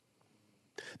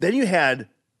 Then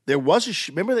there was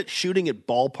remember that shooting at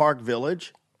Ballpark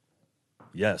Village?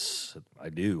 Yes, I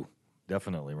do.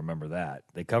 Definitely remember that.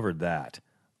 They covered that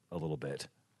a little bit.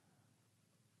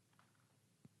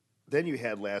 Then you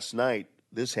had last night,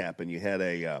 this happened, you had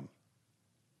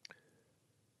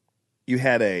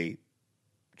a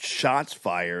shots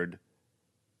fired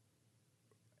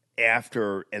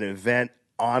after an event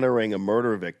honoring a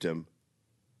murder victim,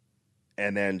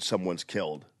 and then someone's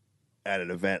killed at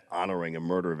an event honoring a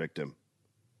murder victim.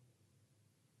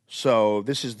 So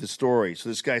this is the story. So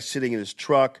this guy's sitting in his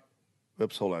truck.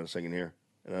 Oops, hold on a second here.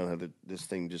 I don't have this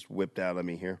thing just whipped out of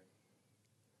me here.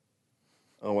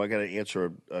 Oh, I got to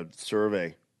answer a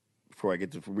survey before I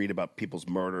get to read about people's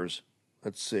murders.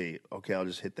 Let's see. Okay, I'll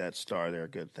just hit that star there.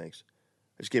 Good, thanks.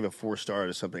 I just gave a 4-star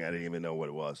to something I didn't even know what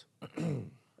it was.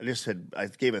 I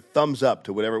gave a thumbs up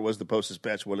to whatever it was the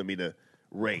Post-Dispatch wanted me to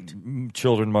rate.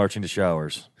 Children marching to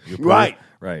showers. Right.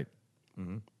 Right.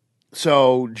 Mm-hmm.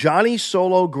 So Johnny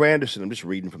Solo Granderson, I'm just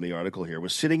reading from the article here,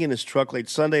 was sitting in his truck late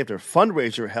Sunday after a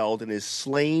fundraiser held in his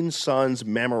slain son's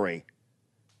memory.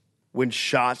 when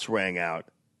shots rang out.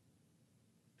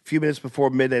 A few minutes before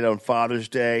midnight on Father's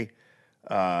Day,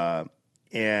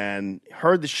 and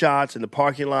heard the shots in the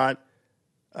parking lot.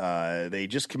 They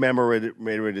just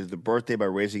commemorated the birthday by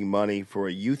raising money for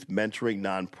a youth mentoring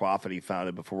nonprofit he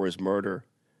founded before his murder.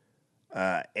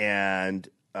 And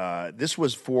this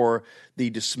was for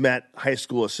the DeSmet High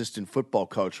School assistant football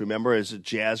coach. Remember, as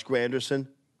Jazz Granderson?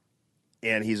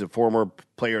 And he's a former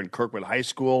player in Kirkwood High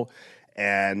School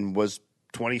and was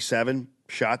 27,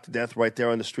 shot to death right there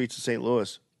on the streets of St.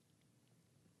 Louis.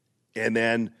 And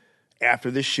then after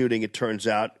this shooting, it turns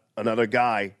out another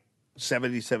guy,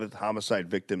 77th homicide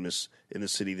victim in the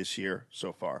city this year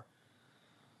so far.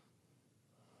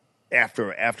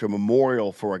 After a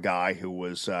memorial for a guy who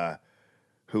was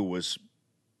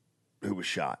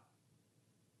shot.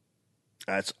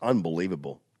 That's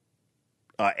unbelievable.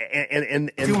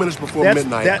 And a few minutes before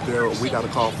midnight, we got a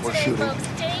call for a shooting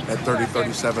at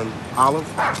 3037 Olive.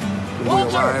 When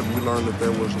we arrived, we learned that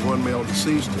there was one male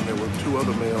deceased and there were two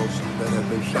other males that had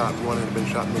been shot. One had been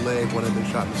shot in the leg, one had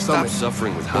been shot in the stomach. Stop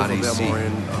suffering with hot AC. Both of them are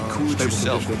in Cool stable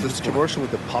yourself. condition at this This commercial with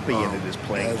the puppy in it is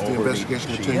playing As over the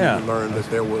investigation continued, we learned that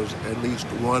there was at least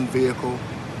one vehicle,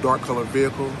 dark-colored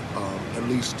vehicle, at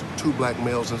least two black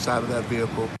males inside of that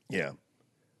vehicle. Yeah.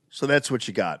 So that's what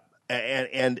you got.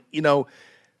 And you know,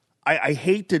 I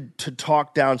hate to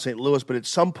talk down St. Louis, but at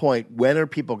some point, when are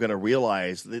people going to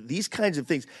realize that these kinds of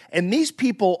things, and these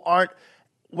people aren't,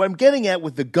 what I'm getting at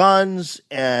with the guns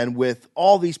and with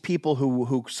all these people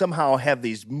who somehow have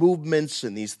these movements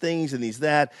and these things and these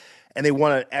that, and they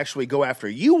want to actually go after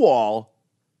you all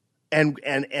and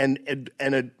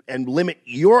limit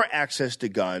your access to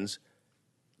guns,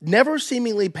 never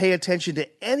seemingly pay attention to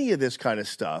any of this kind of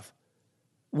stuff,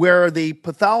 where the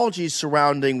pathologies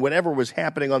surrounding whatever was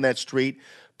happening on that street,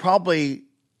 probably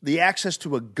the access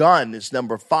to a gun is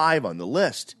number 5 on the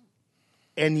list.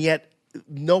 And yet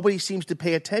nobody seems to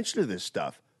pay attention to this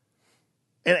stuff.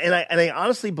 And I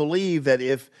honestly believe that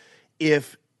if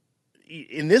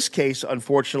in this case,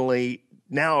 unfortunately,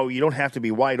 now you don't have to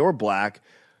be white or black,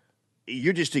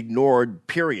 you're just ignored,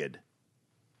 period,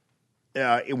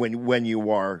 when you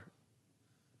are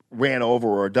ran over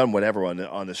or done whatever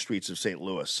on the streets of St.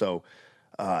 Louis. So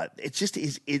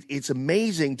it's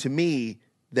amazing to me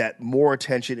that more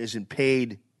attention isn't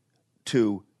paid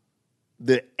to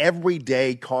the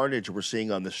everyday carnage we're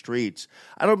seeing on the streets.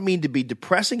 I don't mean to be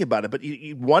depressing about it, but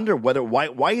you wonder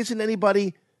why isn't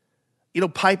anybody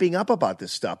piping up about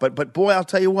this stuff? But boy, I'll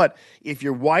tell you what, if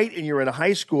you're white and you're in a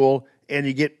high school and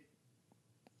you get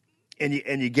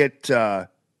oh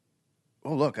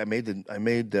look, I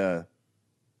made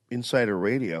Insider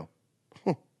Radio.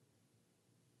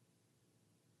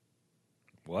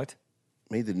 What?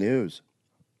 Made the news.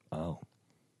 Oh.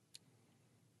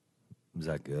 Is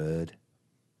that good?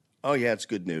 Oh, yeah, it's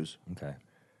good news. Okay.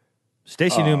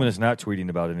 Stacey Newman is not tweeting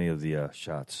about any of the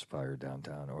shots fired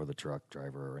downtown or the truck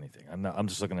driver or anything. I'm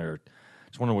just looking at her.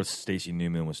 Just wondering what Stacey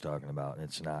Newman was talking about.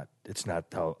 It's not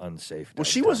how unsafe. Well,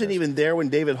 she wasn't even there when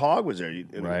David Hogg was there.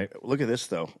 Right. Look at this,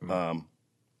 though.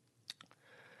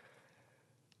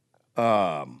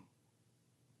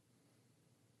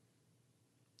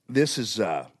 This is,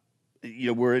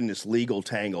 we're in this legal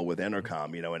tangle with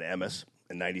Entercom, in Emmis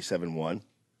in 97.1.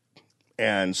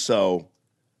 And so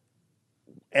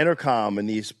Entercom and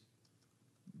these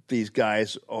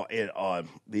guys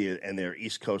and their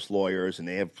East Coast lawyers, and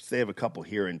they have a couple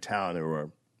here in town who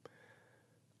are,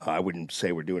 I wouldn't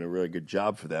say we're doing a really good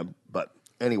job for them, but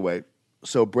anyway,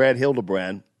 so Brad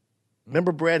Hildebrand,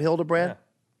 remember Brad Hildebrand?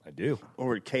 Yeah, I do.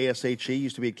 Over at KSHE,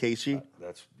 used to be at KC.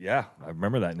 I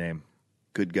remember that name.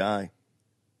 Good guy.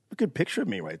 A good picture of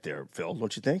me right there, Phil,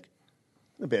 don't you think?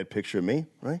 A bad picture of me,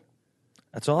 right?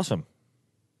 That's awesome.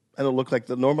 I don't look like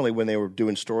normally when they were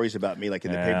doing stories about me, like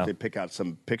in the paper, they pick out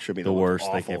some picture of me. The worst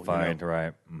awful, they can find,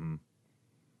 right? Mm-hmm.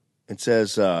 It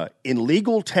says, in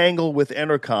legal tangle with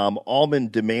Entercom, Allman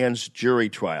demands jury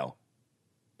trial.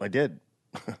 I did.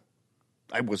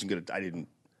 I didn't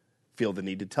feel the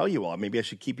need to tell you all. Maybe I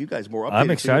should keep you guys more updated.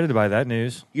 I'm excited by that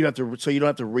news. You don't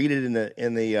have to read it in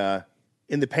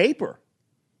the paper.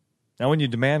 Now, when you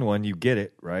demand one, you get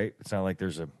it, right? It's not like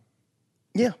there's a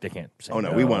they can't say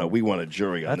no. We want a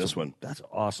jury on this one. That's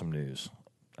awesome news.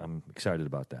 I'm excited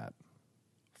about that.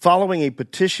 Following a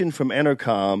petition from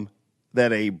Entercom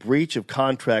that a breach of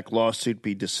contract lawsuit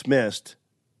be dismissed,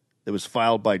 that was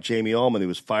filed by Jamie Allman, who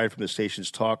was fired from the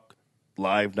station's Talk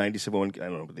Live 97.1. I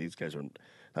don't know, but these guys are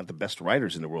not the best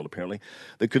writers in the world, apparently.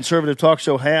 The conservative talk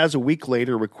show has, a week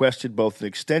later, requested both an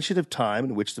extension of time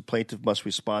in which the plaintiff must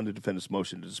respond to defendant's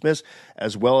motion to dismiss,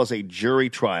 as well as a jury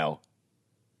trial.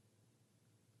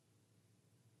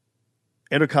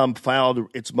 Entercom filed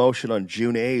its motion on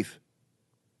June 8th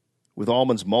with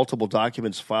Allman's multiple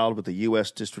documents filed with the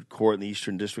U.S. District Court in the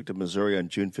Eastern District of Missouri on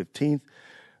June 15th,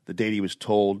 the date he was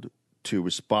told to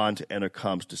respond to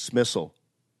Entercom's dismissal.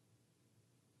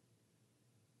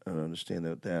 I don't understand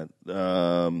that.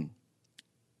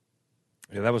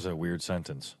 Yeah, that was a weird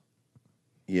sentence.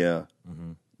 Yeah.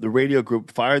 Mm-hmm. The radio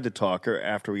group fired the talker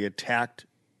after he attacked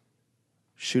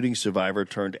shooting survivor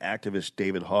turned activist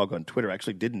David Hogg on Twitter.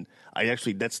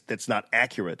 That's not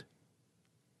accurate.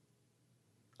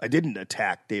 I didn't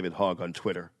attack David Hogg on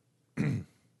Twitter.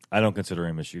 I don't consider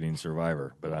him a shooting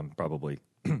survivor, but I'm probably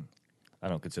I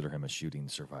don't consider him a shooting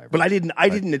survivor. But I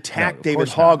didn't attack David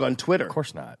Hogg on Twitter. Of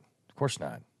course not. Of course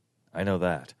not. I know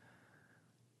that.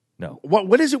 No.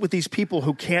 What is it with these people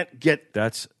who can't get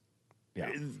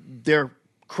yeah. their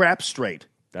crap straight?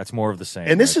 That's more of the same.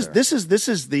 And this is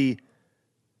the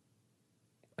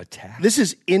attack. This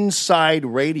is inside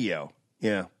radio.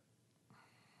 Yeah.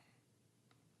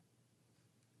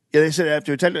 Yeah, they said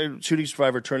after a shooting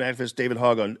survivor turned activist David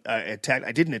Hogg on attack.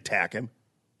 I didn't attack him.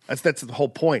 That's the whole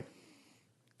point.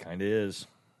 Kind of is.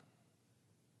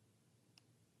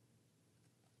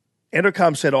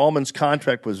 Entercom said Allman's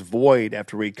contract was void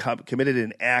after he committed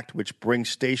an act which brings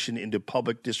station into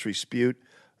public disrepute,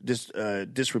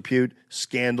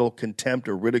 scandal, contempt,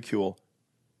 or ridicule.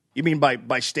 You mean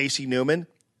by Stacey Newman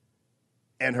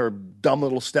and her dumb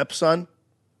little stepson,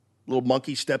 little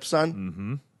monkey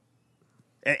stepson,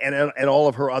 and all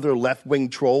of her other left-wing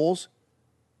trolls?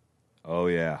 Oh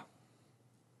yeah.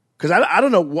 Because I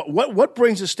don't know what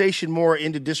brings a station more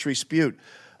into disrepute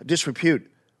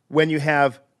when you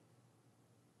have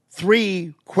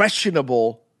 3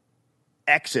 questionable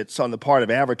exits on the part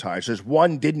of advertisers.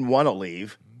 One didn't want to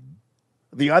leave.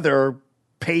 The other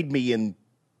paid me in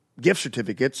gift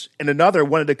certificates, and another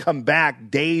wanted to come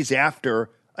back days after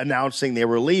announcing they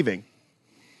were leaving.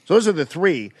 So those are the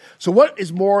 3. So what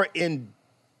is more in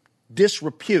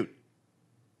disrepute?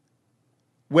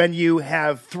 When you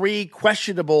have 3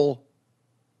 questionable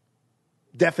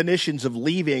definitions of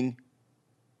leaving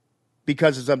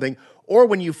because of something, or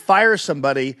when you fire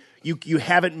somebody, you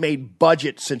haven't made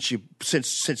budget since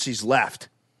he's left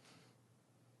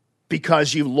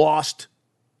because you lost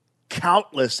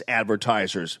countless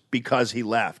advertisers because he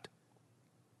left.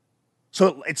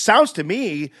 So it sounds to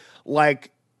me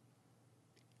like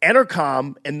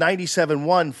Entercom and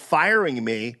 97.1 firing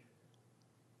me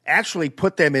actually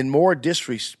put them in more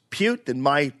disrepute than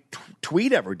my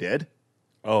tweet ever did.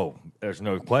 Oh, there's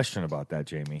no question about that,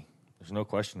 Jamie. There's no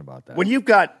question about that. When you've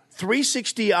got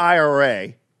 360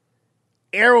 IRA,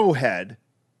 Arrowhead,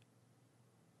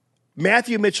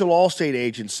 Matthew Mitchell Allstate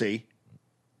Agency,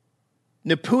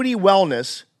 Naputi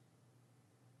Wellness,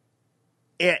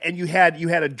 and you had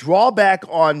a drawback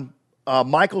on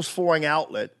Michael's Flooring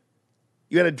Outlet,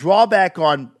 you had a drawback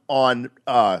on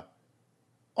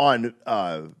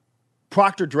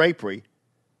Procter Drapery.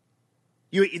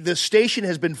 The station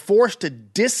has been forced to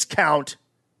discount.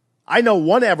 I know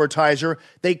one advertiser,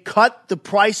 they cut the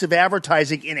price of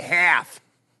advertising in half.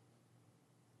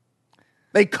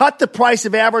 They cut the price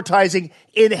of advertising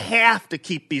in half to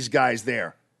keep these guys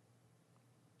there.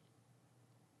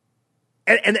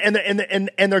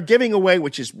 And they're giving away,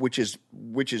 which is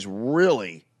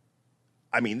really,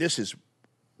 I mean, this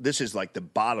is like the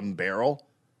bottom barrel.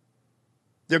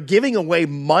 They're giving away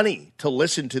money to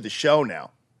listen to the show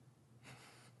now.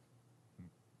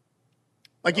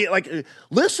 Like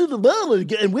listen to Bill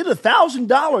and win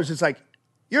 $1,000. It's like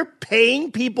you're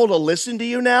paying people to listen to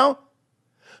you now.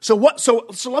 So what? So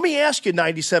let me ask you,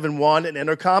 97.1 and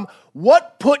Entercom,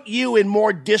 what put you in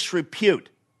more disrepute?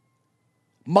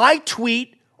 My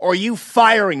tweet or you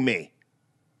firing me,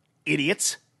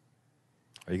 idiots?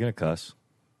 Are you going to cuss?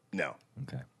 No.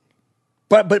 Okay.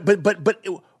 But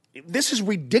this is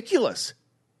ridiculous.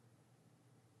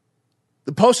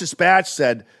 The Post-Dispatch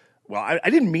said, well, I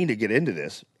didn't mean to get into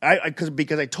this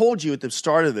because I told you at the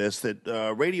start of this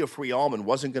that Radio Free Allman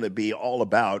wasn't going to be all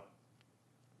about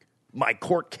my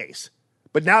court case.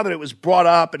 But now that it was brought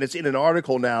up and it's in an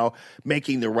article now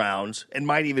making the rounds and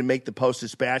might even make the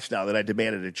Post-Dispatch now that I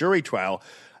demanded a jury trial,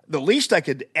 the least I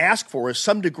could ask for is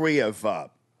some degree of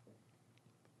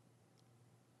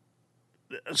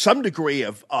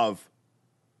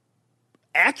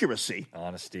accuracy.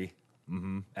 Honesty.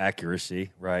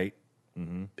 Accuracy, right.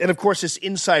 And, of course, this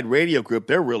Inside Radio group,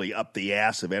 they're really up the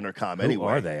ass of Entercom anyway. Who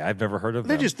are they? I've never heard of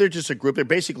them. They're just a group. They're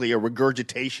basically a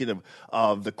regurgitation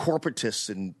of the corporatists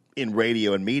in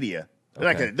radio and media.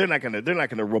 They're not going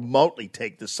to remotely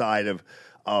take the side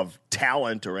of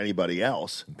talent or anybody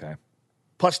else. Okay.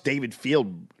 Plus, David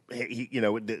Field, he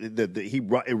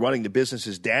running the business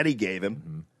his daddy gave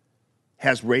him,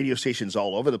 has radio stations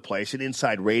all over the place, and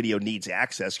Inside Radio needs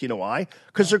access. You know why?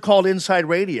 Because they're called Inside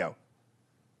Radio.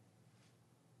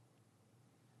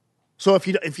 So if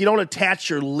you don't attach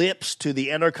your lips to the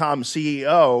Entercom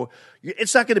CEO,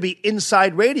 it's not going to be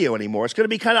Inside Radio anymore. It's going to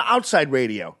be kind of Outside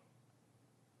Radio.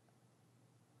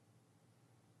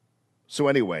 So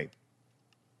anyway,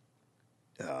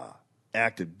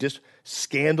 act of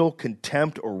scandal,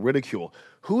 contempt, or ridicule.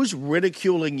 Who's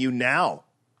ridiculing you now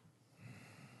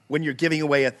when you're giving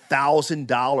away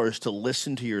 $1,000 to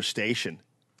listen to your station?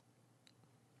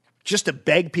 Just to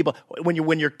beg people,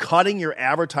 when you're cutting your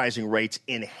advertising rates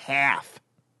in half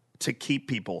to keep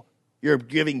people, you're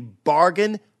giving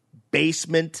bargain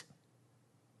basement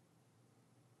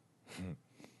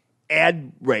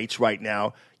ad rates right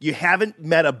now. You haven't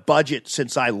met a budget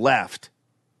since I left.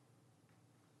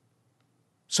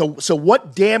 So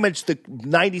what damaged the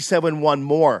 97.1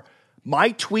 more?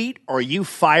 My tweet or you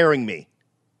firing me?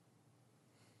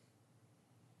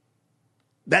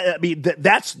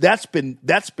 That's been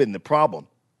the problem.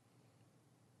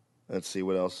 Let's see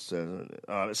what else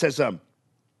it says.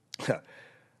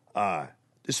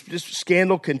 This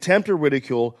scandal, contempt, or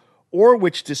ridicule, or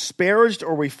which disparaged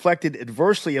or reflected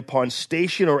adversely upon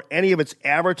station or any of its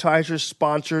advertisers,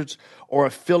 sponsors, or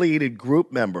affiliated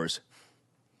group members.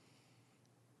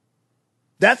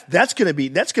 That's going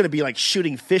to be like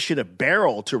shooting fish in a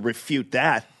barrel to refute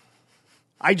that.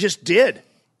 I just did.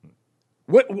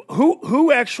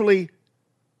 Who actually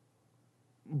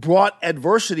brought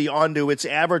adversity onto its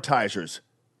advertisers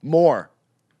more?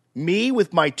 Me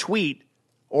with my tweet,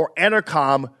 or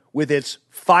Entercom with its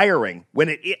firing when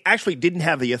it actually didn't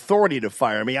have the authority to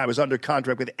fire me? I was under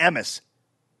contract with Emmis.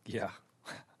 Yeah.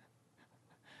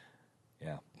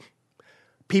 Yeah.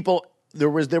 People, there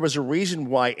was a reason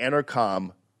why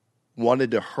Entercom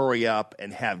wanted to hurry up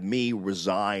and have me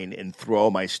resign and throw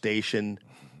my station,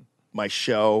 my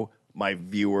show, my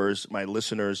viewers, my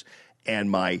listeners,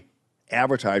 and my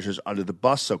advertisers under the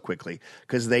bus so quickly,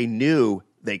 because they knew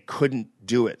they couldn't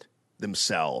do it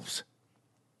themselves.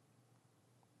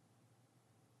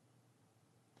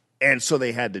 And so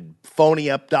they had to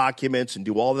phony up documents and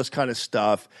do all this kind of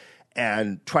stuff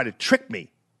and try to trick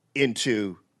me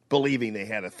into believing they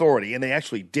had authority. And they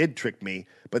actually did trick me,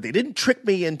 but they didn't trick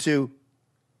me into,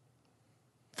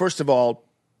 first of all,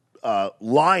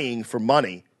 lying for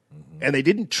money. And they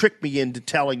didn't trick me into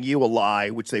telling you a lie,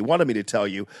 which they wanted me to tell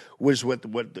you,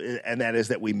 and that is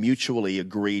that we mutually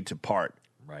agreed to part,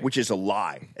 right, which is a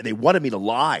lie. And they wanted me to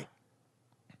lie.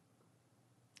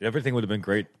 Everything would have been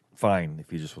great, fine,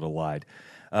 if you just would have lied.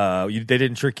 They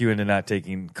didn't trick you into not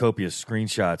taking copious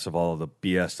screenshots of all of the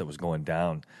BS that was going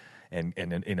down, and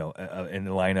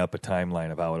line up a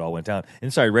timeline of how it all went down.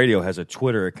 Inside Radio has a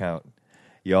Twitter account,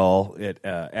 y'all,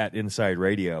 at Inside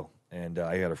Radio. And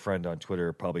I got a friend on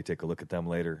Twitter. Probably take a look at them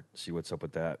later, see what's up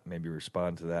with that, maybe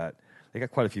respond to that. They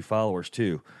got quite a few followers,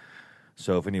 too.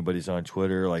 So if anybody's on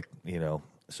Twitter, like,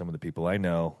 some of the people I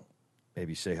know,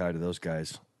 maybe say hi to those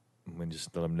guys and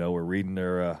just let them know we're reading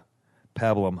their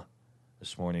pablum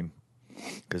this morning.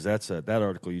 Because that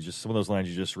article, some of those lines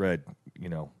you just read,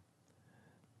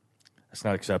 that's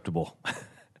not acceptable. I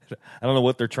don't know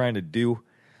what they're trying to do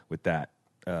with that.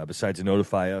 Besides to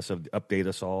notify us, update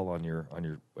us all on your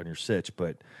sitch,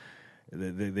 but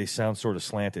they sound sort of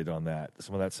slanted on that.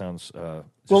 Some of that sounds. Well,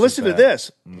 listen to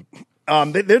this.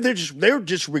 They're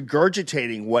just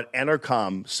regurgitating what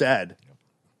Entercom said.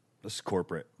 This is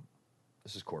corporate.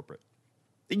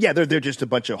 Yeah, they're just a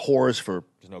bunch of whores for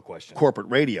There's no question. corporate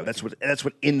radio. That's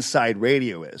what Inside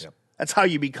Radio is. Yep. That's how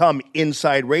you become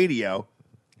Inside Radio.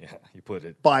 Yeah, you put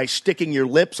it. By sticking your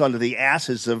lips onto the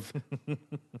asses of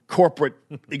corporate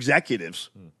executives.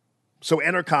 So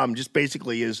Entercom just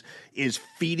basically is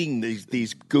feeding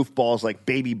these goofballs like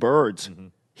baby birds. Mm-hmm.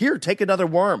 Here, take another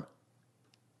worm.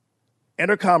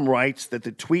 Entercom writes that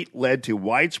the tweet led to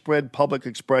widespread public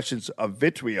expressions of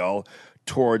vitriol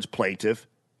towards plaintiff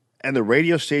and the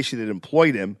radio station that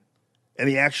employed him, and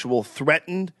the actual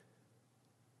threatened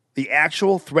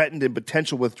and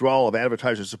potential withdrawal of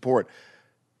advertiser support.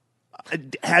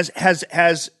 Has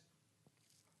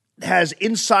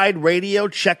Inside Radio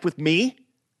checked with me?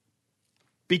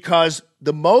 Because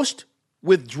the most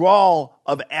withdrawal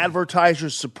of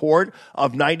advertiser support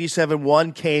of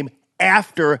 97.1 came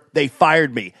after they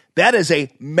fired me. That is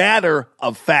a matter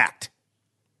of fact.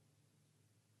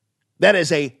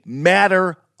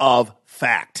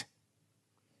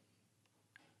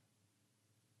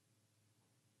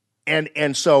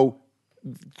 And so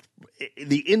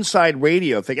the Inside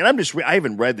Radio thing, and I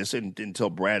haven't read this until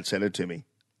Brad sent it to me.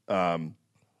 But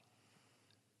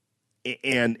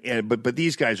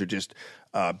these guys are just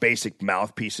basic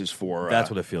mouthpieces for. That's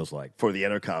what it feels like for the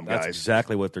intercom guys. That's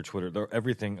exactly what their Twitter.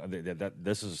 Everything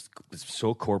this is it's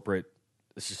so corporate.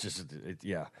 This is just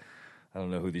yeah. I don't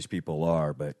know who these people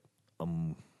are, but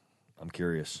I'm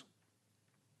curious.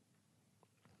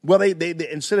 Well, they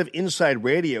instead of inside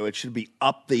radio, it should be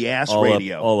up the ass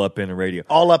radio. All up in the radio.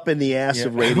 All up in the ass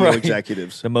of radio right.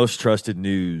 executives. The most trusted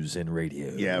news in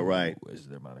radio. Yeah, right. Is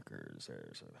their monikers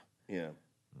there? So. Yeah.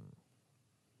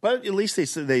 But at least they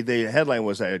said the headline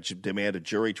was I demand a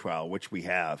jury trial, which we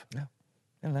have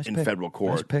Nice in pick. federal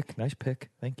court. Nice pick.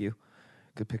 Thank you.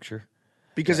 Good picture.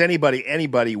 Because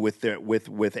anybody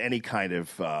with any kind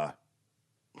of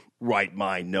right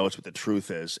mind knows what the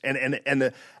truth is, and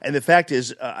the fact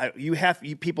is, you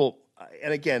people,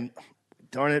 and again,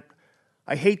 darn it,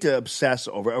 I hate to obsess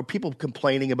over. Are people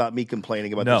complaining about me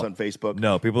complaining about this on Facebook?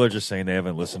 No, people are just saying they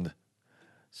haven't listened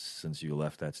since you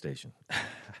left that station.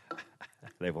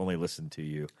 They've only listened to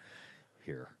you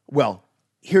here. Well,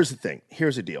 here's the thing.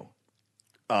 Here's the deal.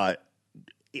 I'm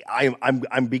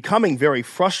becoming very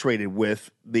frustrated with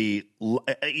the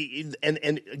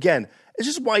and again, this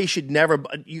is why you should never.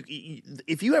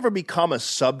 If you ever become a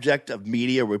subject of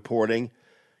media reporting,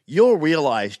 you'll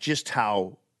realize just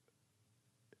how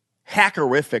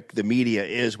hackerific the media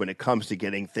is when it comes to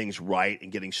getting things right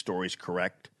and getting stories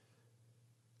correct.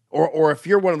 Or if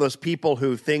you're one of those people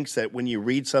who thinks that when you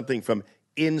read something from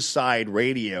inside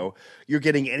radio, you're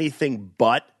getting anything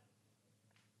but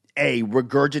a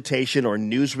regurgitation or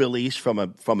news release from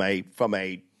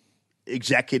a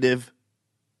executive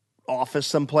office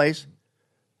someplace.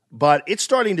 But it's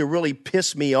starting to really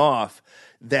piss me off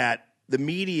that the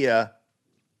media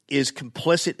is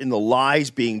complicit in the lies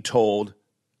being told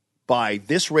by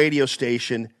this radio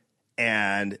station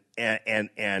and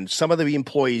some of the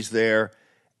employees there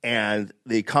and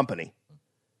the company.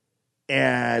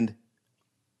 And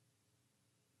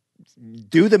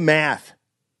do the math.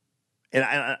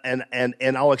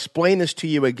 And I'll explain this to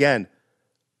you again.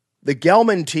 The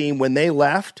Gelman team, when they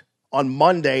left on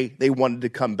Monday, they wanted to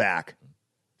come back.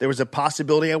 There was a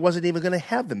possibility I wasn't even going to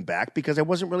have them back because I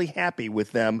wasn't really happy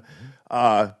with them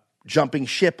jumping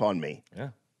ship on me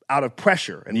out of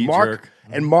pressure. And Mark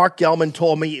Gelman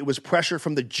told me it was pressure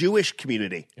from the Jewish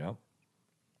community. Yep.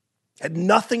 Had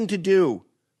nothing to do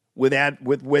with that.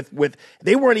 With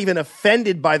they weren't even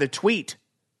offended by the tweet.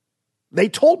 They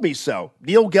told me so.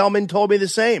 Neil Gelman told me the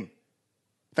same.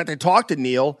 In fact, I talked to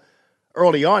Neil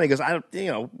early on. He goes,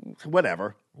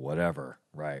 whatever. Whatever,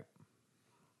 right.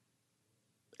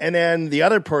 And then the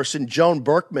other person, Joan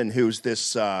Berkman, who's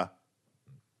this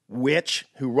witch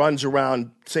who runs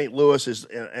around St. Louis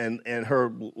and her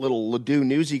little Ladue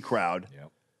Newsy crowd,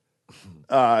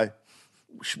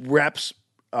 reps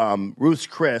Ruth's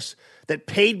Chris, that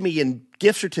paid me in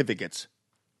gift certificates.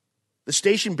 The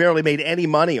station barely made any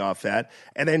money off that.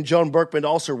 And then Joan Berkman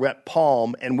also rep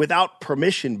Palm, and without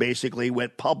permission, basically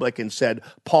went public and said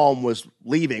Palm was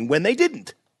leaving when they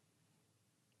didn't.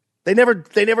 They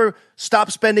never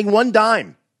stopped spending one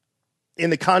dime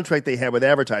in the contract they had with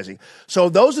advertising. So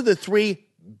those are the three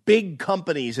big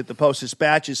companies that the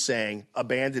Post-Dispatch is saying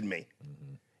abandoned me.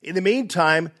 Mm-hmm. In the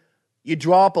meantime, you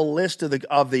draw up a list of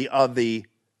the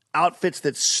outfits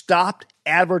that stopped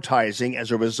advertising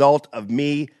as a result of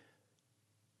me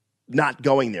not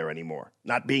going there anymore,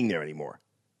 not being there anymore.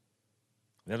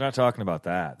 They're not talking about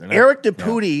that. Eric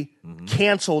Deputy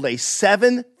canceled a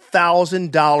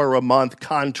 $7,000 a month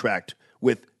contract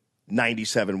with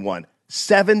 97.1.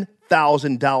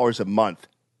 $7,000 a month.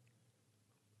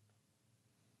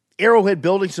 Arrowhead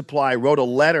Building Supply wrote a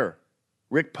letter,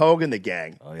 Rick Pogue and the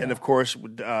gang, and of course,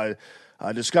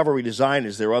 Discovery Design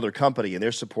is their other company, and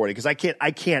they're supporting because I can't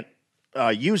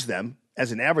use them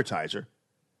as an advertiser.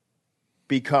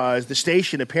 Because the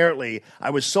station, apparently, I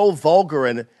was so vulgar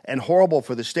and horrible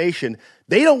for the station,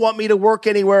 they don't want me to work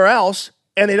anywhere else,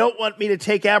 and they don't want me to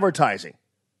take advertising.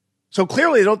 So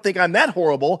clearly they don't think I'm that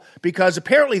horrible because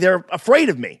apparently they're afraid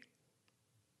of me.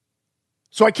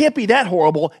 So I can't be that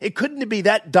horrible. It couldn't be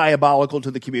that diabolical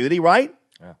to the community, right?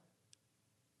 Yeah.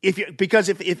 Because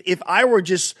if I were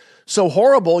just so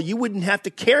horrible, you wouldn't have to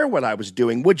care what I was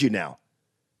doing, would you now?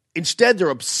 Instead, they're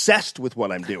obsessed with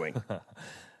what I'm doing.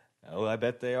 Oh, I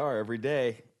bet they are every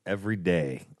day. Every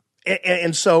day.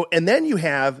 And then you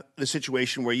have the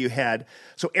situation where you had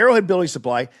Arrowhead Building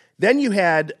Supply. Then you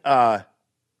had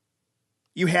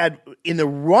in the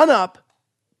run up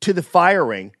to the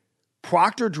firing,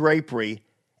 Proctor Drapery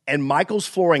and Michael's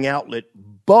Flooring Outlet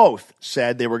both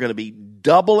said they were going to be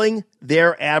doubling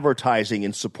their advertising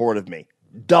in support of me,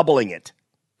 doubling it.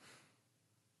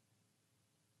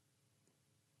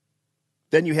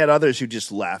 Then you had others who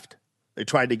just left. They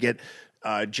tried to get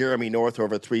Jeremy North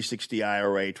over 360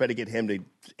 IRA. Tried to get him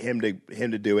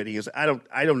to do it. He goes, I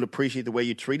don't appreciate the way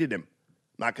you treated him.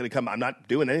 I'm not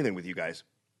doing anything with you guys.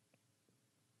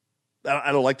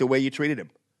 I don't like the way you treated him.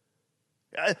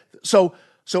 So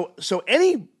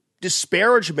any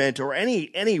disparagement or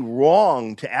any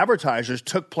wrong to advertisers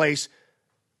took place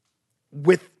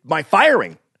with my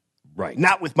firing, right?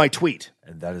 Not with my tweet.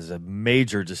 And that is a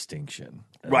major distinction,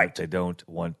 right? They don't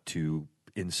want to.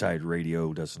 Inside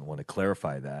Radio doesn't want to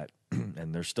clarify that,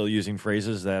 and they're still using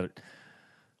phrases that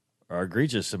are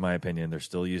egregious, in my opinion. They're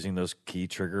still using those key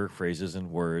trigger phrases and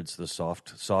words, the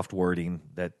soft wording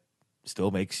that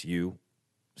still makes you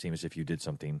seem as if you did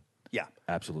something,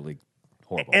 absolutely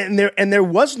horrible. And there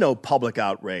was no public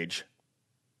outrage.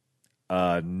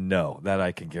 No, that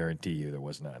I can guarantee you there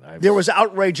was not. There was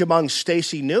outrage among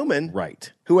Stacey Newman,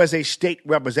 right, who as a state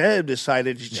representative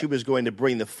decided she was going to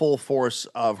bring the full force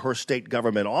of her state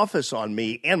government office on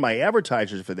me and my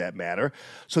advertisers, for that matter.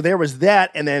 So there was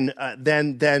that, and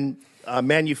then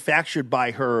manufactured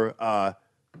by her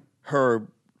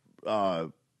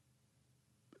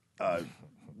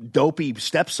dopey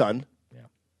stepson.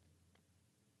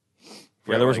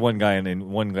 Yeah, there was one guy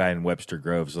in Webster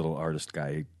Groves, little artist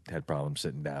guy, he had problems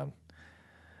sitting down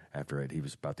after it. He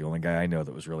was about the only guy I know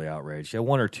that was really outraged. Yeah,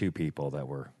 one or two people that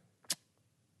were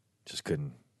just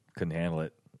couldn't handle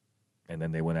it, and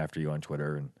then they went after you on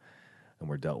Twitter and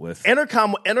were dealt with.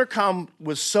 Entercom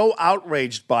was so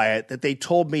outraged by it that they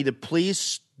told me to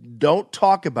please don't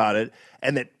talk about it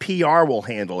and that PR will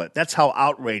handle it. That's how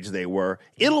outraged they were.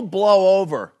 It'll blow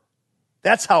over.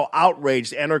 That's how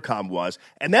outraged Entercom was,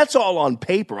 and that's all on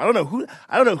paper. I don't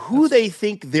know who they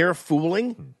think they're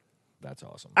fooling. That's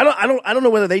awesome. I don't know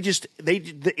whether they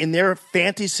in their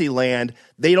fantasy land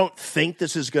they don't think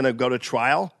this is going to go to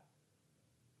trial.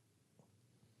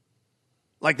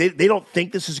 Like they don't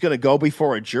think this is going to go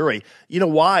before a jury. You know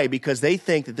why? Because they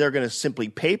think that they're going to simply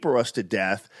paper us to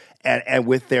death, and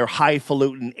with their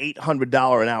highfalutin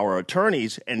 $800 an hour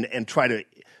attorneys, and try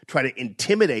to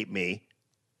intimidate me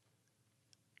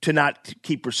to not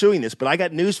keep pursuing this. But I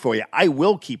got news for you. I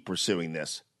will keep pursuing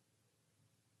this.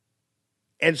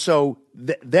 And so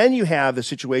then you have the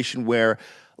situation where,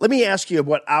 let me ask you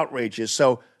what outrage is.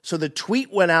 So the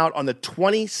tweet went out on the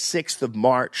 26th of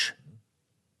March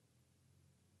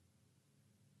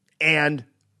and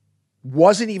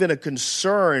wasn't even a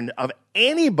concern of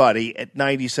anybody at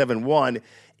 97.1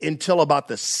 until about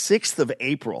the 6th of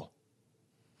April.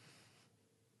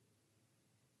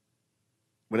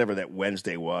 Whatever that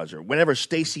Wednesday was, or whenever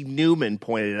Stacey Newman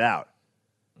pointed it out.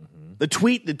 Mm-hmm. The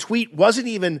tweet wasn't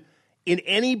even in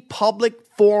any public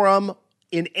forum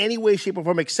in any way, shape, or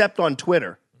form except on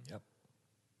Twitter. Yep.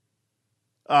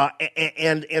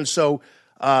 And so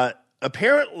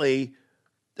apparently,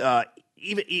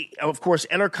 even of course,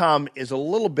 Entercom is a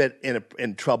little bit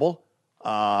in trouble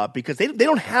because they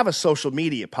don't have a social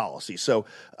media policy, so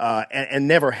and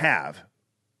never have.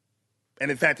 And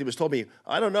in fact, it was told me,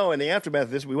 I don't know, in the aftermath of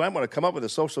this, we might want to come up with a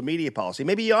social media policy.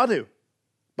 Maybe you ought to,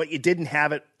 but you didn't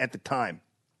have it at the time.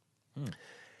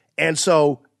 And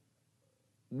so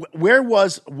what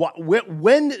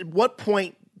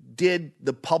point did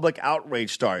the public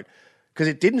outrage start? Because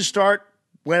it didn't start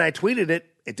when I tweeted it.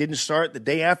 It didn't start the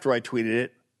day after I tweeted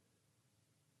it.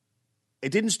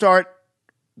 It didn't start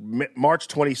March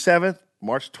 27th,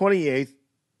 March 28th,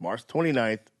 March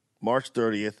 29th, March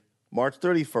 30th, March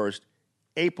 31st,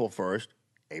 April 1st,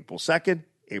 April 2nd,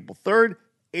 April 3rd,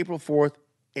 April 4th,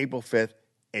 April 5th,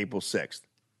 April 6th.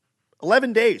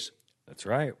 11 days. That's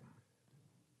right.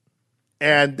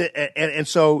 And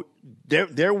so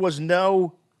there was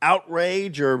no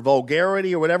outrage or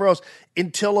vulgarity or whatever else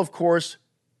until, of course,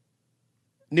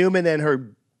 Newman and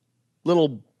her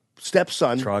little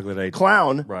stepson, troglodyte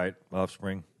clown, right,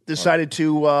 offspring, decided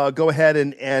to go ahead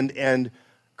and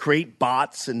create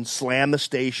bots and slam the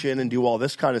station and do all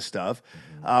this kind of stuff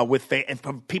with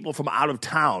people from out of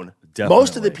town. Definitely.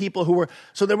 Most of the people who were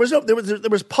there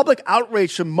was public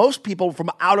outrage from most people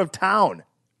from out of town.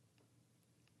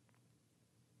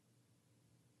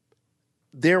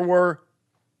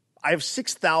 I have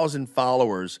 6,000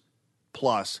 followers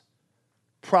plus.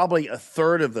 Probably a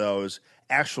third of those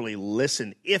actually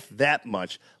listen, if that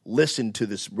much, listen to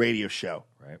this radio show.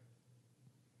 Right.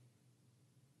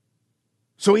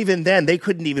 So even then, they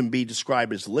couldn't even be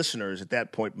described as listeners at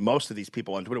that point, most of these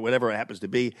people on Twitter, whatever it happens to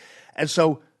be. And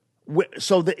so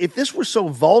if this were so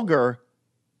vulgar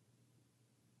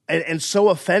and so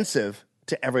offensive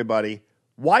to everybody,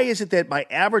 why is it that my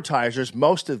advertisers,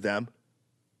 most of them,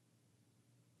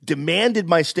 demanded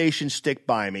my station stick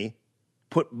by me,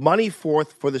 put money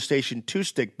forth for the station to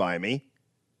stick by me,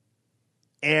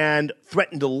 and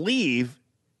threatened to leave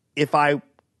if I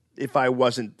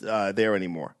wasn't there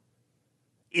anymore.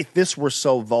 If this were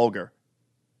so vulgar,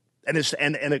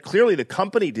 and clearly the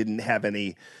company didn't have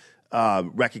any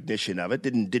recognition of it,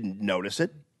 didn't notice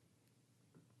it.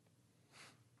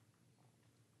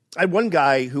 I had one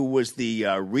guy who was the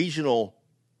regional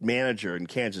manager in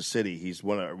Kansas City. He's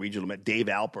one of our regional, Dave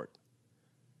Alpert.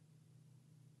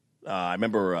 I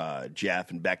remember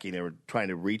Jeff and Becky, they were trying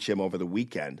to reach him over the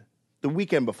weekend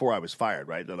before I was fired,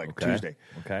 right? Like Tuesday.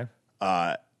 Okay.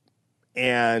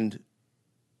 And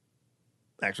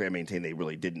actually, I maintain they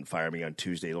really didn't fire me on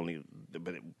Tuesday.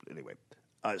 Anyway.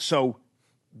 So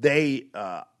they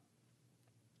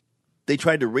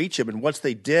tried to reach him, and once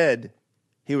they did,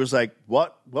 he was like,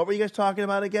 "What were you guys talking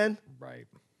about again?" Right.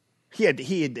 He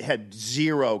had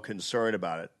zero concern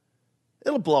about it.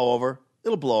 It'll blow over.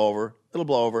 It'll blow over. It'll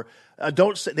blow over.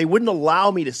 They wouldn't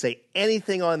allow me to say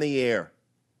anything on the air.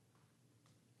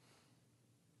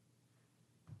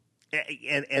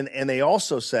 And they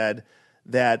also said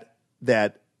that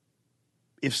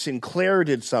if Sinclair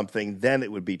did something, then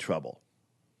it would be trouble.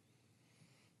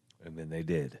 And then they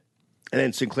did. And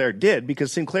then Sinclair did,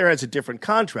 because Sinclair has a different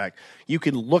contract. You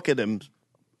can look at him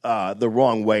the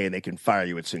wrong way, and they can fire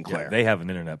you at Sinclair. Yeah, they have an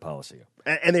internet policy.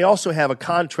 And they also have a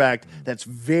contract that's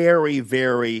very,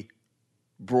 very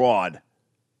broad.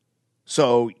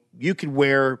 So you could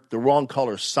wear the wrong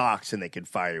color socks, and they could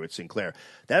fire you at Sinclair.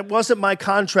 That wasn't my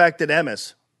contract at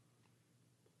Emmis.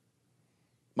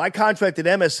 My contract at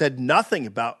Emmis said nothing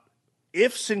about,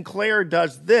 if Sinclair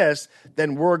does this,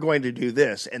 then we're going to do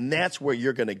this. And that's where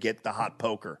you're going to get the hot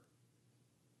poker.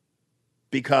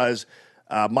 Because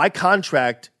my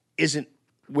contract isn't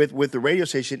with the radio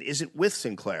station, isn't with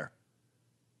Sinclair.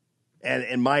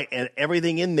 And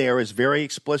everything in there is very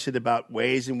explicit about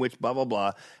ways in which blah, blah,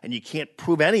 blah, and you can't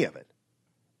prove any of it.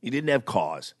 You didn't have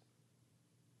cause.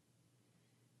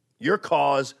 Your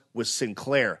cause was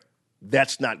Sinclair.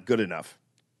 That's not good enough.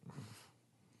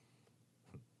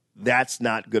 That's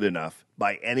not good enough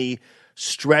by any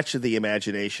stretch of the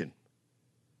imagination.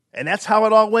 And that's how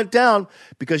it all went down,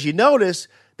 because you notice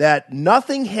that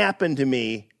nothing happened to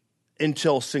me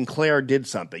until Sinclair did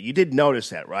something. You did notice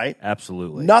that, right?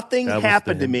 Absolutely. Nothing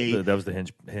happened to me. That was the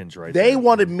hinge right They there.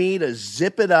 wanted me to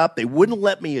zip it up. They wouldn't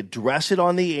let me address it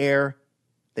on the air.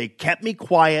 They kept me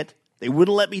quiet. They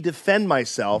wouldn't let me defend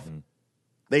myself. Mm-hmm.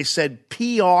 They said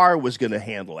PR was going to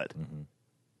handle it. Mm-hmm.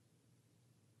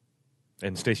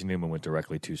 And Stacey Newman went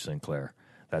directly to Sinclair.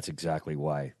 That's exactly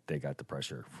why they got the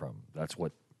pressure from. That's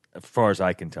what, as far as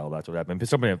I can tell, that's what happened.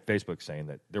 Somebody on Facebook saying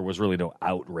that there was really no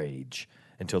outrage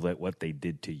until what they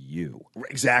did to you.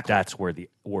 Exactly. That's where the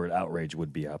word outrage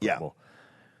would be applicable.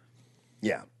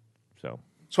 Yeah. So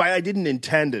I didn't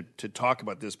intend to talk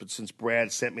about this, but since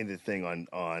Brad sent me the thing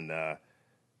on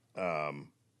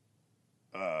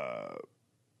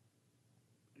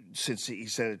since he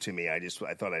sent it to me, I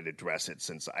thought I'd address it,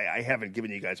 since I haven't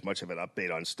given you guys much of an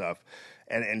update on stuff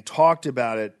and talked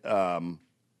about it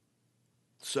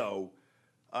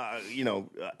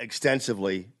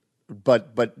extensively.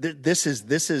 But this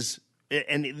is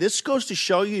and this goes to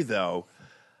show you, though,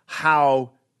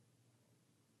 how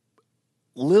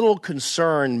little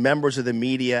concern members of the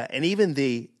media and even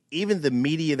the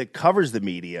media that covers the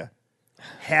media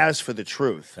has for the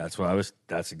truth.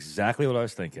 That's exactly what I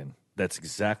was thinking.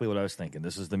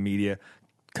 This is the media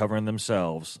covering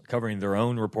themselves, covering their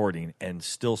own reporting, and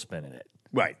still spinning it.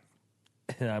 Right.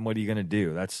 And what are you going to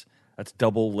do? That's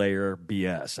double layer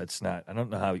BS. That's not. I don't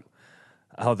know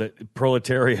how the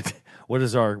proletariat. What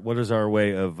is our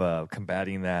way of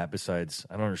combating that? Besides,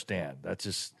 I don't understand.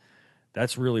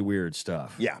 That's really weird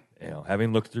stuff. Yeah.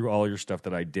 Having looked through all your stuff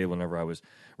that I did whenever I was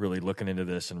really looking into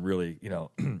this, and really,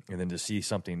 and then to see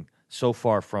something so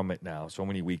far from it now, so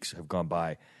many weeks have gone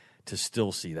by, to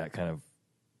still see that kind of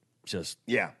just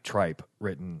tripe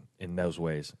written in those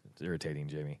ways. It's irritating,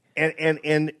 Jamie.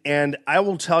 And I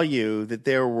will tell you that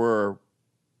there were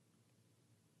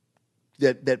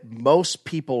that most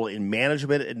people in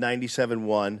management at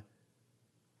 97.1,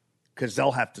 because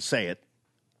they'll have to say it,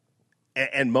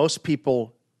 and most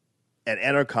people at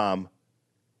Entercom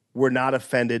were not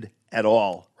offended at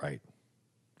all. Right.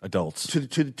 Adults. To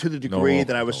the degree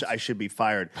that I should be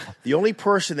fired. The only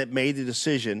person that made the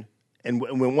decision, and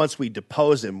once we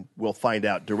depose him, we'll find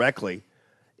out directly,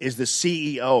 is the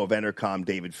CEO of Entercom,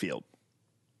 David Field,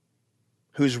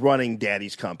 who's running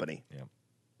Daddy's company. Yeah.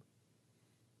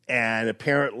 And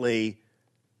apparently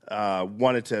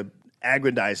wanted to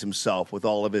aggrandize himself with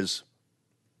all of his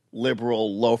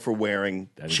liberal, loafer-wearing,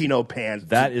 chino pants.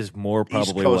 That is more probably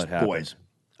East Coast what happened. Boys.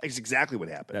 That's exactly what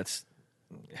happened.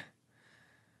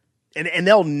 And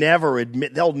they'll never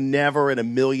admit. They'll never in a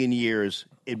million years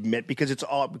admit, because it's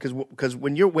all because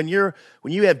when you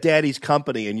have daddy's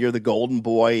company and you're the golden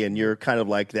boy and you're kind of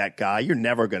like that guy, you're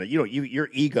never gonna. Your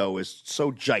ego is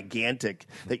so gigantic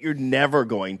that you're never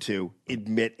going to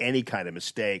admit any kind of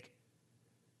mistake,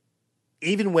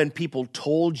 even when people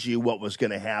told you what was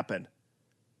going to happen.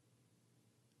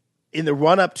 In the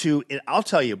run up to, I'll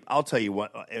tell you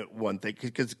one thing,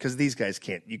 because these guys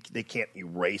can't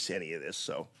erase any of this.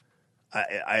 So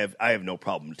I have no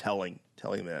problem telling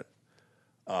that,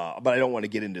 but I don't want to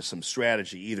get into some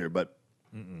strategy either. But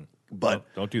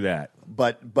don't do that.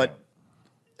 But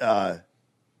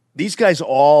these guys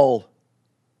all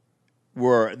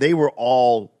were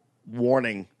all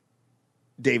warning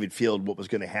David Field what was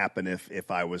going to happen if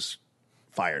I was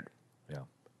fired.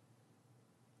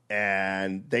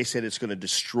 And they said it's going to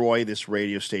destroy this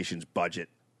radio station's budget.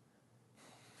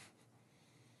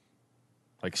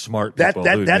 Like smart people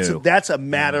that's a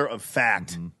matter of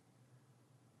fact.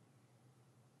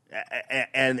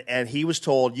 And he was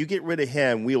told, you get rid of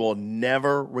him, we will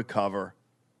never recover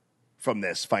from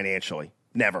this financially.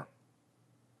 Never.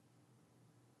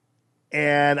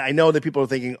 And I know that people are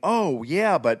thinking, oh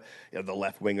yeah, but the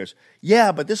left wingers,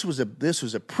 yeah, but this was a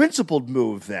principled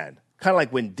move then. Kind of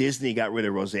like when Disney got rid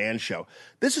of Roseanne's show.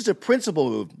 This is a principal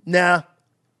move. Nah.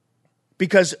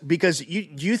 Because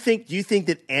you think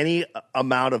that any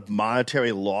amount of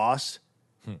monetary loss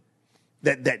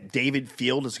that David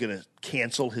Field is going to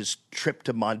cancel his trip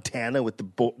to Montana with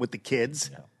the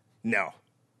kids? No.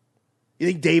 You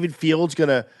think David Field's going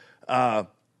to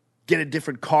get a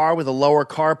different car with a lower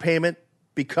car payment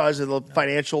because of the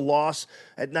financial loss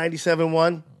at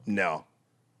 97.1? No.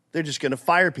 They're just going to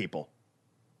fire people.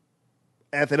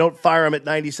 And if they don't fire him at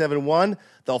 97.1,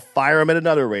 they'll fire him at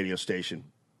another radio station.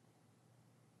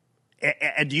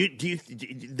 And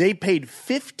they paid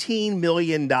 $15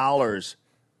 million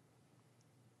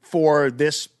for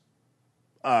this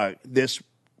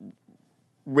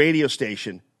radio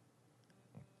station,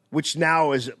 which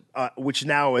now is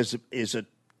a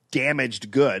damaged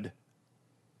good,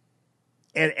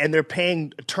 and they're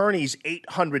paying attorneys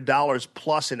 $800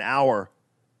 plus an hour.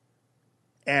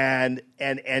 And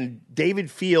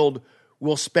David Field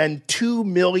will spend $2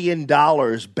 million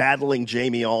battling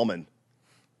Jamie Allman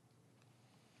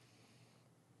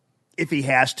if he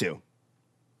has to.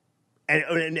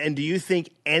 And do you think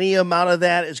any amount of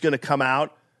that is going to come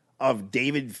out of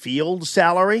David Field's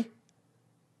salary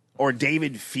or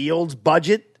David Field's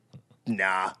budget?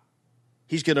 Nah.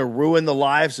 He's going to ruin the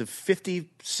lives of 50,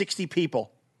 60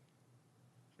 people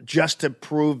just to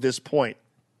prove this point.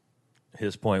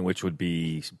 His point, which would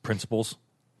be principles,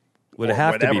 would it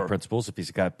have to be principles if he's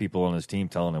got people on his team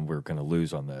telling him we're going to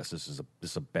lose on this. This is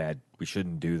a bad. We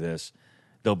shouldn't do this.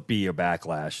 There'll be a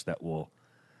backlash that will,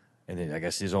 and then I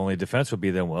guess his only defense would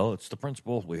be then, well, it's the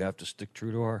principle. We have to stick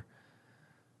true to our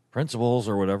principles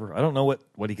or whatever. I don't know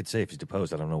what he could say if he's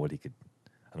deposed. I don't know what he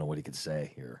could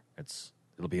say here.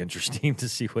 It'll be interesting to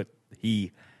see what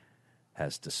he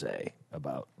has to say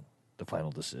about the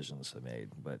final decisions they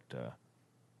made, but.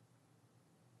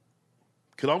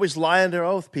 Could always lie under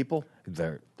oath, people.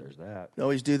 There's that. You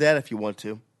always do that if you want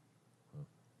to.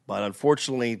 But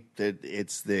unfortunately,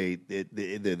 it's the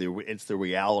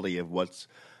reality of what's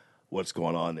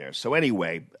going on there. So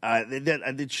anyway,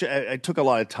 I took a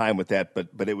lot of time with that,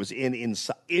 but it was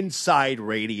inside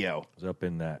radio. It was up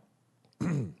in that,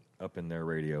 up in their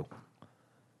radio.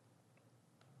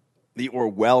 The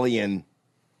Orwellian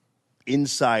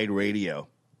inside radio.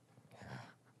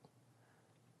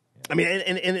 I mean,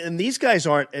 and these guys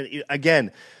aren't,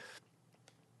 again,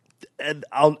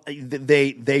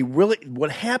 they really,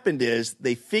 what happened is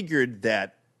they figured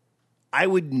that I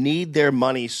would need their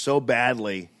money so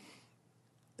badly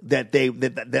that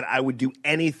that I would do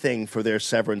anything for their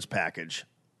severance package.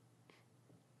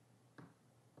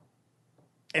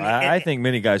 I think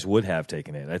many guys would have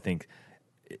taken it. I think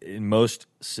in most,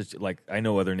 like I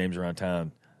know other names around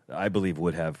town, I believe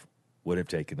would have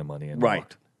taken the money and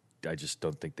walked. I just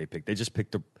don't think they picked. They just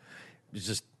picked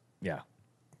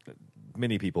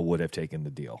many people would have taken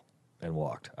the deal and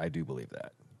walked. I do believe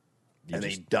that.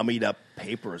 They dummied up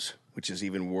papers, which is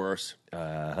even worse.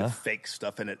 With fake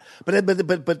stuff in it. But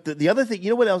the other thing, you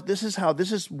know what else? This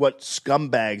is what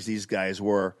scumbags these guys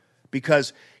were.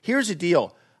 Because here's the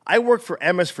deal. I worked for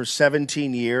Emmis for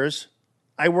 17 years.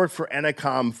 I worked for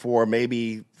Enacom for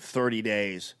maybe 30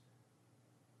 days.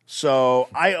 So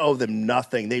I owe them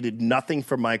nothing. They did nothing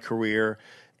for my career.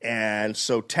 And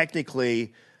so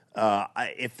technically,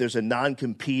 if there's a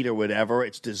non-compete or whatever,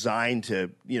 it's designed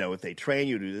to, if they train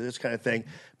you to do this kind of thing.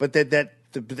 But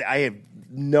I have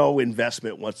no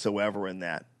investment whatsoever in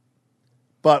that.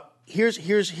 But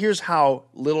here's how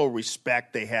little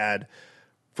respect they had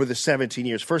for the 17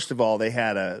 years. First of all, they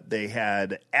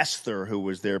had Esther, who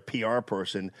was their PR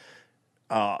person,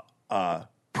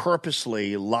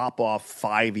 purposely lop off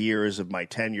 5 years of my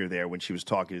tenure there when she was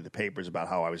talking to the papers about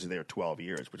how I was there 12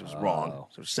 years, which was wrong.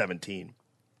 So 17.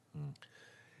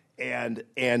 And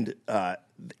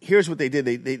here's what they did.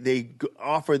 They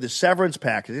offered the severance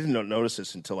package. I didn't notice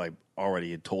this until I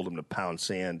already had told them to pound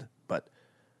sand. But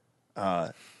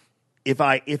if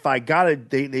I got it,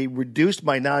 they reduced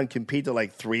my non-compete to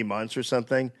like 3 months or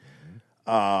something.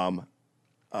 But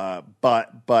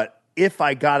if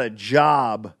I got a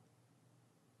job,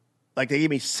 like they gave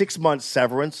me 6 months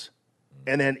severance,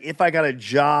 and then if I got a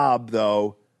job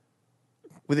though,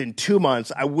 within 2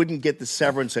 months, I wouldn't get the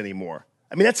severance anymore.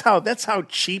 I mean, that's how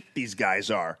cheap these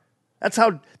guys are. That's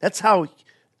how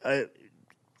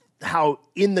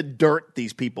in the dirt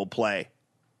these people play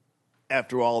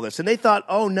after all this. And they thought,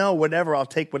 oh no, whatever, I'll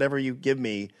take whatever you give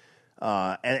me.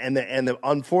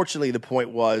 Unfortunately, the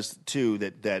point was too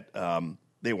that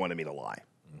they wanted me to lie.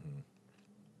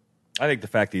 I think the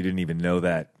fact that you didn't even know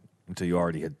that until you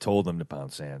already had told them to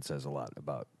pound sand says a lot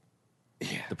about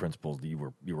the principles that you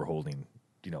were holding.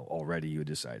 Already you had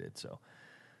decided. So.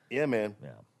 Yeah, man.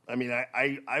 Yeah. I mean,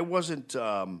 I wasn't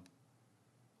gonna.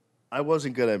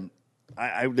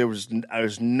 There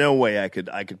was no way I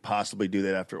could possibly do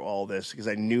that after all this, because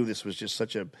I knew this was just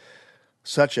such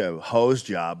a hose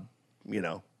job,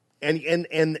 and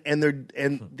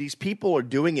these people are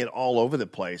doing it all over the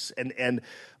place, and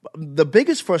the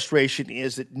biggest frustration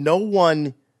is that no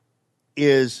one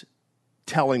is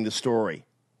telling the story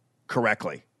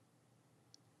correctly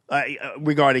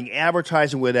regarding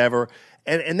advertising, whatever.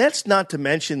 And that's not to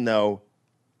mention, though,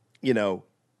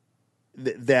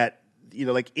 that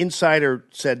like Insider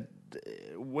said,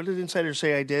 what did Insider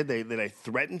say I did? That I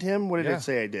threatened him? What did it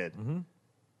say I did?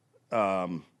 Let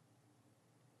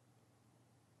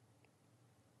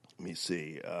me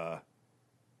see.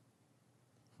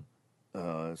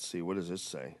 Let's see. What does this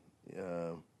say?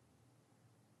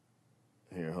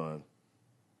 Here, hold on.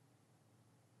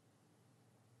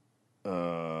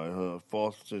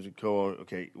 False co.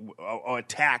 Okay,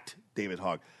 attacked David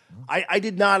Hogg. I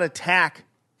did not attack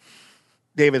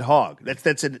David Hogg.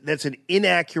 That's an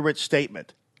inaccurate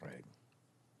statement. Right.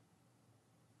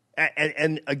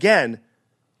 And again,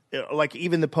 like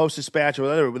even the Post-Dispatch or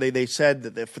whatever, they said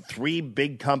that for 3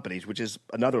 big companies, which is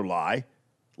another lie,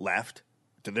 left.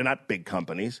 They're not big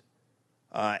companies,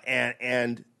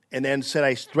 and then said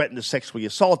I threatened to sexually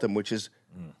assault them, which is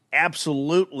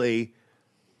absolutely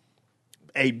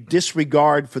a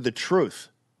disregard for the truth.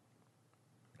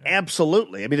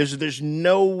 Absolutely. I mean, there's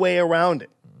no way around it.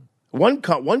 One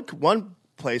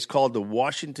place called the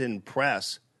Washington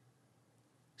Press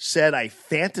said I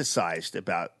fantasized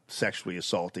about sexually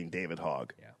assaulting David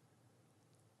Hogg.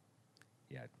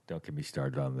 Yeah, don't get me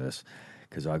started on this,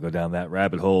 because I'll go down that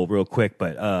rabbit hole real quick.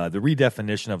 But the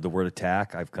redefinition of the word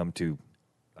attack, I've come to,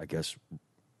 I guess,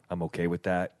 I'm okay with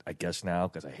that, I guess now,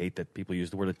 because I hate that people use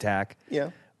the word attack.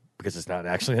 Yeah. Because it's not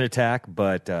actually an attack,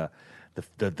 but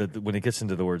when it gets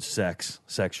into the word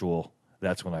sexual,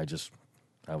 that's when I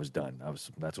was done.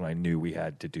 That's when I knew we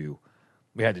had to do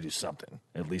something.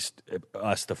 At least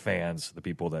us, the fans, the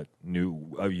people that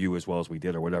knew you as well as we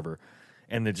did, or whatever.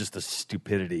 And then just the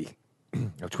stupidity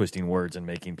of twisting words and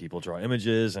making people draw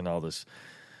images and all this.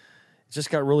 It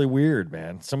just got really weird,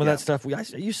 man. Some of that stuff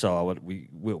you saw what we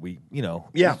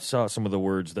you saw some of the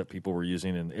words that people were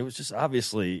using, and it was just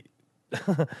obviously.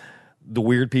 The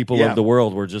weird people of the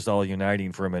world were just all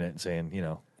uniting for a minute and saying,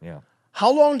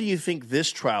 How long do you think this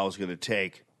trial is going to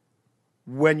take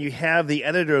when you have the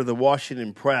editor of the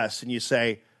Washington Press and you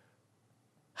say,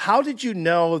 how did you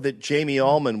know that Jamie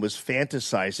Allman was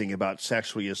fantasizing about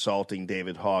sexually assaulting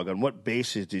David Hogg? On what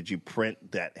basis did you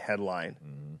print that headline?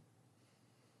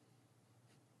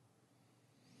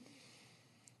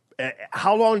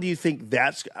 How long do you think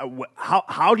that's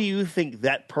how do you think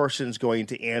that person's going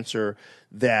to answer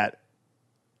that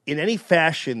in any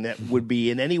fashion that would be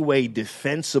in any way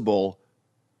defensible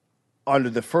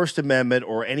under the First Amendment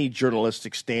or any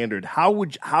journalistic standard?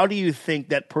 How do you think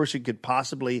that person could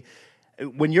possibly,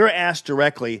 when you're asked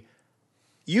directly,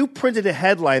 you printed a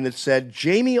headline that said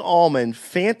Jamie Allman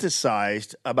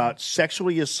fantasized about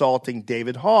sexually assaulting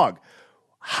David Hogg.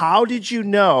 How did you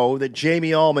know that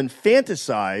Jamie Allman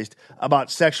fantasized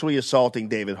about sexually assaulting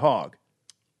David Hogg?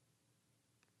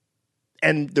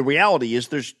 And the reality is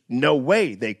there's no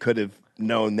way they could have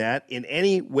known that in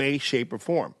any way, shape, or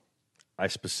form. I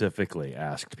specifically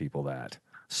asked people that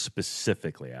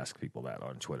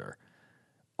on Twitter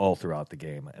all throughout the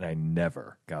game, and I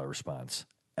never got a response,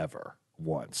 ever,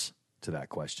 once. to that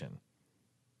question.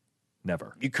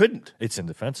 Never. You couldn't. It's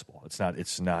indefensible. It's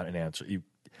not an answer.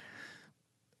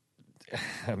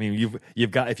 I mean,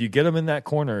 you've got, if you get them in that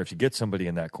corner, if you get somebody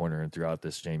in that corner and throughout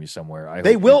this, Jamie, somewhere,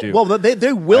 they will. Well,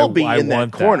 they will be in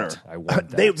that corner. I want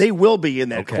that. They will be in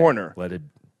that corner. Let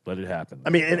it happen. I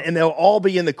mean, and they'll all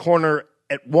be in the corner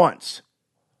at once.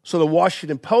 So the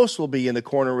Washington Post will be in the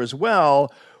corner as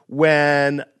well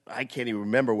when, I can't even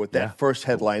remember what that first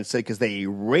headline said because they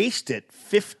erased it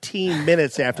 15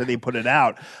 minutes after they put it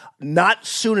out. Not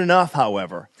soon enough,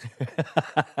 however.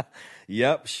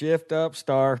 Yep, shift up,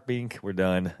 star, bink, we're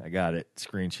done. I got it.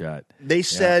 Screenshot. They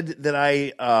said that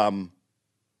I don't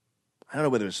know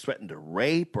whether it was threatened to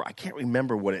rape or I can't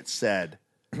remember what it said.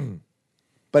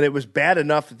 But it was bad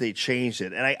enough that they changed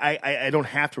it. And I don't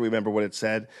have to remember what it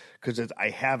said because I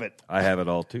have it. I have it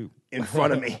all too. In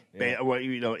front of me,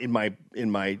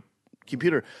 in my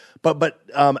computer. But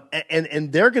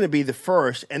and they're going to be the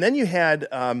first. And then you had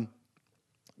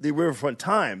the Riverfront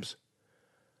Times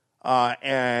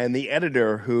and the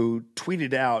editor who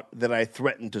tweeted out that I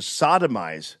threatened to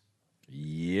sodomize.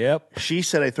 Yep. She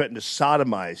said I threatened to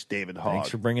sodomize David Hogg. Thanks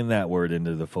for bringing that word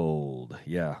into the fold.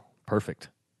 Yeah, perfect.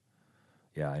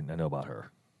 Yeah, I know about her.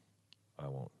 I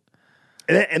won't.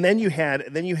 And then you had,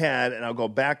 and I'll go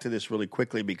back to this really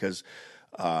quickly because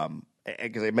I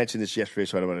mentioned this yesterday,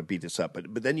 so I don't want to beat this up.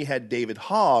 But then you had David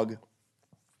Hogg,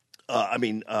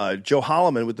 Joe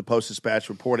Holliman with the Post-Dispatch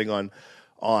reporting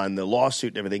on the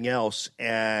lawsuit and everything else,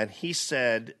 and he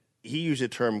said he used the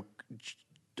term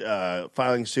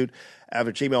filing suit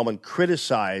after Jamie Allman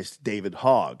criticized David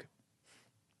Hogg,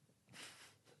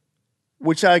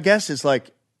 which I guess is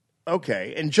like,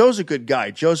 okay, and Joe's a good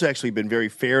guy. Joe's actually been very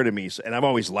fair to me, and I've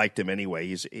always liked him anyway.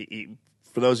 He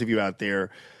for those of you out there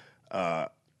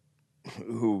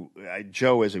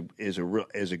Joe is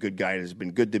a good guy and has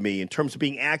been good to me in terms of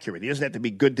being accurate. He doesn't have to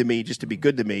be good to me just to be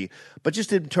good to me, but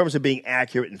just in terms of being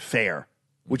accurate and fair,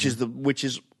 which is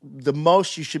the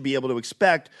most you should be able to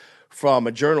expect from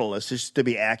a journalist is to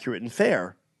be accurate and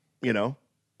fair,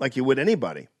 like you would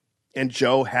anybody. And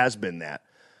Joe has been that.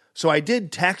 So I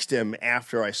did text him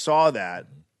after I saw that,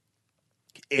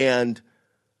 and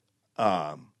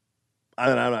I'm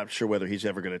not sure whether he's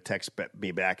ever going to text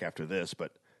me back after this,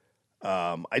 but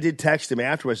I did text him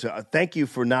afterwards. Thank you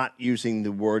for not using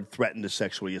the word threatened to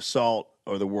sexually assault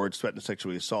or the words threatened to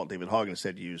sexually assault David Hogg,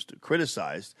 instead you used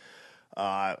criticized.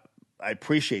 I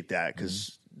appreciate that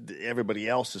because everybody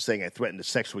else is saying I threatened to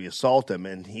sexually assault him,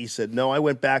 and he said, no, I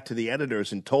went back to the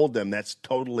editors and told them that's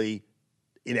totally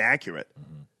inaccurate.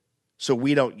 Mm-hmm. So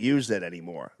we don't use that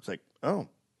anymore. It's like, oh,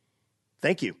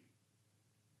 thank you.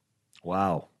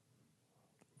 Wow.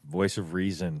 Voice of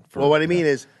reason. Well, what I mean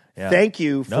is, thank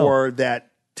you for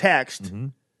that text,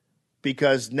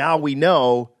 because now we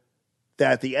know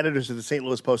that the editors of the St.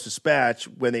 Louis Post-Dispatch,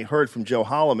 when they heard from Joe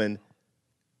Holliman,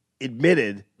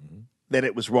 admitted that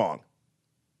it was wrong.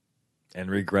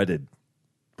 And regretted.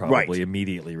 Probably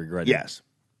immediately regretted. Yes.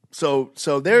 So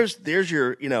there's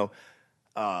your,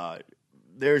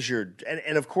 there's your,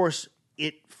 and of course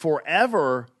it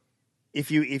forever,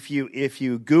 if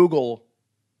you Google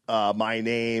my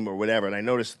name or whatever, and I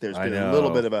noticed that there's been a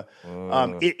little bit of a,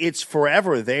 it's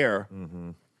forever there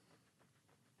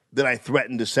that I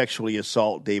threatened to sexually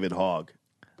assault David Hogg.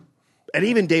 And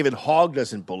even David Hogg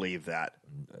doesn't believe that.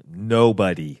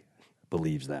 Nobody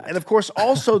believes that. And of course,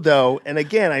 also though, and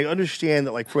again, I understand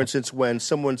that, like, for instance, when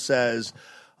someone says,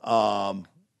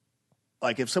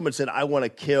 like if someone said, I want to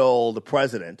kill the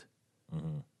president,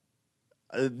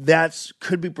 that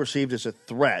could be perceived as a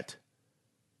threat,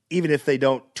 even if they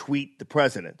don't tweet the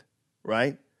president,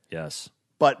 right? Yes.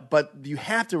 But you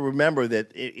have to remember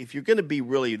that if you're going to be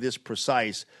really this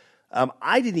precise,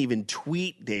 I didn't even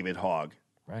tweet David Hogg.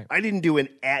 Right. I didn't do an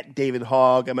 @ David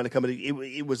Hogg. I'm going to come.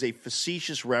 It was a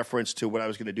facetious reference to what I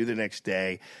was going to do the next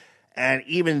day. And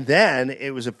even then,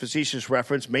 it was a facetious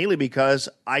reference mainly because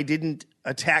I didn't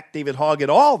attack David Hogg at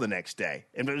all the next day.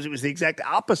 And it was the exact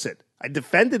opposite. I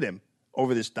defended him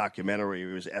over this documentary where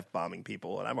he was F-bombing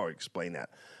people, and I've already explained that.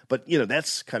 But,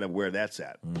 that's kind of where that's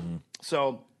at. Mm-hmm.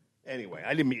 So, anyway,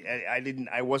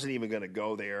 I wasn't even going to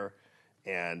go there,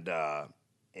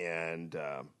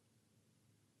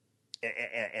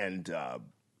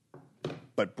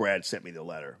 but Brad sent me the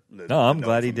letter. I'm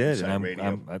glad he did.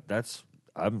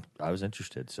 And I was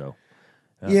interested. So,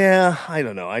 yeah, I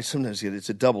don't know. I sometimes get it's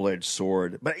a double-edged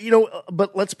sword. But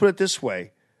but let's put it this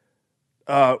way: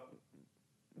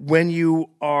 when you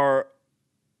are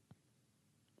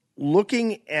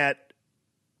looking at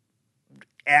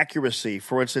accuracy,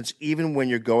 for instance, even when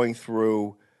you're going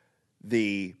through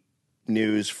the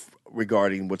news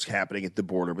regarding what's happening at the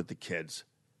border with the kids,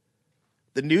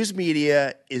 the news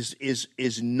media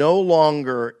is no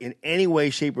longer in any way,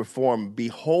 shape, or form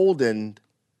beholden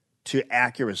to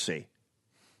accuracy.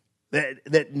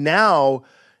 That now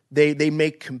they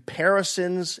make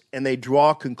comparisons and they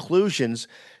draw conclusions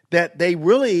that they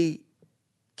really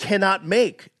cannot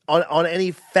make on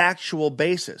any factual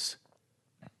basis.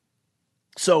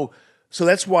 So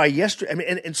that's why yesterday. I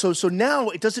mean, and so now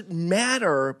it doesn't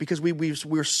matter because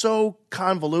we're so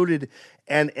convoluted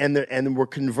and we're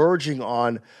converging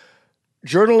on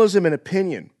journalism and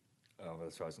opinion. Oh,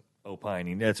 that's right.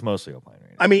 Opining. That's mostly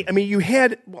opining. I mean, you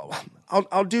had. Well,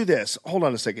 I'll do this. Hold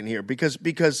on a second here, because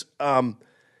is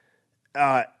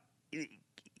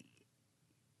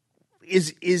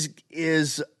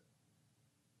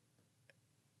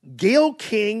Gayle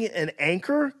King an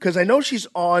anchor? Because I know she's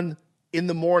on in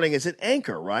the morning as an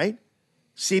anchor, right?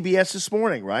 CBS This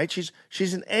Morning, right?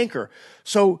 She's an anchor.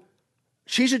 So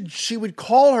she would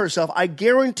call herself. I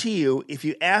guarantee you, if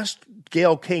you asked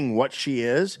Gayle King what she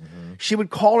is, she would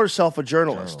call herself a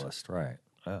journalist. Right.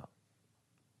 Oh.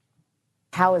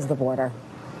 How is the border?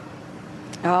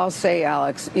 I'll say,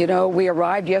 Alex, we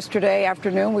arrived yesterday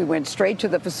afternoon. We went straight to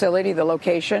the facility, the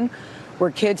location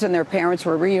where kids and their parents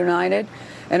were reunited.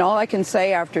 And all I can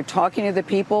say after talking to the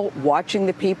people, watching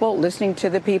the people, listening to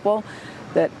the people,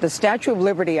 that the Statue of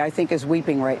Liberty, I think, is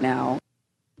weeping right now.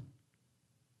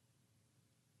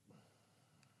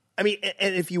 I mean,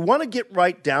 and if you want to get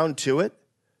right down to it,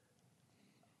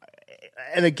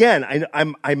 and again,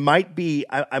 I might be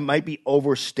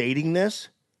overstating this,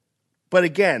 but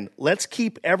again, let's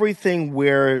keep everything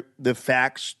where the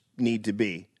facts need to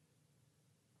be.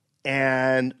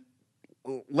 And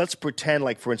let's pretend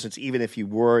like, for instance, even if you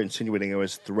were insinuating I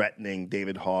was threatening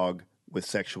David Hogg with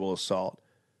sexual assault,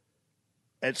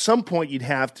 at some point you'd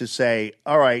have to say,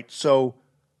 all right, so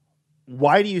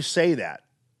why do you say that?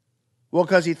 Well,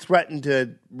 because he threatened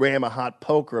to ram a hot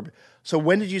poker. So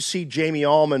when did you see Jamie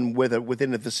Allman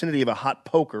within the vicinity of a hot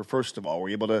poker, first of all? Were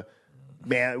you able to,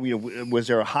 was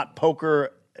there a hot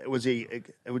poker?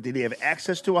 Did he have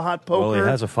access to a hot poker? Well, he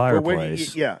has a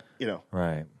fireplace. Right. Yeah.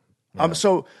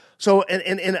 So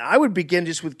I would begin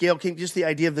just with Gayle King, just the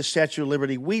idea of the Statue of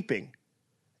Liberty weeping.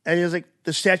 And he was like,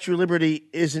 the Statue of Liberty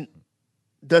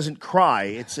doesn't cry.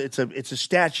 It's a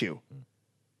statue.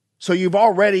 So you've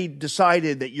already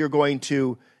decided that you're going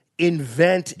to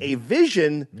invent a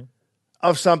vision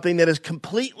of something that is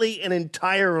completely and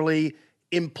entirely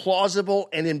implausible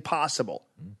and impossible.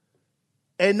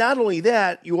 And not only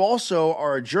that, you also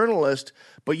are a journalist,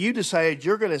 but you decided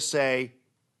you're going to say,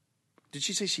 did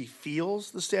she say she feels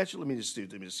the statue? Let me see.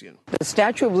 The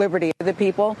Statue of Liberty, the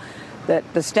people, that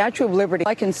the Statue of Liberty,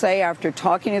 I can say after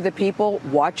talking to the people,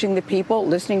 watching the people,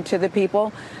 listening to the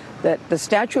people, that the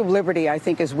Statue of Liberty, I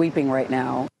think, is weeping right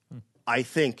now. I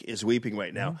think is weeping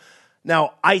right now.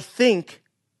 Now, I think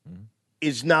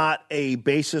is not a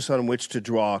basis on which to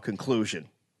draw a conclusion,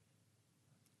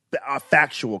 a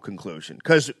factual conclusion,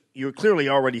 because you're clearly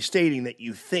already stating that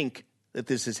you think that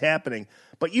this is happening,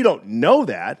 but you don't know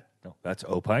that. No, that's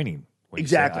opining.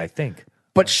 Exactly. I think.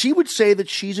 But she would say that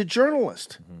she's a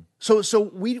journalist. So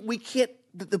we can't.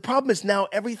 The problem is now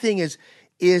everything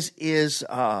is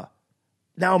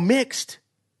now mixed,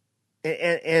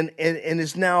 and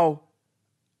is now.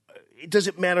 It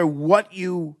doesn't matter what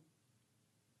you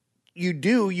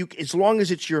do. As long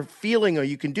as it's your feeling or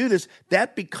you can do this,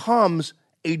 that becomes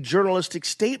a journalistic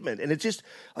statement, and it's just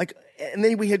like. And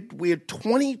then we had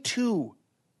 22,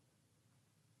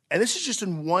 and this is just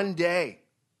in one day.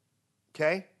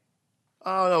 Okay.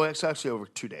 Oh no, it's actually over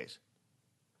 2 days.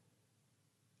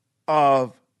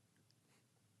 Of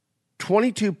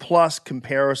 22 plus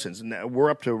comparisons, and we're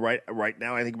up to right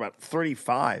now, I think about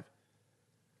 35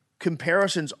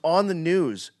 comparisons on the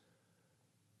news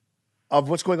of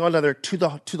what's going on down there to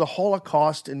the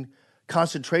Holocaust and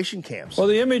concentration camps. Well,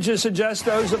 the images suggest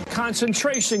those of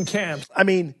concentration camps. I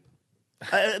mean,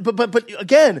 but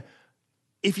again,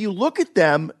 if you look at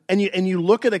them and you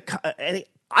look at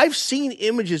I've seen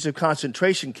images of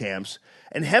concentration camps,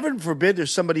 and heaven forbid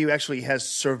there's somebody who actually has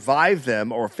survived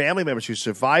them or family members who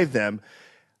survived them.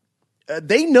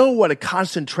 They know what a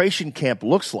concentration camp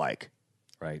looks like.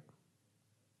 Right.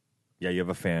 Yeah, you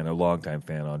have a longtime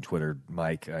fan on Twitter,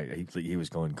 Mike. He was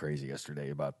going crazy yesterday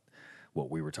about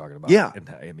what we were talking about. Yeah. And,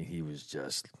 I mean, he was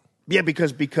just... Yeah,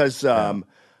 because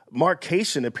Mark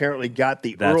Kaysen apparently got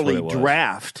the early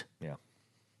draft. Yeah.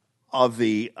 Of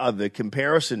the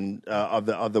comparison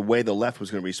of the way the left was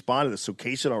going to respond to this, so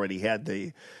Kaysen already had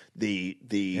the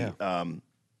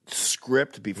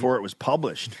script before it was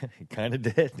published. He kind of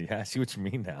did. Yeah, I see what you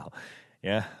mean now.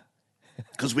 Yeah,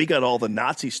 because we got all the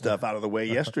Nazi stuff out of the way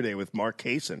yesterday with Mark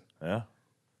Kaysen. Yeah,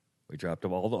 We dropped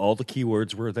them. All the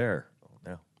keywords were there.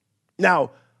 No.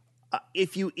 Now,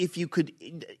 if you could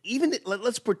even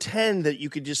let's pretend that you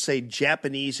could just say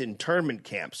Japanese internment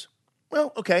camps.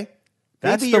 Well, okay,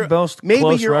 That's maybe the you're, most maybe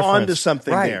close you're reference. onto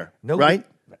something Right. there, No, right?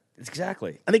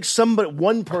 Exactly. I think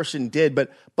one person did,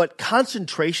 but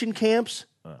concentration camps.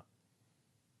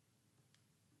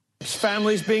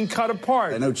 Families being cut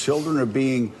apart. I know children are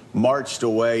being marched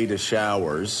away to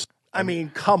showers. I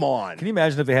mean, come on. Can you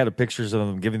imagine if they had pictures of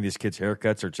them giving these kids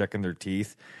haircuts or checking their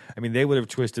teeth? I mean, they would have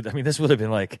twisted. I mean, this would have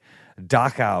been like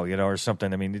Dachau, or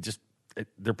something. I mean,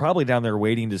 they're probably down there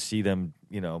waiting to see them,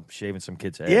 shaving some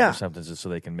kid's head or something so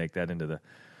they can make that into the.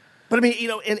 But I mean,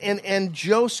 and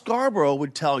Joe Scarborough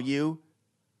would tell you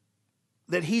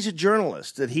that he's a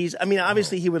journalist. That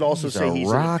obviously he would also say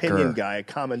he's an opinion guy, a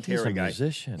commentary guy. He's a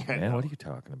musician, man. What are you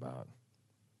talking about?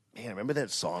 Man, remember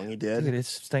that song he did? Dude,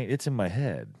 it's in my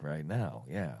head right now.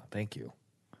 Yeah, thank you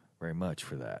very much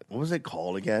for that. What was it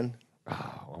called again?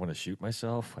 Oh, I want to shoot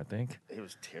myself, I think. It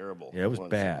was terrible. Yeah, it was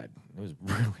bad. It was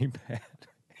really bad.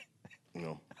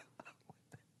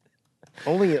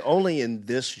 Only in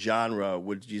this genre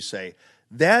would you say,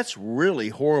 that's really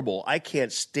horrible. I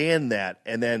can't stand that.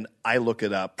 And then I look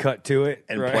it up. Cut to it.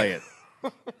 And right? play it.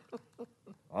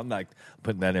 I'm not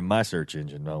putting that in my search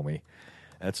engine, homie.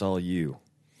 That's all you.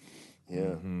 Yeah.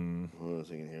 Mm-hmm. What was I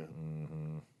thinking here?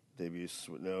 Mm-hmm. Debuts.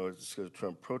 No, it's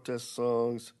Trump protest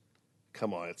songs.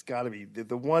 Come on, it's got to be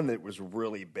the one that was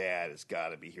really bad. It's got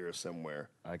to be here somewhere.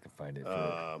 I can find it.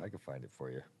 I can find it for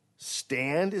you.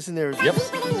 Stand, isn't there? Yep.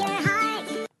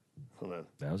 Hold on.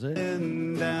 That was it.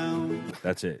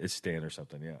 That's it. It's Stand or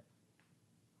something. Yeah.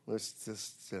 Let's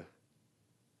just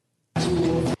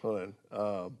hold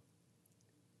on.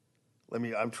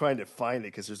 I'm trying to find it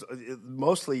because there's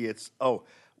mostly it's. Oh,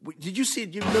 did you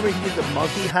remember he did the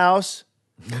Monkey House?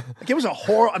 Like it was a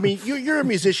horror. I mean, you're a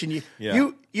musician.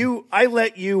 I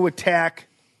let you attack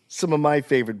some of my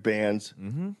favorite bands.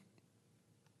 Mm-hmm.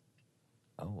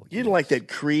 You didn't like that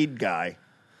Creed guy.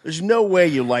 There's no way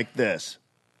you like this.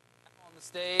 On the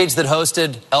stage that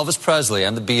hosted Elvis Presley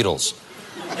and the Beatles,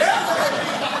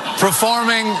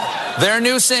 performing their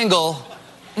new single,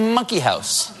 Monkey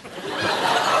House.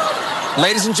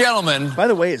 Ladies and gentlemen. By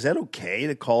the way, is that okay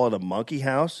to call it a monkey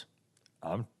house?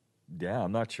 I'm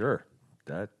not sure.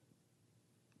 That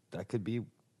could be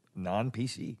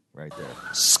non-PC right there.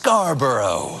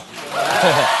 Scarborough.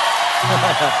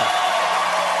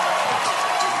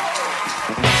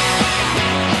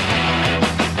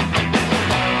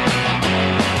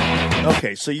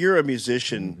 Okay, so you're a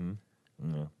musician,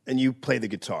 and you play the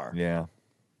guitar. Yeah.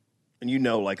 And you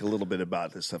know like a little bit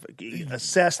about this stuff.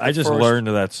 Assess the I just first... learned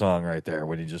that song right there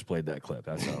when you just played that clip.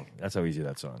 That's how easy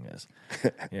that song is.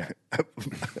 Yeah.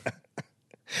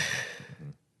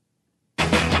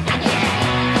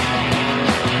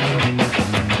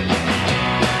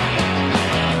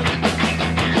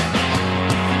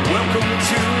 Welcome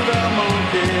to the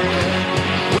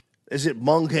monkey. Is it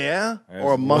monkey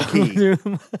or a monkey?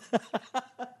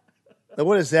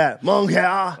 What is that? Monkey?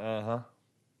 Uh-huh.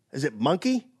 Is it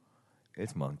monkey?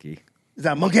 It's monkey. Is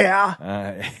that monkey?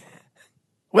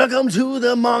 Welcome to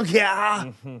the monkey.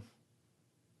 Welcome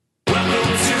to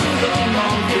the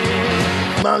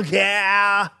monkey. Monkey.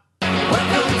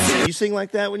 Welcome to You sing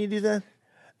like that when you do that?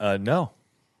 No.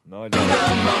 No, I don't.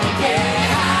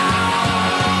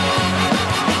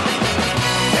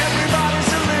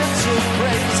 Everybody's a little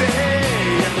crazy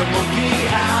in the monkey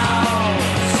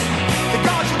house. They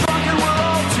got you drunk and we're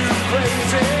all too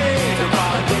crazy to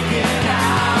bother looking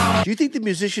out. Do you think the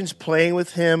musicians playing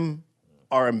with him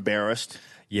are embarrassed?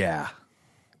 Yeah.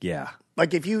 Yeah.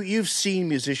 Like if you've seen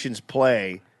musicians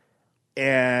play,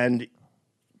 and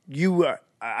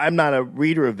I'm not a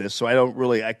reader of this, so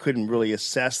I couldn't really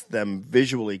assess them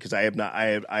visually because I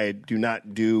do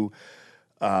not do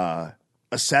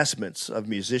assessments of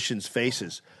musicians'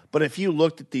 faces. But if you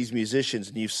looked at these musicians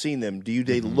and you've seen them,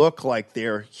 they look like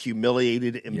they're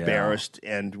humiliated, embarrassed,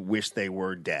 and wish they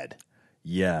were dead?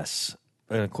 Yes.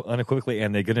 Unequivocally,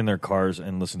 and they get in their cars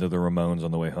and listen to the Ramones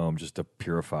on the way home just to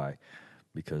purify,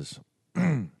 because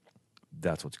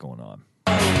that's what's going on.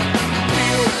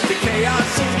 The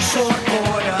chaos in short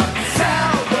order.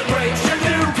 Celebrate your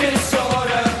new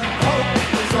disorder. Hope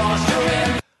is lost your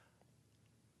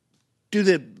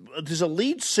end. Does a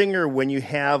lead singer, when you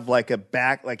have like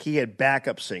he had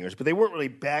backup singers, but they weren't really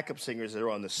backup singers, they were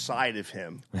on the side of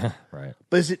him. Right.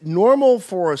 But is it normal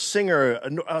for a singer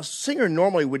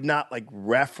normally would not like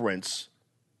reference,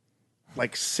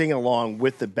 like sing along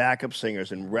with the backup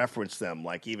singers and reference them,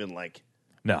 like even like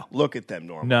no, look at them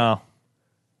normally. No.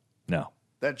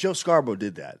 That Joe Scarborough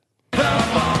did that.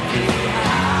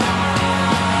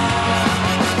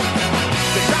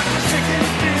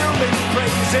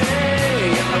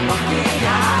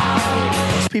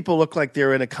 people look like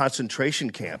they're in a concentration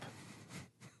camp.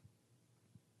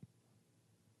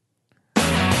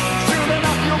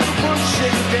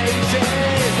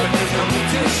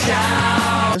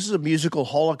 This is a musical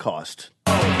holocaust.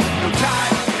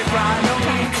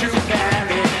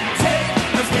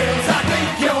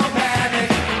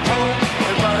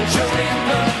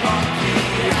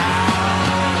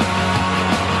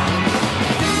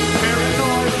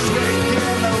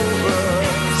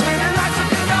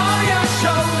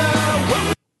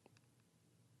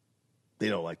 They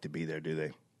don't like to be there, do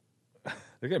they?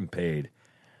 They're getting paid.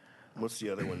 What's the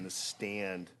other one? The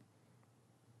Stand.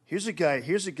 Here's a guy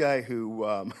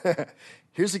who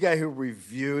here's a guy who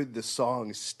reviewed the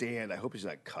song Stand. I hope he's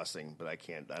not cussing, but I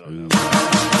don't know.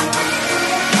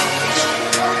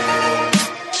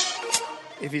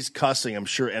 If he's cussing, I'm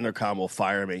sure Entercom will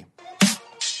fire me.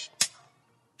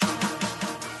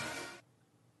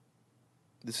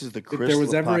 This is the Chris If there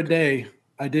was ever a Lapaka. day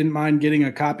I didn't mind getting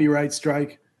a copyright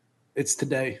strike, it's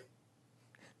today.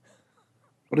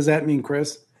 What does that mean,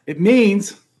 Chris? It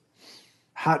means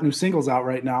hot new singles out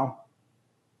right now,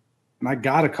 and I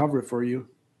gotta cover it for you.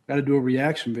 Gotta do a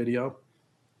reaction video.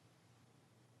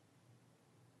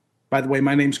 By the way,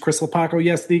 my name's Chris Lapacco.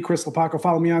 Yes, the Chris Lapacco.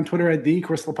 Follow me on Twitter at the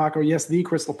Chris Lapacco. Yes, the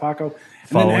Chris Lapacco. And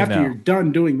Follow then him after now. you're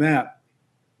done doing that,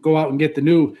 go out and get the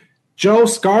new Joe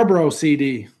Scarborough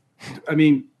CD. I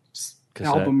mean,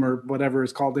 Cassette. album or whatever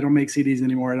it's called. They don't make CDs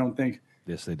anymore, I don't think.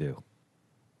 Yes, they do.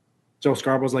 Joe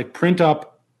Scarborough's like, print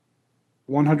up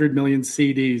 100 million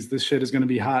CDs. This shit is going to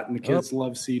be hot, and the kids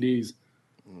love CDs.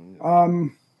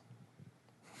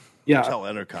 Yeah. Tell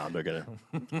Entercom they're gonna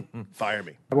fire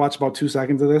me. I watched about 2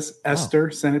 seconds of this.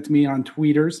 Esther sent it to me on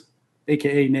Tweeters,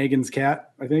 a.k.a. Nagin's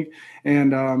cat, I think.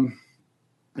 And,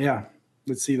 yeah,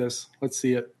 let's see this. Let's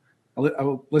see it.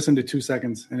 I'll listen to 2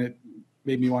 seconds, and it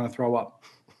made me want to throw up.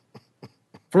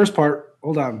 First part,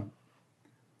 hold on.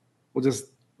 We'll just,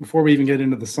 before we even get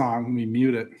into the song, let me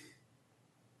mute it.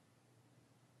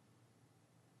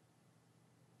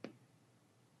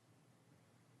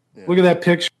 Yeah. Look at that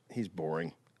picture. He's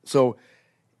boring. So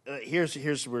here's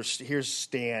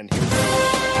Stan.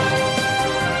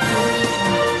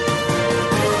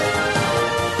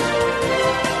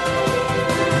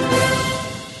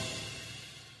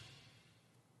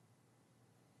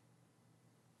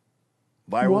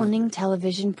 Warning: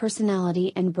 television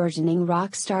personality and burgeoning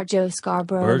rock star Joe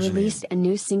Scarborough Burgeoning. released a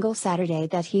new single Saturday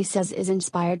that he says is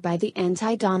inspired by the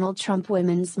anti-Donald Trump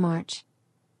Women's March.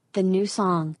 The new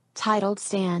song, titled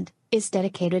Stand, is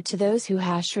dedicated to those who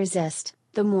 #resist,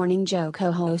 the Morning Joe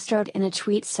co-host wrote in a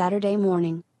tweet Saturday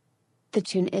morning. The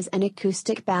tune is an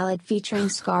acoustic ballad featuring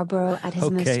Scarborough at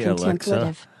his most Okay, Alexa.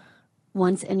 contemplative.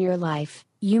 Once in your life,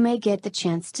 you may get the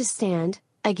chance to stand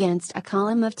against a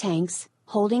column of tanks,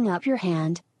 holding up your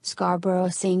hand, Scarborough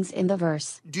sings in the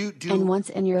verse. And once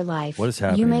in your life, What is you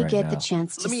happening may right get now? the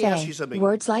chance to Let me ask you say something.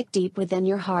 words like deep within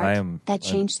your I heart am- that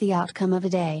change the outcome of a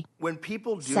day. When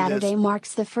people do Saturday this,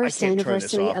 marks the first can't turn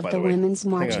this anniversary off, of by the the way. Women's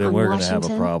March Hang on. on Then we're gonna have a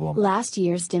Washington, problem. last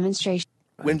year's demonstration.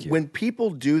 when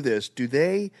people do this, do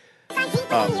they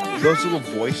those little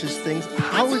voices things?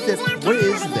 How is that? What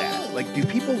is that? Like, do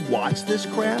people watch this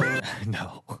crap?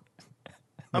 No.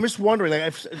 I'm just wondering.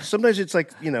 Like, sometimes it's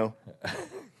like, you know.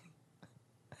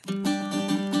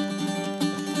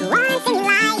 Once in your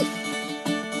life,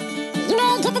 you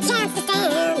may get the chance to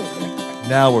stand.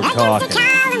 Now we're Against talking. the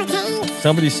column of tanks,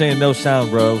 Somebody's saying no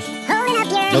sound, bros. holding up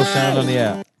your No hand. sound on the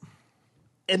app.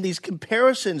 And these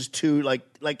comparisons to like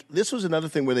this was another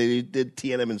thing where they did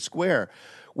Tiananmen Square,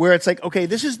 where it's like, okay,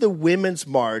 this is the Women's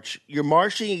March. You're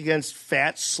marching against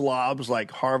fat slobs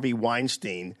like Harvey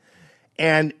Weinstein,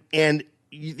 and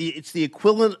it's the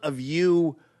equivalent of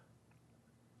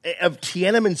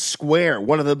Tiananmen Square,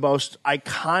 one of the most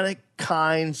iconic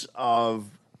kinds of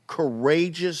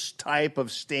courageous type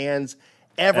of stands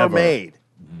ever made.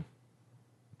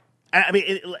 I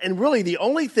mean, and really, the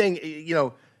only thing, you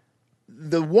know,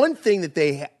 the one thing that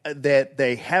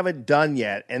they haven't done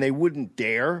yet, and they wouldn't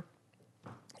dare,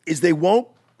 is they won't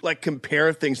like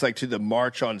compare things like to the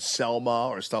March on Selma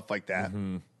or stuff like that.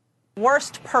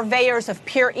 Worst purveyors of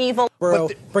pure evil.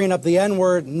 Bringing up the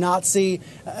N-word, Nazi,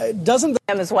 doesn't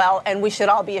them as well, and we should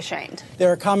all be ashamed.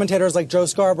 there are commentators like Joe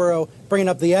Scarborough bringing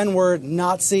up the N-word,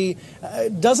 Nazi.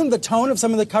 Doesn't the tone of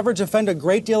some of the coverage offend a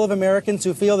great deal of Americans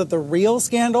who feel that the real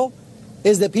scandal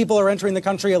is that people are entering the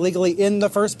country illegally in the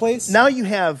first place? Now you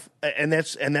have, and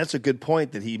that's a good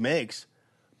point that he makes,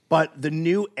 but the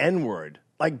new N-word,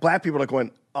 like black people are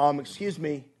going, excuse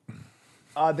me,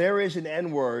 there is an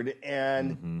N-word,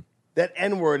 and that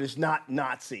N-word is not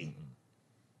Nazi.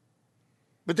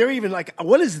 But they're even like,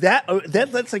 what is that?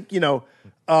 That's like, you know,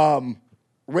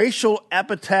 racial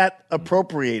epithet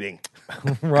appropriating.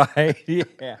 Right?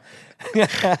 Yeah.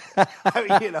 I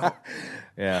mean, you know.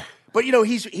 Yeah. But you know,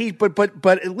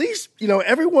 but at least, you know,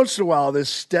 every once in a while this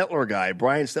Stetler guy,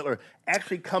 Brian Stetler,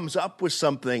 actually comes up with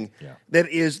something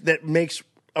that makes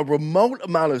a remote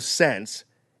amount of sense,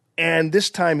 and this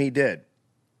time he did.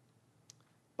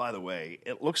 By the way,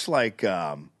 it looks like you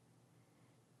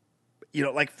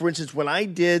know, like for instance, when I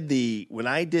did the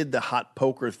hot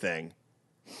poker thing,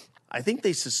 I think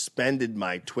they suspended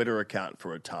my Twitter account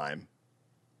for a time.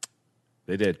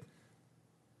 They did.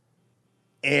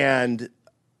 And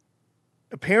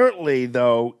apparently,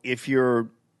 though, if you're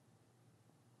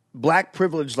black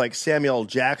privileged like Samuel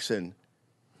Jackson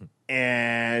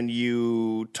and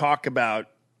you talk about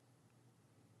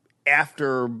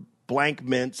after blank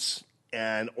mints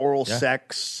and oral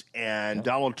sex and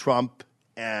Donald Trump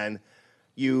and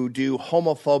you do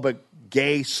homophobic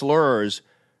gay slurs,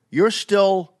 you're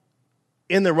still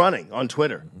in the running on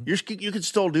Twitter. You can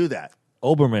still do that.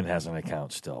 Olbermann has an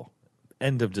account still.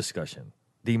 End of discussion.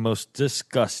 The most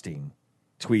disgusting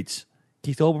tweets.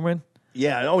 Keith Olbermann?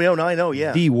 Yeah. Oh, no, I know.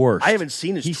 Yeah. The worst. I haven't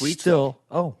seen his tweets. Still.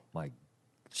 Oh my.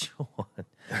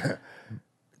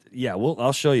 Yeah. Well,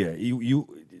 I'll show you. You.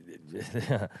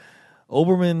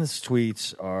 Olbermann's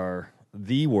tweets are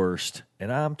the worst,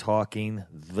 and I'm talking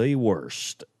the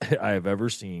worst I have ever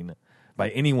seen by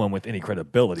anyone with any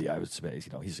credibility. I would say,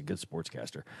 you know, he's a good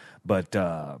sportscaster, but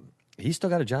he's still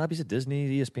got a job. He's at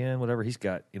Disney, ESPN, whatever. He's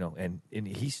got, you know, and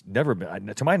he's never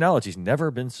been, to my knowledge, he's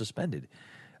never been suspended,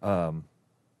 or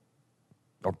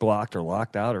blocked or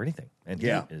locked out or anything. And he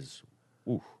is.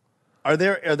 Oof.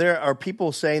 Are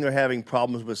people saying they're having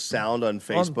problems with sound on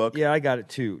Facebook? Yeah, I got it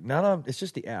too. Not on. It's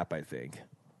just the app, I think.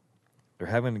 They're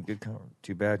having a good.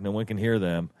 Too bad no one can hear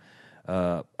them.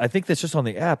 I think that's just on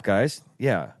the app, guys.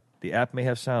 Yeah, the app may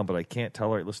have sound, but I can't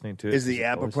tolerate listening to it. Is the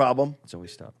app a problem? It's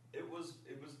always stopped. It was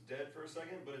dead for a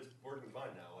second, but it's working fine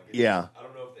now. Like I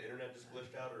don't know if the internet just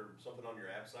glitched out or something on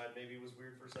your app side maybe was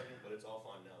weird for a second, but it's all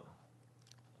fine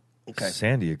now. Okay.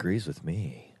 Sandy agrees with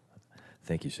me.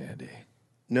 Thank you, Sandy.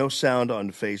 No sound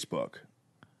on Facebook.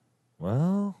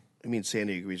 Well, I mean,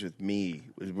 Sandy agrees with me.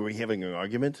 Were we having an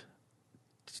argument?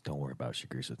 Just don't worry about it. She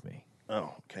agrees with me.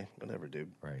 Oh, okay. Whatever, dude.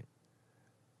 Right.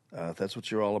 That's what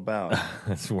you're all about.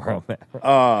 That's where I'm at.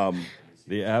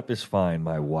 The app is fine,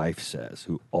 my wife says,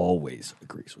 who always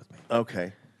agrees with me.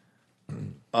 Okay.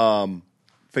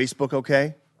 Facebook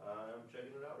okay? I'm checking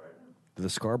it out right now. Did the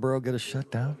Scarborough get a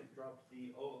shutdown?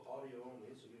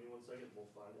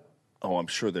 Oh, I'm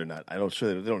sure they're not. I'm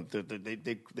sure they don't.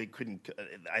 They couldn't.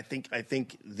 I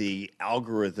think the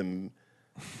algorithm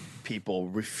people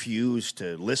refuse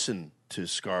to listen to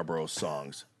Scarborough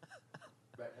songs.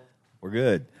 We're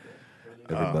good,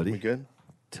 everybody. We good?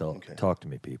 Talk to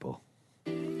me, people.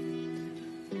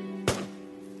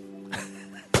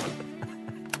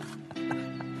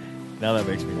 Now that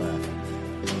makes me laugh.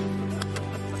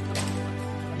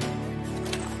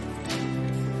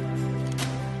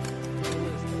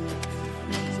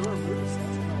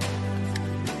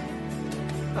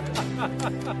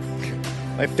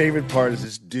 My favorite part is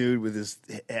this dude with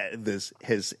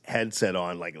his headset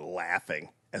on, like laughing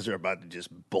as they're about to just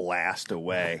blast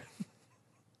away.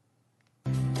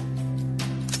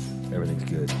 Everything's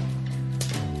good.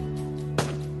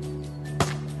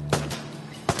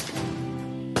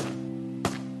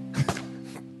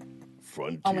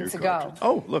 Frontier Moments ago.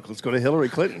 Oh, look, let's go to Hillary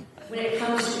Clinton. When it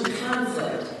comes to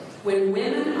conflict, when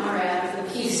women are at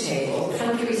the peace table,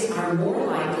 countries are more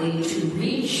likely to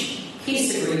reach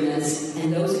peace agreements,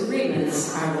 and those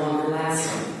agreements are longer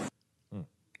lasting.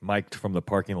 Mic'd from the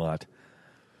parking lot.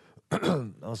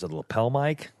 That was a lapel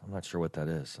mic? I'm not sure what that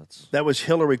is. That was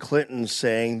Hillary Clinton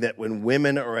saying that when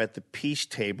women are at the peace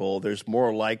table, there's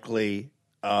more likely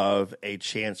of a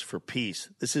chance for peace.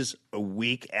 This is a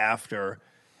week after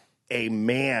a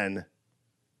man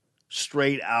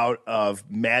straight out of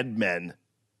Mad Men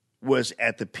was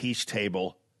at the peace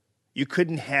table. You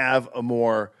couldn't have a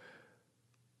more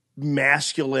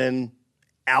masculine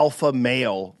alpha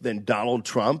male than Donald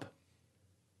Trump.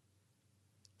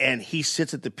 And he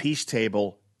sits at the peace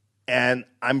table, and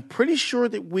I'm pretty sure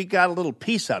that we got a little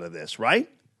peace out of this, right?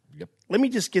 Yep. Let me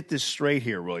just get this straight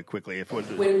here really quickly.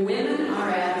 When women are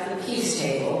at the peace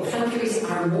table, countries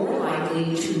are more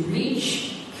likely to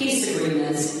reach peace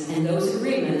agreements, and those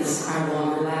agreements are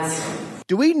longer lasting.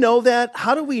 Do we know that?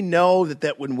 How do we know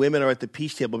that when women are at the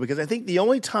peace table? Because I think the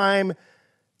only time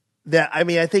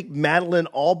I think Madeleine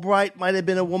Albright might have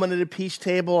been a woman at a peace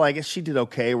table. I guess she did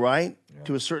okay, right? Yeah.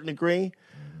 To a certain degree.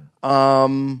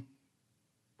 Indira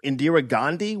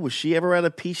Gandhi, was she ever at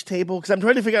a peace table? Because I'm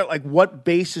trying to figure out, like, what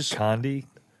basis. Gandhi?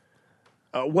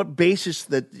 what basis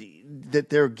that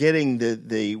they're getting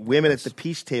the women at the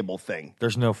peace table thing?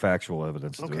 There's no factual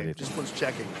evidence to do Okay, anything. just was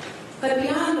checking. But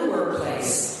beyond the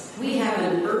workplace, we have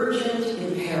an urgent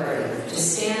imperative to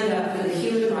stand up for the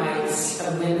human rights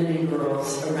of women and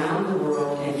girls around the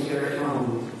world and here at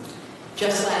home.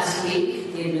 Just last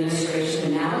week, the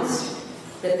administration announced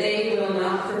that they will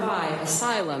not provide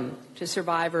asylum to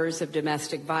survivors of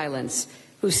domestic violence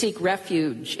who seek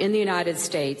refuge in the United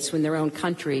States when their own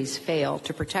countries fail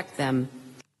to protect them.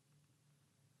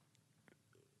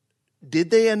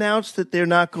 Did they announce that they're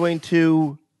not going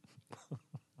to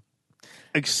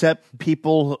accept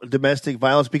people, domestic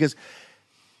violence? Because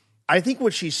I think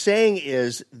what she's saying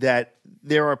is that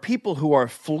there are people who are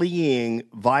fleeing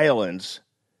violence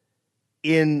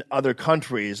in other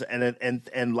countries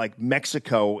and like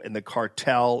Mexico and the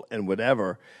cartel and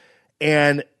whatever,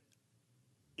 and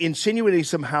insinuating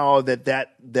somehow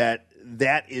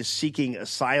that is seeking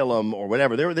asylum or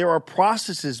whatever. There are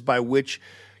processes by which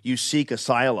you seek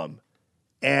asylum.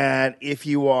 And if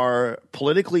you are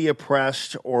politically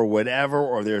oppressed or whatever,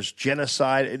 or there's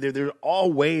genocide, there are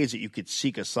all ways that you could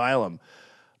seek asylum.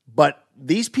 But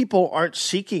these people aren't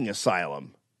seeking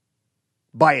asylum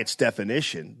by its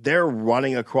definition. They're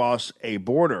running across a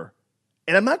border.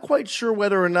 And I'm not quite sure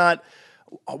whether or not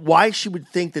why she would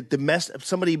think that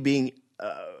somebody being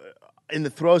in the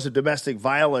throes of domestic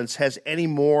violence has any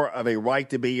more of a right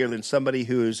to be here than somebody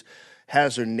who's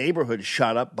has their neighborhood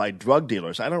shot up by drug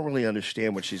dealers. I don't really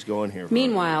understand what she's going here for.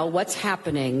 Meanwhile, what's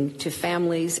happening to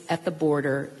families at the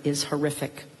border is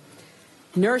horrific.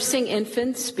 Nursing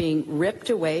infants being ripped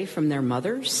away from their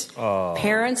mothers,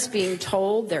 parents being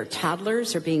told their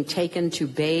toddlers are being taken to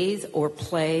bathe or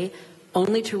play,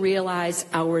 only to realize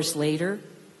hours later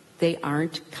they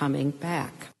aren't coming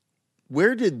back.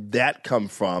 Where did that come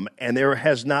from? And there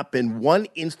has not been one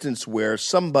instance where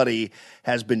somebody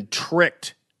has been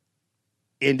tricked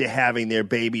into having their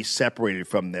baby separated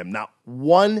from them. Not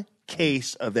one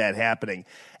case of that happening.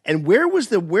 And where was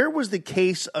the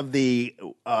case of the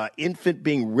infant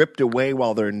being ripped away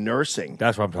while they're nursing?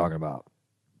 That's what I'm talking about.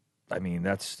 I mean,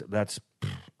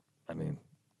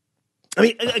 I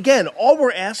mean, again, all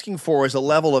we're asking for is a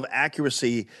level of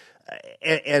accuracy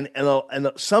and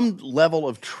some level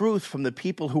of truth from the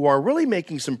people who are really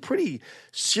making some pretty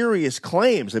serious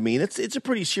claims. I mean, it's a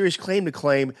pretty serious claim to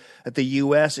claim that the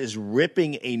U.S. is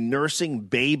ripping a nursing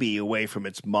baby away from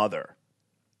its mother.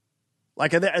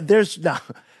 Like, there's no,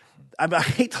 I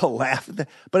hate to laugh at that,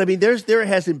 but I mean, there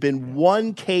hasn't been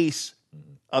one case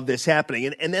of this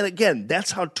happening. And then again,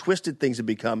 that's how twisted things have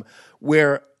become,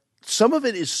 where some of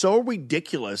it is so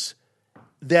ridiculous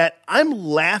that I'm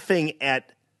laughing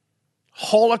at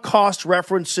Holocaust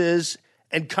references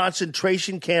and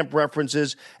concentration camp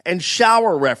references and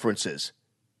shower references.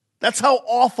 That's how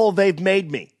awful they've made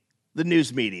me, the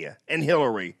news media and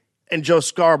Hillary and Joe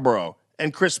Scarborough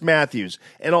and Chris Matthews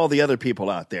and all the other people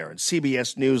out there in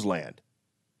CBS Newsland.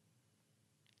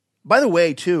 By the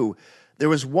way, too, there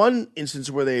was one instance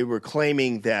where they were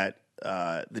claiming that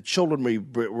the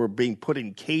children were being put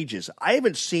in cages. I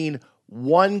haven't seen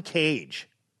one cage.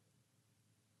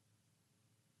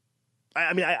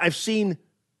 I mean, I've seen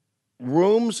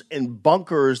rooms and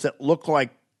bunkers that look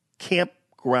like camp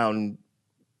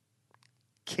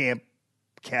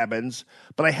cabins,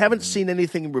 but I haven't seen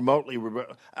anything remotely.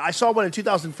 I saw one in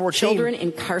 2014. Children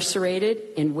incarcerated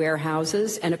in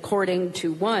warehouses, and according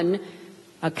to one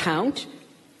account,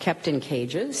 kept in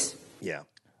cages. Yeah.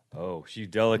 Oh, she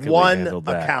delicately handled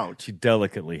that. One account. She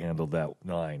delicately handled that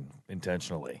line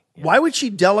intentionally. Yeah. Why would she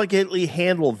delicately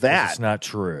handle that? It's not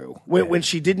true. When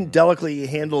she didn't delicately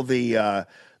handle the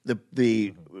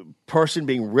person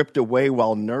being ripped away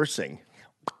while nursing.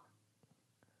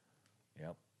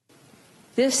 Yep.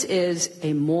 This is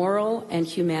a moral and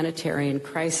humanitarian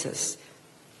crisis.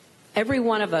 Every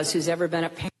one of us who's ever been a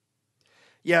parent.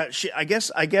 Yeah, I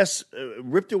guess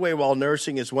ripped away while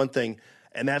nursing is one thing,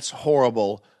 and that's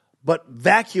horrible. But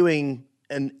vacuuming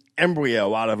an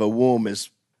embryo out of a womb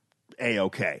is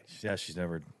A-okay. Yeah, she's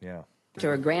never, yeah.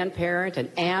 To a grandparent,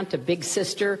 an aunt, a big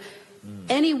sister,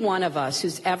 any one of us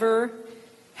who's ever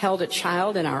held a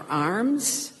child in our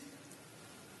arms,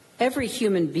 every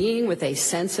human being with a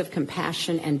sense of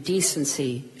compassion and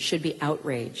decency should be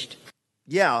outraged.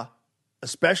 Yeah,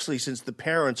 especially since the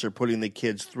parents are putting the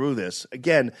kids through this.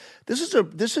 Again, this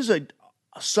is a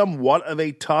somewhat of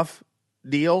a tough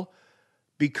deal,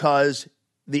 because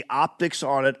the optics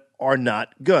on it are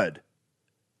not good.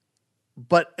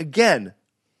 But again,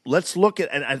 let's look at,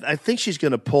 and I think she's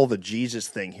going to pull the Jesus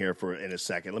thing here in a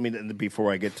second. Let me,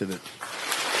 before I get to the.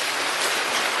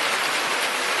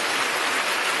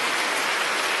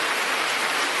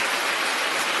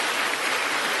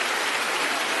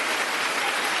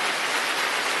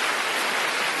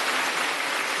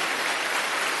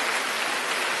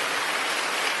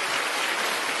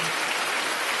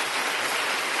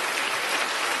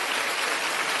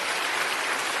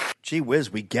 Gee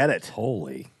whiz, we get it.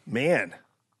 Holy man.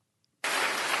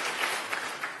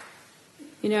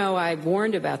 You know, I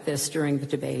warned about this during the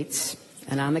debates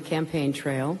and on the campaign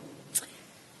trail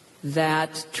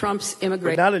that Trump's But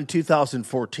immigration not in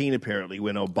 2014, apparently,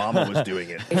 when Obama was doing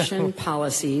it.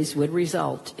 policies would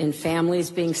result in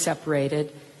families being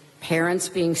separated, parents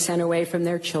being sent away from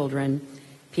their children,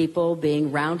 people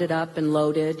being rounded up and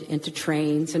loaded into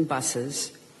trains and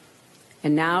buses.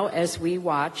 And now, as we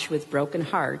watch with broken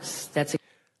hearts, that's...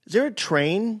 Is there a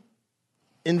train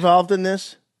involved in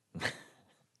this?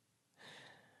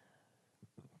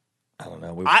 I don't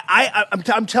know.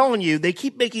 I'm telling you, they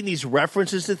keep making these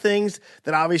references to things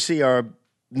that obviously are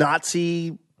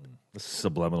Nazi,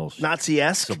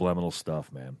 Nazi-esque, subliminal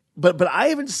stuff, man. But I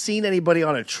haven't seen anybody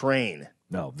on a train.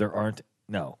 No, there aren't.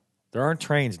 No, there aren't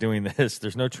trains doing this.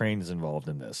 There's no trains involved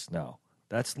in this. No,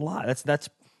 that's a lie. That's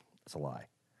a lie.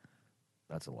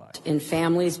 That's a lie. In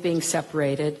families being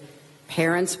separated,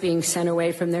 parents being sent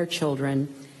away from their children,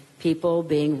 people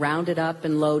being rounded up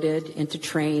and loaded into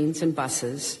trains and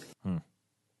buses.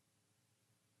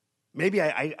 Maybe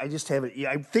I just haven't.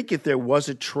 Yeah, I think if there was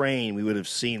a train, we would have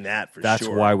seen that for That's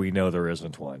sure. That's why we know there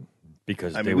isn't one,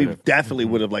 because we definitely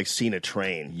would have seen a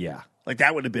train. Yeah, like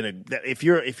that would have been if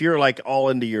you're like all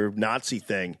into your Nazi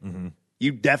thing,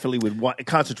 you definitely would want a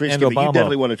concentration camp. You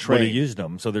definitely want a train. Would have used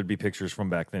them, so there'd be pictures from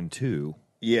back then too.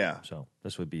 Yeah. So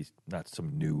this would be not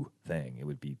some new thing. It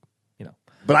would be,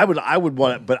 But I would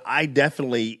want it. But I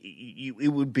definitely it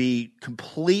would be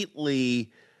completely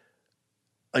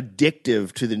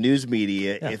addictive to the news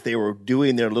media if they were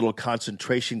doing their little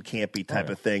concentration campy type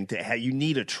of thing. You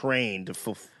need a train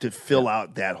to fill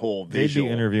out that whole visual. They'd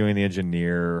be interviewing the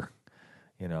engineer.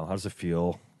 How does it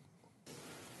feel?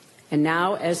 And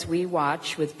now, as we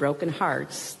watch with broken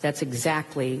hearts, that's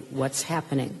exactly what's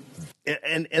happening.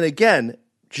 And again,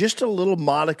 just a little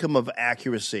modicum of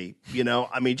accuracy.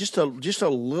 Just a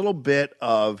little bit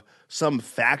of some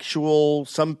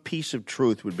piece of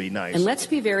truth would be nice. And let's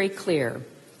be very clear.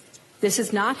 This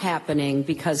is not happening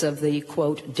because of the,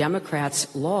 quote,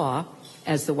 Democrats' law,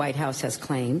 as the White House has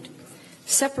claimed.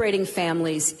 Separating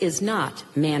families is not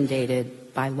mandated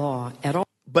by law at all.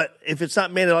 But if it's not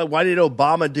mandated, why did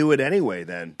Obama do it anyway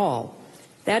then?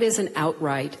 That is an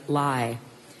outright lie.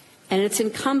 And it's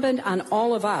incumbent on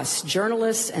all of us,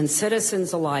 journalists and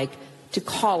citizens alike, to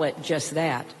call it just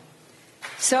that.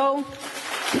 So...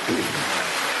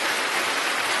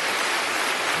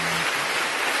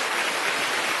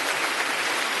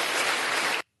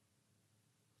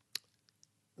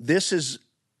 This is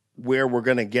where we're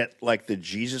going to get like the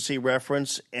Jesus-y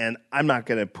reference, and I'm not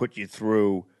going to put you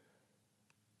through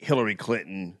Hillary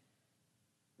Clinton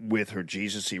with her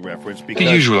Jesus-y reference because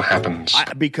the usual happens.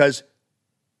 Because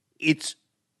it's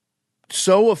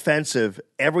so offensive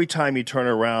every time you turn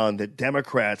around that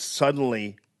Democrats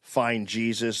suddenly find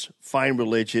Jesus, find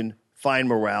religion, find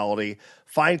morality,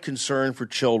 find concern for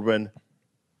children.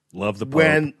 Love the Pope.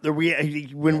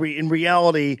 In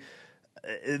reality,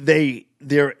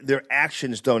 their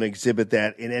actions don't exhibit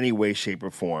that in any way, shape, or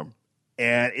form.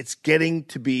 And it's getting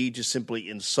to be just simply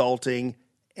insulting.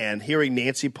 And hearing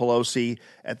Nancy Pelosi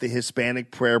at the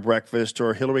Hispanic prayer breakfast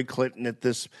or Hillary Clinton at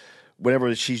this,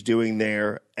 whatever she's doing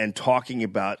there, and talking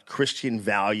about Christian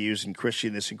values and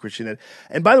Christian this and Christian that.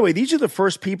 And by the way, these are the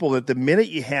first people that the minute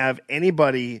you have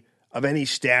anybody of any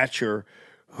stature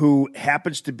who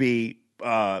happens to be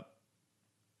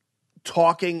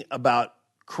talking about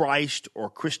Christ or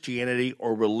Christianity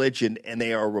or religion, and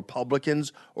they are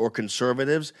Republicans or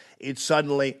conservatives, it's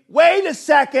suddenly, wait a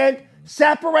second,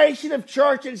 separation of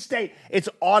church and state. It's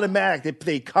automatic.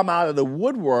 They come out of the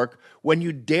woodwork when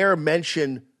you dare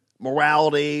mention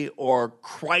morality or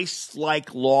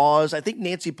Christ-like laws. I think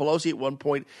Nancy Pelosi at one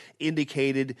point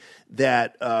indicated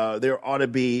that there ought to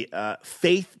be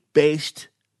faith-based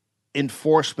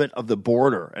enforcement of the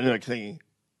border. And they're like thinking,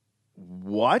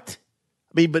 what?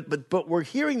 But we're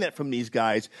hearing that from these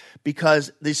guys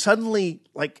because they suddenly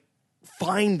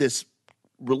find this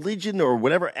religion or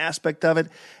whatever aspect of it,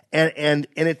 and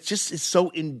it's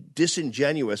so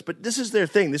disingenuous. But this is their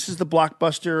thing. This is the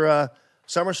blockbuster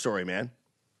summer story, man.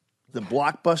 The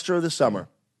blockbuster of the summer,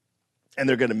 and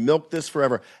they're going to milk this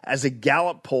forever. As a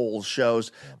Gallup poll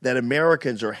shows that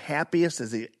Americans are happiest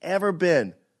as they've ever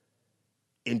been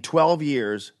in 12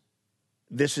 years.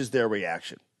 This is their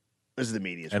reaction. This is the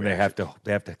media's and reaction.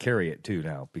 they have to carry it too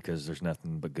now because there's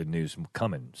nothing but good news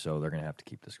coming. So they're going to have to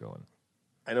keep this going.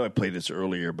 I know I played this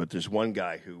earlier, but there's one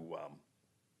guy who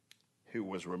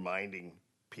was reminding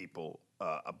people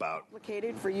about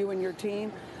complicated for you and your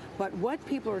team, but what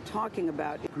people are talking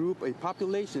about group a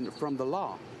population from the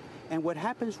law. And what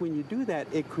happens when you do that,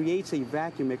 it creates a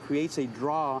vacuum, it creates a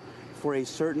draw for a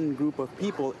certain group of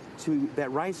people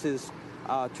that rises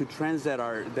to trends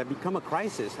that become a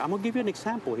crisis. I'm gonna give you an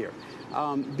example here.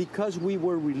 Because we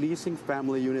were releasing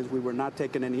family units, we were not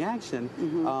taking any action.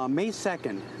 May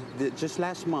 2nd, just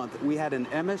last month, we had an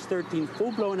MS-13,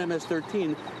 full-blown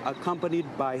MS-13, accompanied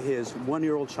by his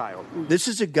 1-year-old child. This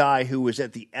is a guy who was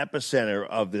at the epicenter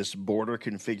of this border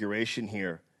configuration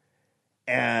here,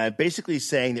 and basically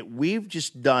saying that we've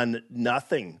just done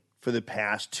nothing for the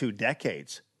past 2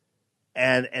 decades.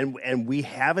 And we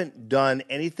haven't done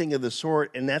anything of the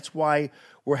sort, and that's why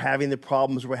we're having the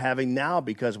problems we're having now,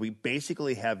 because we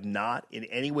basically have not, in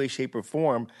any way, shape, or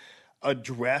form,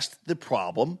 addressed the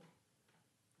problem.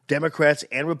 Democrats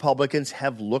and Republicans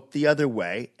have looked the other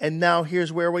way, and now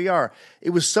here's where we are. It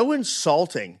was so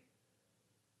insulting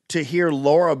to hear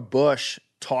Laura Bush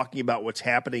talking about what's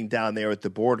happening down there at the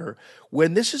border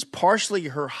when this is partially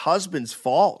her husband's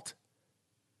fault.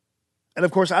 And,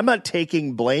 of course, I'm not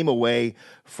taking blame away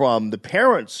from the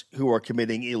parents who are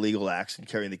committing illegal acts and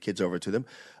carrying the kids over to them,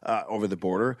 over the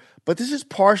border. But this is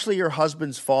partially your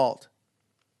husband's fault.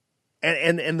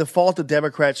 And the fault of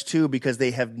Democrats, too, because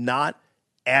they have not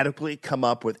adequately come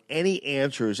up with any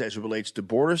answers as it relates to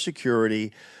border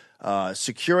security,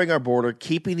 securing our border,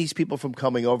 keeping these people from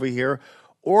coming over here,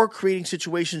 or creating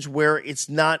situations where it's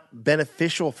not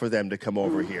beneficial for them to come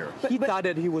over here. He thought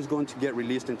that he was going to get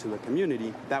released into the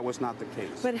community. That was not the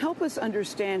case. But help us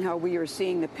understand how we are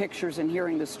seeing the pictures and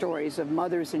hearing the stories of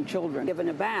mothers and children given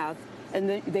a bath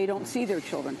and they don't see their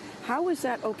children. How is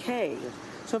that okay?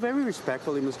 So very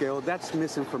respectfully, Ms. Gale, that's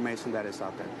misinformation that is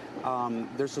out there.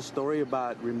 There's a story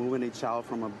about removing a child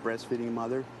from a breastfeeding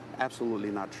mother. Absolutely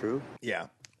not true. Yeah.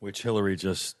 Which Hillary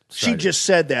just She just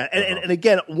said that. And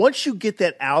again, once you get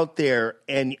that out there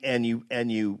and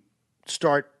you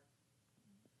start,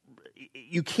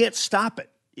 you can't stop it.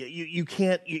 You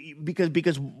can't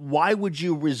because why would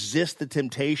you resist the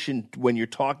temptation when you're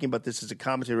talking about this as a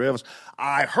commentator?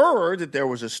 I heard that there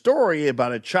was a story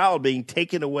about a child being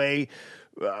taken away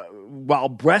while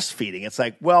breastfeeding. It's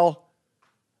like, well,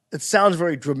 it sounds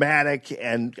very dramatic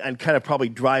and kind of probably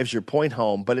drives your point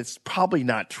home, but it's probably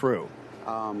not true.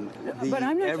 But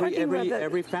I'm not talking about that.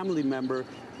 Every family member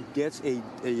gets a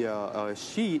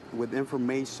sheet with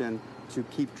information to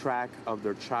keep track of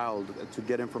their child, to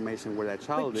get information where that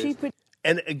child is.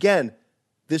 And again,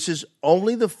 this is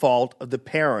only the fault of the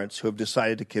parents who have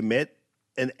decided to commit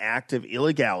an act of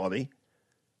illegality,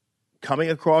 coming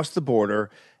across the border,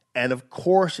 and of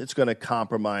course it's going to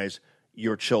compromise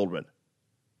your children.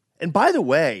 And by the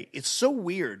way, it's so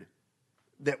weird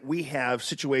that we have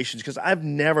situations, because I've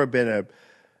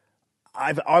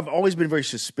always been very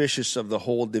suspicious of the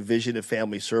whole Division of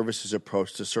Family Services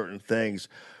approach to certain things,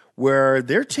 where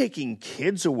they're taking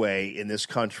kids away in this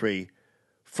country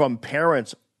from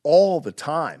parents all the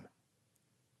time.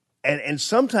 And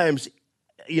sometimes,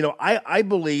 I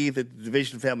believe that the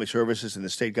Division of Family Services and the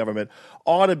state government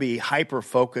ought to be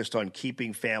hyper-focused on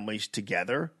keeping families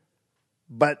together.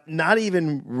 But not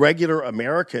even regular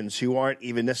Americans who aren't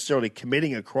even necessarily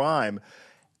committing a crime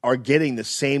are getting the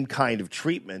same kind of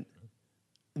treatment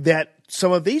that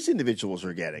some of these individuals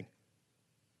are getting,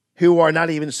 who are not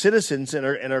even citizens and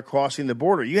are crossing the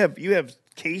border. You have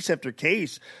case after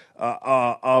case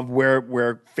of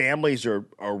where families are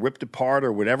ripped apart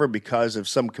or whatever because of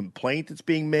some complaint that's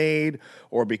being made,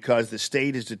 or because the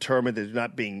state has determined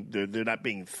that they're not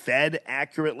being fed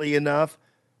accurately enough.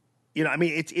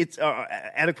 It's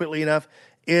adequately enough.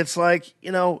 It's like,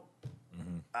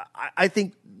 I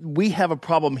think we have a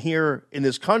problem here in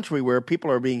this country where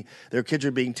their kids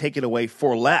are being taken away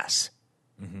for less.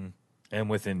 Mm-hmm. And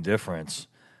with indifference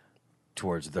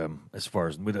towards them, as far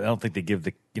as, I don't think they give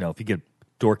if you get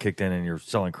door kicked in and you're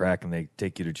selling crack and they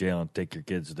take you to jail and take your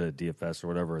kids to DFS or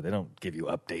whatever, they don't give you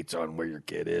updates on where your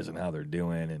kid is and how they're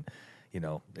doing. And,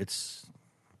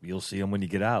 you'll see them when you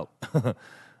get out.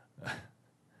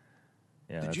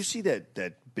 Yeah, did you see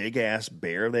that big-ass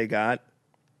bear they got?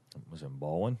 Was it in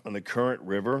Baldwin? On the Current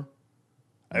River?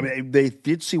 Mm-hmm. I mean, they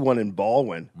did see one in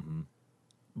Baldwin,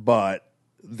 but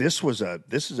this is a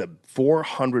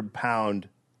 400-pound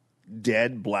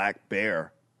dead black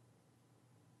bear.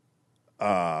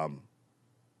 Apparently,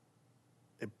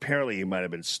 he might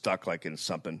have been stuck like in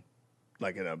something,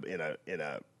 like in a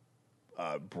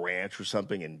branch or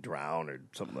something, and drowned or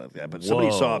something like that. But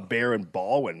somebody saw a bear in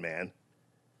Baldwin, man.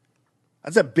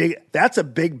 That's a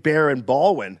big bear in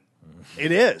Baldwin.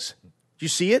 It is. Did you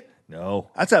see it?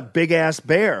 No. That's a big ass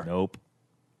bear. Nope.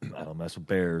 I don't mess with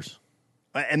bears.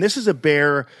 And this is a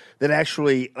bear that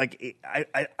actually, like,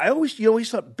 I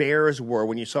always thought bears were,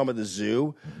 when you saw them at the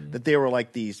zoo, that they were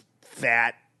like these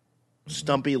fat,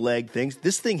 stumpy leg things.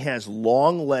 This thing has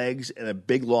long legs and a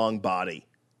big long body.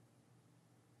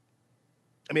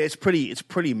 I mean, it's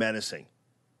pretty menacing.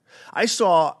 I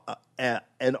saw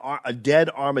a dead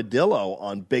armadillo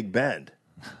on Big Bend.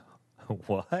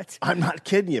 What? I'm not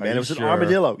kidding you, man. Are It you was sure? an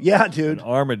armadillo. Yeah, dude. An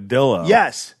armadillo.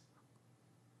 Yes.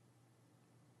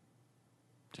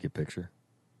 Did you get a picture?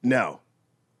 No.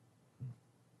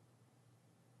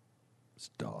 It's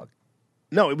a dog.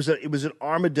 No, it was an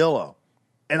armadillo.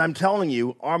 And I'm telling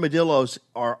you, armadillos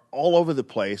are all over the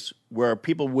place where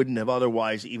people wouldn't have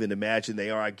otherwise even imagined they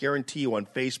are. I guarantee you on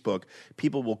Facebook,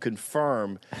 people will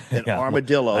confirm that Yeah,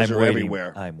 armadillos I'm are waiting.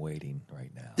 everywhere. I'm waiting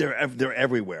right now. They're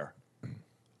everywhere.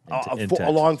 In Texas.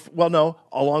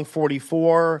 Along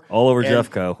 44. All over and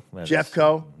Jeffco. That is-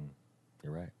 Jeffco.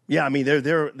 You're right. Yeah, I mean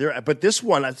they're but this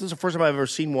is the first time I've ever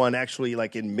seen one actually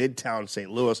like in Midtown St.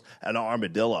 Louis, an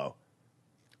armadillo.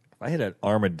 If I had an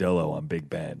armadillo on Big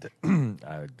Bend,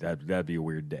 that'd be a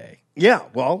weird day. Yeah,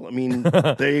 well, I mean,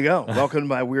 there you go. Welcome to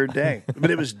my weird day.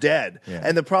 But it was dead, Yeah.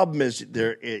 and the problem is,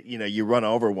 you run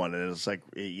over one, and it's like,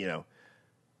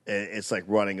 it's like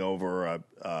running over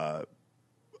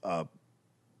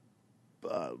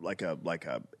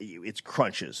it's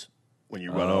crunches when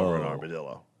you run over an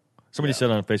armadillo. Somebody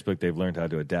said on Facebook they've learned how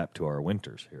to adapt to our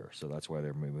winters here, so that's why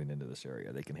they're moving into this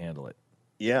area. They can handle it.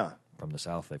 Yeah, from the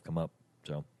south they've come up.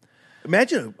 So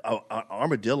imagine an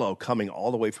armadillo coming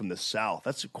all the way from the south.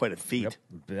 That's quite a feat. Yep.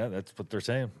 Yeah, that's what they're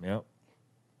saying. Yeah.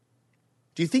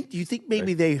 Do you think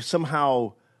maybe they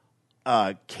somehow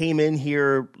came in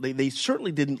here? They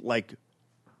certainly didn't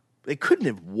they couldn't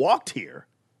have walked here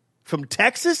from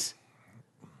Texas.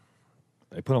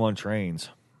 They put them on trains,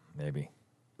 maybe.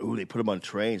 Ooh, they put them on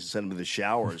trains and sent them to the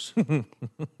showers.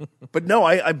 But no,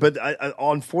 I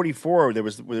on 44 there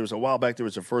was a while back there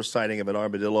was a first sighting of an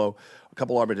armadillo, a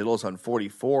couple armadillos on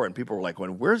 44, and people were like,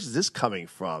 "Where's this coming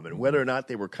from?" And whether or not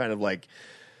they were kind of like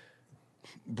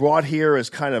brought here as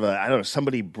kind of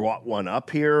somebody brought one up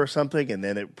here or something, and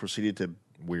then it proceeded to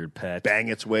weird pet bang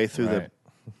its way through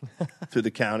through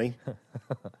the county.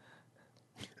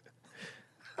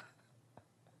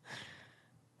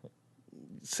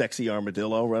 Sexy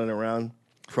armadillo running around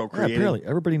procreating. Yeah, apparently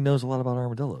everybody knows a lot about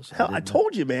armadillos. Hell, I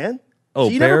told you, man. Oh,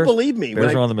 so you bears, never believed me. Bears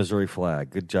when are on the Missouri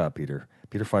flag. Good job, Peter.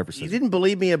 Peter Pfeiffer says you didn't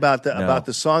believe me about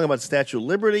the song about the Statue of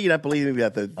Liberty. You're not believing me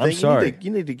about the thing. I'm sorry.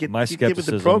 You need to get My get with the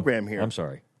skepticism. program here. I'm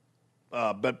sorry.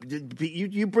 But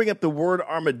you bring up the word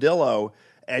armadillo,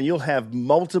 and you'll have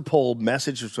multiple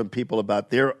messages from people about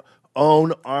their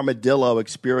own armadillo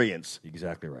experience.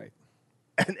 Exactly right.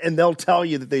 And they'll tell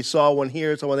you that they saw one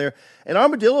here, saw one there. And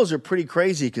armadillos are pretty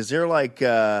crazy because they're like,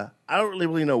 I don't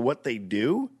really know what they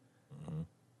do,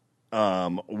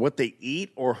 what they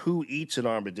eat, or who eats an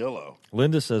armadillo.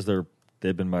 Linda says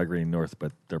they've been migrating north,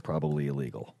 but they're probably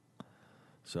illegal.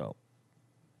 So,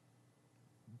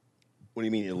 what do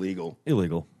you mean illegal?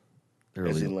 Illegal. They're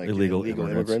As illegal. in, like, illegal illegal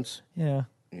immigrants? Yeah.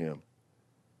 Yeah.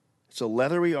 It's a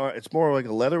leathery. It's more like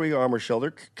a leathery armor shell.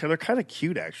 They're kind of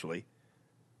cute, actually.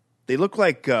 They look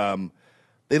like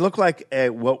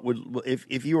what would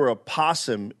if you were a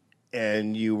possum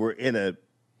and you were in a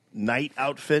night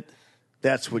outfit.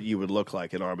 That's what you would look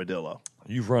like, an armadillo.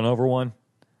 You've run over one?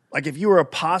 Like if you were a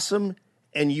possum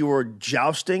and you were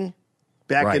jousting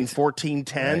back in Right.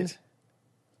 1410, Right.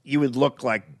 you would look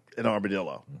like an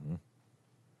armadillo. Mm-hmm.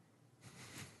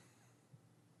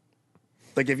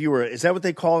 Like if you were, is that what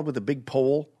they call it with a big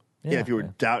pole? Yeah, if you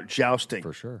were jousting.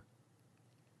 For sure.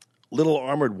 Little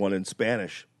armored one in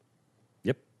Spanish.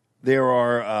 Yep. There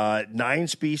are 9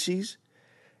 species,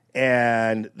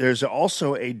 and there's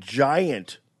also a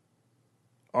giant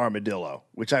armadillo,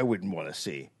 which I wouldn't want to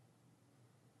see.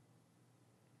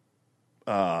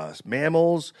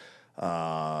 Mammals,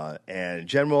 and in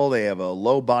general, they have a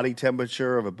low body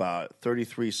temperature of about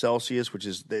 33 Celsius, which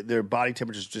is their body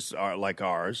temperatures just are like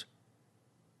ours.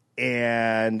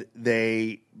 And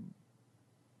they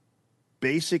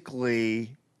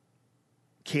basically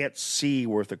can't see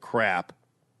worth a crap.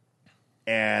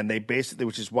 And they basically,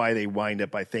 which is why they wind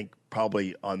up, I think,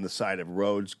 probably on the side of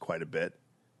roads quite a bit.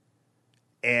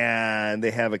 And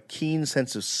they have a keen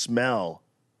sense of smell.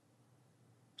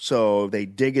 So they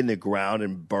dig in the ground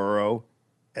and burrow,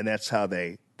 and that's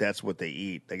what they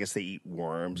eat. I guess they eat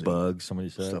worms. Bugs, somebody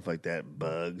said. Stuff like that.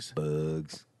 Bugs.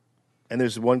 Bugs. And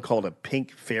there's one called a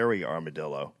pink fairy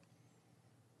armadillo.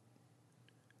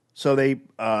 So they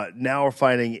now are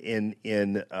finding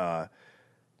in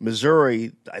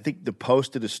Missouri. I think the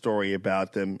Post did a story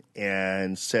about them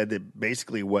and said that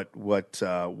basically what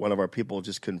one of our people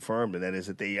just confirmed, and that is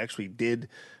that they actually did.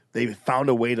 They found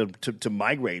a way to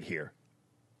migrate here.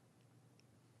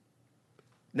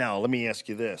 Now, let me ask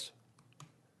you this: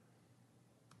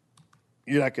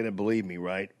 You're not going to believe me,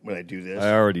 right, when I do this?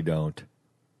 I already don't.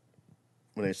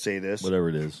 When I say this? Whatever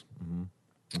it is. Mm-hmm.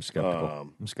 I'm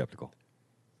skeptical.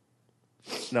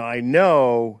 Now, I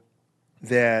know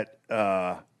that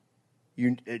do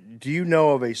you know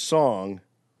of a song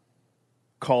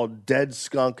called Dead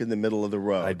Skunk in the Middle of the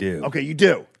Road? I do. Okay, you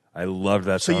do. I loved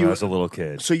that song when I was a little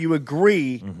kid. So you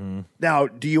agree. Mm-hmm. Now,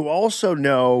 do you also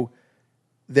know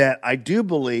that I do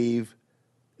believe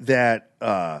that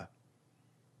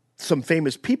some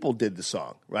famous people did the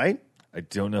song, right? I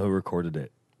don't know who recorded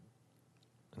it.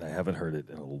 And I haven't heard it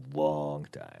in a long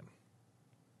time.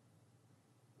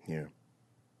 Yeah.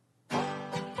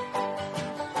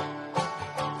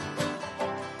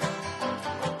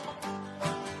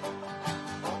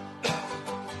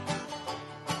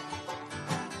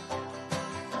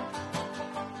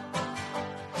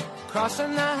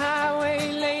 Crossing the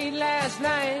highway late last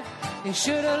night. He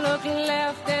should have looked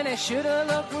left and he should have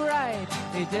looked right.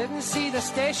 He didn't see the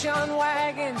station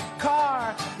wagon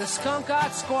car. The skunk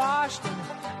got squashed and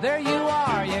there you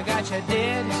are. You got your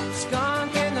dead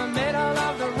skunk in the middle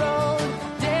of the road.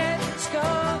 Dead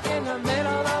skunk in the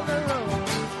middle of the road.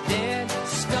 Dead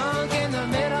skunk in the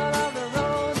middle of the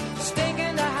road.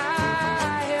 Stinking to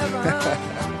high heaven.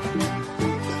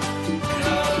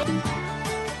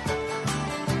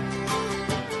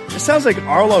 It sounds like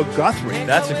Arlo Guthrie.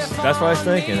 That's what I was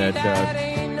thinking. That,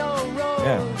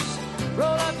 yeah.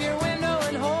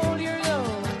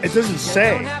 It doesn't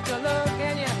say.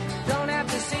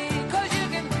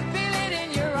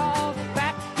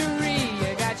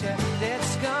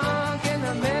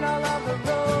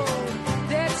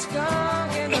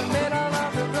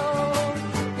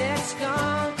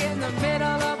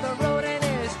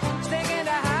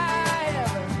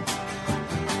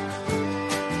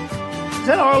 Is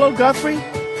that Arlo Guthrie?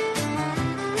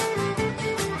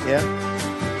 Yeah.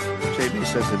 JB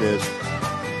says it is.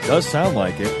 Does sound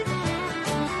like it.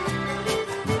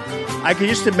 I can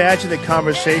just imagine the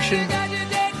conversation.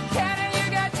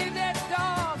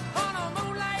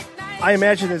 I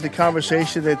imagine that the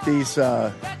conversation that these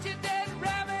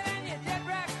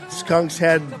skunks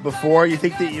had before. You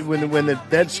think that when the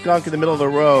dead skunk in the middle of the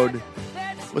road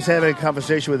was having a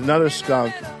conversation with another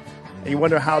skunk, and you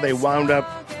wonder how they wound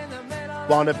up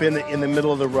in the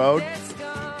middle of the road.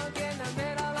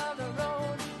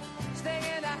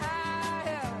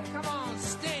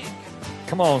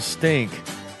 Come on, stink.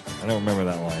 I don't remember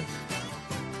that line.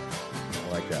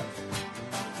 I like that.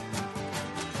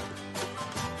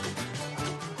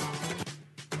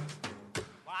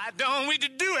 Why don't we do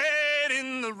it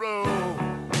in the road?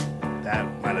 That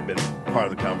might have been part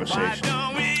of the conversation. Why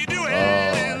don't we do it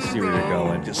I see where you're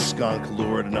going. Just skunk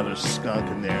lured another skunk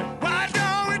in there. Why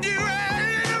don't we do it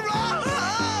in the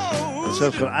road?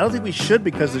 So I don't think we should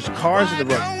because there's cars in the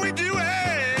road.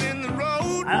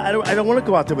 I don't want to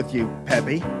go out there with you,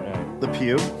 Peppy, the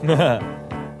Pew. No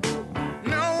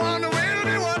one will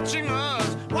be watching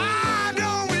us. Why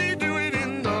don't we do it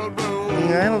in the road?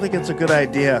 I don't think it's a good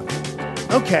idea.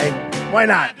 Okay, why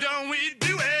not? Why don't we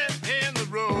do it in the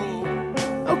road?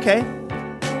 Okay,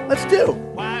 let's do.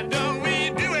 Why don't we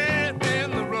do it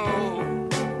in the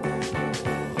road?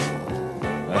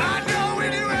 Why don't we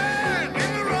do it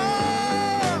in the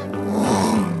road?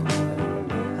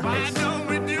 Why don't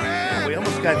we do it? We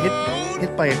almost got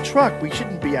hit by a truck. We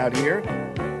shouldn't be out here.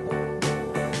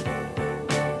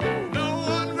 No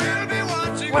one will be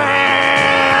watching.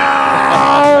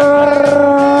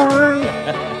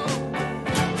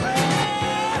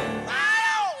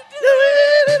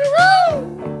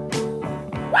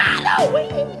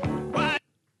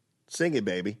 Sing it,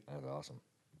 baby. That's awesome.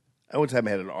 I one time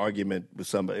had an argument with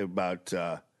somebody about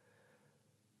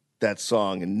that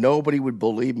song, and nobody would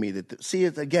believe me. See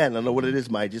it again. I don't know what it is.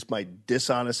 My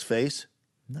dishonest face.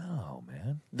 No,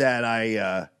 man. That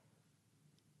I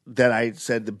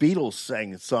said the Beatles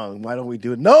sang the song. Why don't we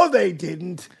do it? No, they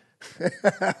didn't.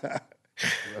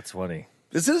 That's funny.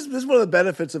 This is one of the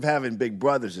benefits of having big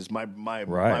brothers. Is my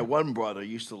Right. one brother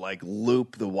used to like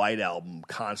loop the White Album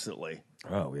constantly.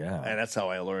 Oh yeah, and that's how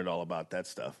I learned all about that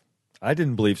stuff. I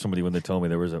didn't believe somebody when they told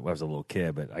me I was a little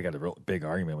kid, but I got a real big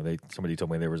argument when somebody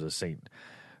told me there was a St.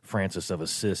 Francis of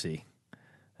Assisi.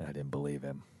 I didn't believe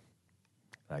him.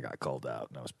 I got called out,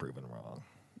 and I was proven wrong.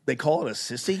 They call it a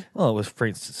sissy? Well, it was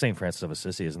St. Francis of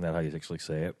Assisi. Isn't that how you actually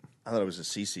say it? I thought it was a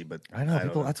Sisi, but I know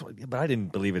people. But I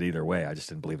didn't believe it either way. I just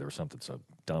didn't believe there was something so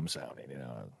dumb sounding,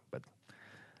 But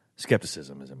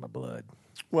skepticism is in my blood.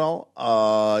 Well,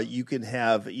 you can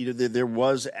have. There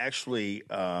was actually,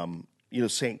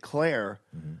 St. Clair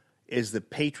is the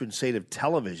patron saint of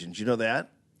television. Do you know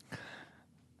that?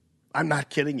 I'm not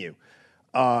kidding you.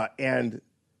 And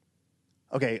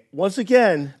Okay, once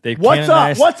again, They've what's up?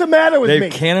 canonized- What's the matter with They've me?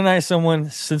 canonized someone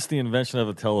since the invention of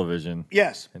the television.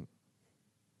 Yes.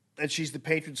 And she's the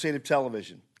patron saint of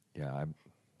television. Yeah,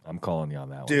 I'm calling you on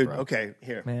that Dude, one, bro. okay,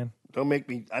 here. Man. Don't make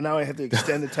me. Now I have to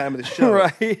extend the time of the show.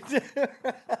 Right.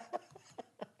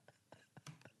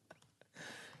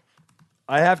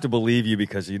 I have to believe you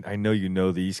because I know you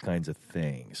know these kinds of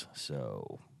things.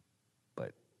 So,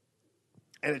 but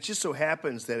And it just so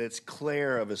happens that it's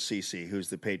Claire of Assisi who's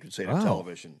the patron saint of Oh.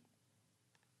 television.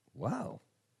 Wow.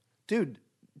 Dude,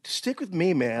 stick with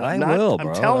me, man. I I'm not, will, I'm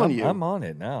bro. telling you. I'm on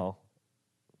it now.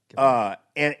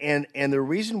 And the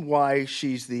reason why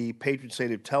she's the patron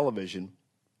saint of television,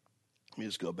 let me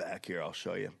just go back here. I'll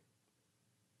show you.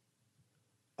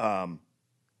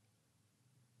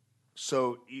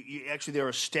 So you actually there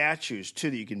are statues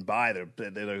too that you can buy. They're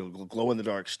glow in the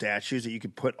dark statues that you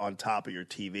can put on top of your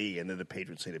TV, and they're the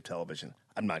patron saint of television.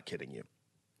 I'm not kidding you.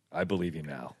 I believe you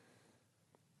now.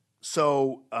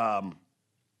 So hold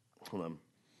on.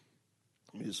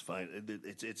 Let me just find it.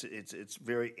 It's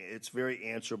very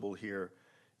answerable here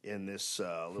in this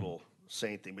little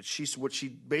saint thing. But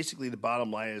basically the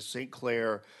bottom line is Saint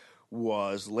Clare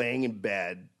was laying in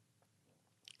bed,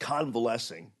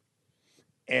 convalescing,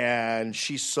 and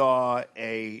she saw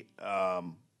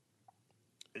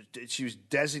she was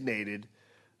designated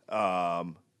by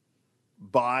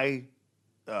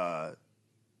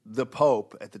the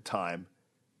Pope at the time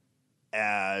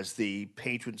as the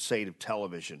patron saint of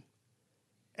television.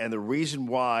 And the reason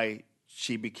why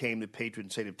she became the patron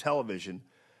saint of television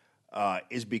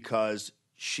is because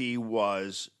she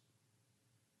was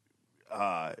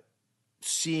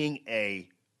seeing a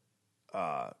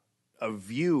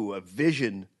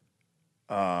vision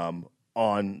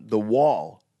on the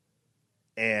wall.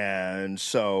 And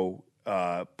so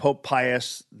Pope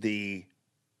Pius the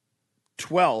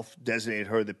 12th designated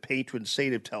her the patron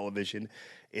saint of television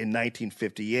in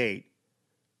 1958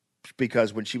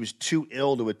 because when she was too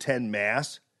ill to attend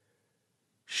Mass,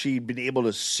 she'd been able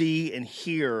to see and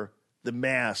hear the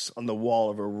Mass on the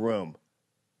wall of her room.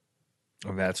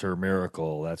 And that's her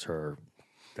miracle. That's her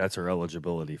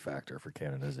eligibility factor for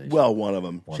canonization. Well, one of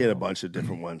them. She had a bunch of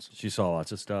different ones. She saw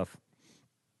lots of stuff.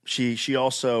 She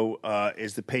also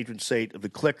is the patron saint of the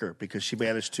clicker because she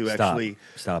managed to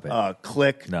Stop it.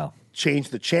 Click, change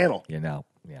the channel. Yeah.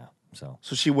 So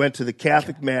she went to the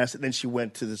Catholic Mass, and then she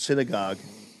went to the synagogue,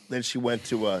 then she went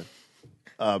to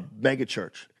a mega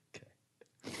church.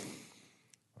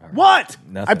 Right. What?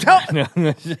 Nothing. I'm telling.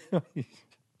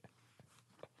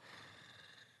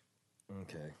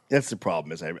 Okay. That's the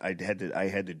problem. Is I had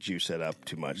to juice it up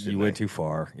too much. You went too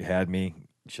far. You had me.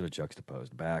 You should have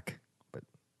juxtaposed back, but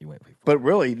you went too far. But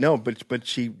really, no. But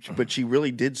she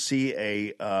really did see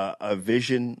a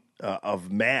vision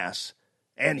of Mass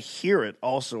and hear it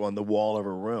also on the wall of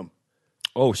her room.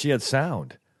 Oh, she had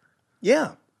sound.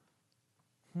 Yeah.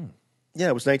 Yeah,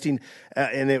 it was 19,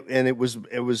 and it was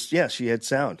she had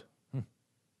sound.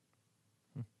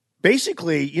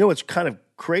 Basically, you know what's kind of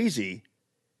crazy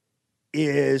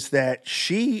is that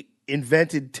she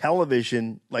invented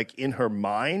television like in her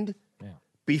mind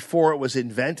before it was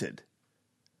invented.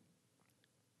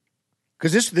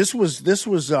 Because this was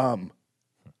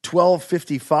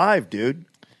 1255, dude.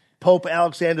 Pope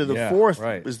Alexander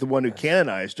IV was the one who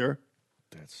canonized her.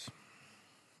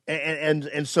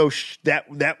 And so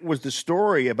that was the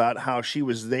story about how she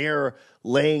was there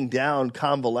laying down,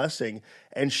 convalescing,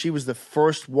 and she was the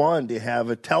first one to have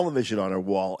a television on her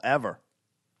wall ever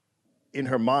in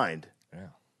her mind. Yeah.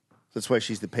 That's why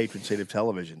she's the patron saint of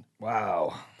television.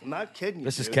 Wow. I'm not kidding you.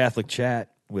 This is dude. Catholic Chat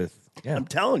with, I'm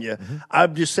telling you.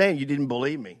 I'm just saying you didn't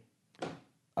believe me.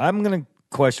 I'm going to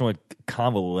question what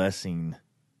convalescing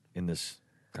in this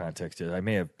context is. I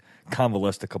may have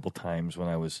convalesced a couple times when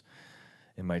I was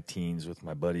in my teens with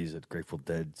my buddies at Grateful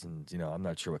Dead, and I'm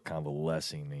not sure what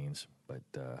convalescing means, but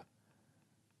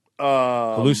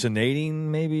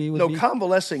hallucinating maybe. Would be?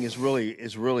 Convalescing is really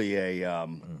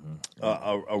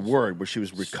a word where she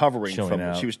was recovering Chilling from.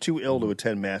 out. She was too ill to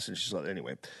attend Mass, and she's like,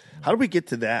 anyway. How did we get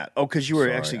to that? Oh, because you were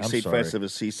actually I'm St. sorry. Francis of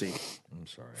Assisi. I'm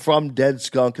sorry. From Dead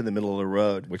Skunk in the Middle of the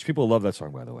Road. Which people love that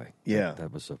song, by the way. Yeah.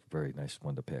 That was a very nice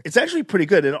one to pick. It's actually pretty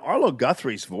good. And Arlo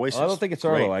Guthrie's voice I don't think it's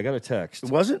Arlo. I got a text.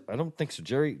 Was it? I don't think so.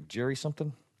 Jerry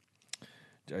something?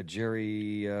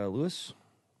 Jerry Lewis?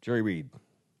 Jerry Reed.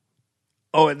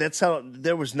 Oh, and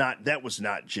that was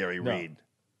not Jerry Reed.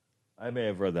 I may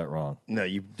have read that wrong. No,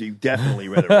 you definitely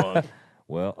read it wrong.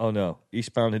 Well, oh no.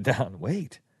 Eastbound and Down.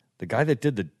 Wait. The guy that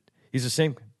did he's the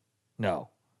same. No.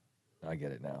 I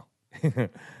get it now.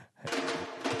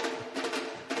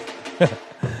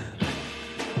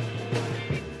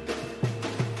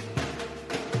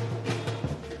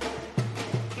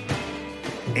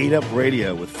 8 Up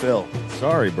Radio with Phil.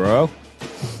 Sorry, bro.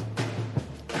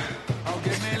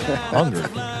 Hungry.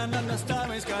 I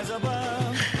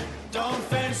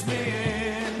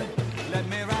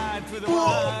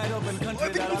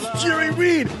think it was Jerry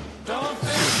Reed.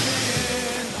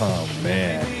 Oh,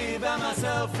 man.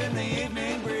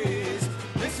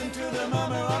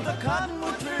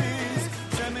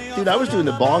 Dude, I was doing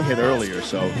the bong hit earlier,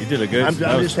 so you did a good.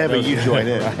 I'm just having you join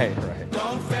in. Right.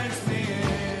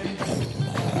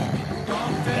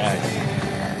 Nice.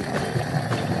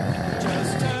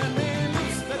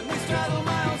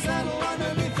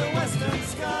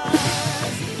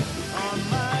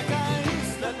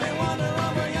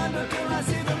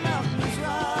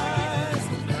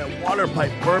 That water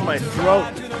pipe burned my throat.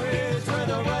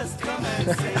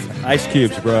 Ice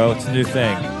cubes, bro. It's a new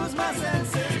thing.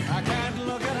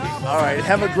 All right,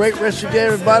 have a great rest of your day,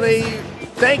 everybody.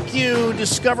 Thank you,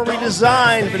 Discovery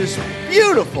Design, for this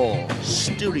beautiful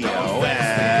studio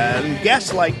and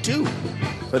Gaslight, too,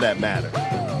 for that matter.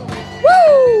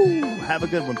 Woo! Have a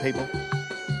good one, people.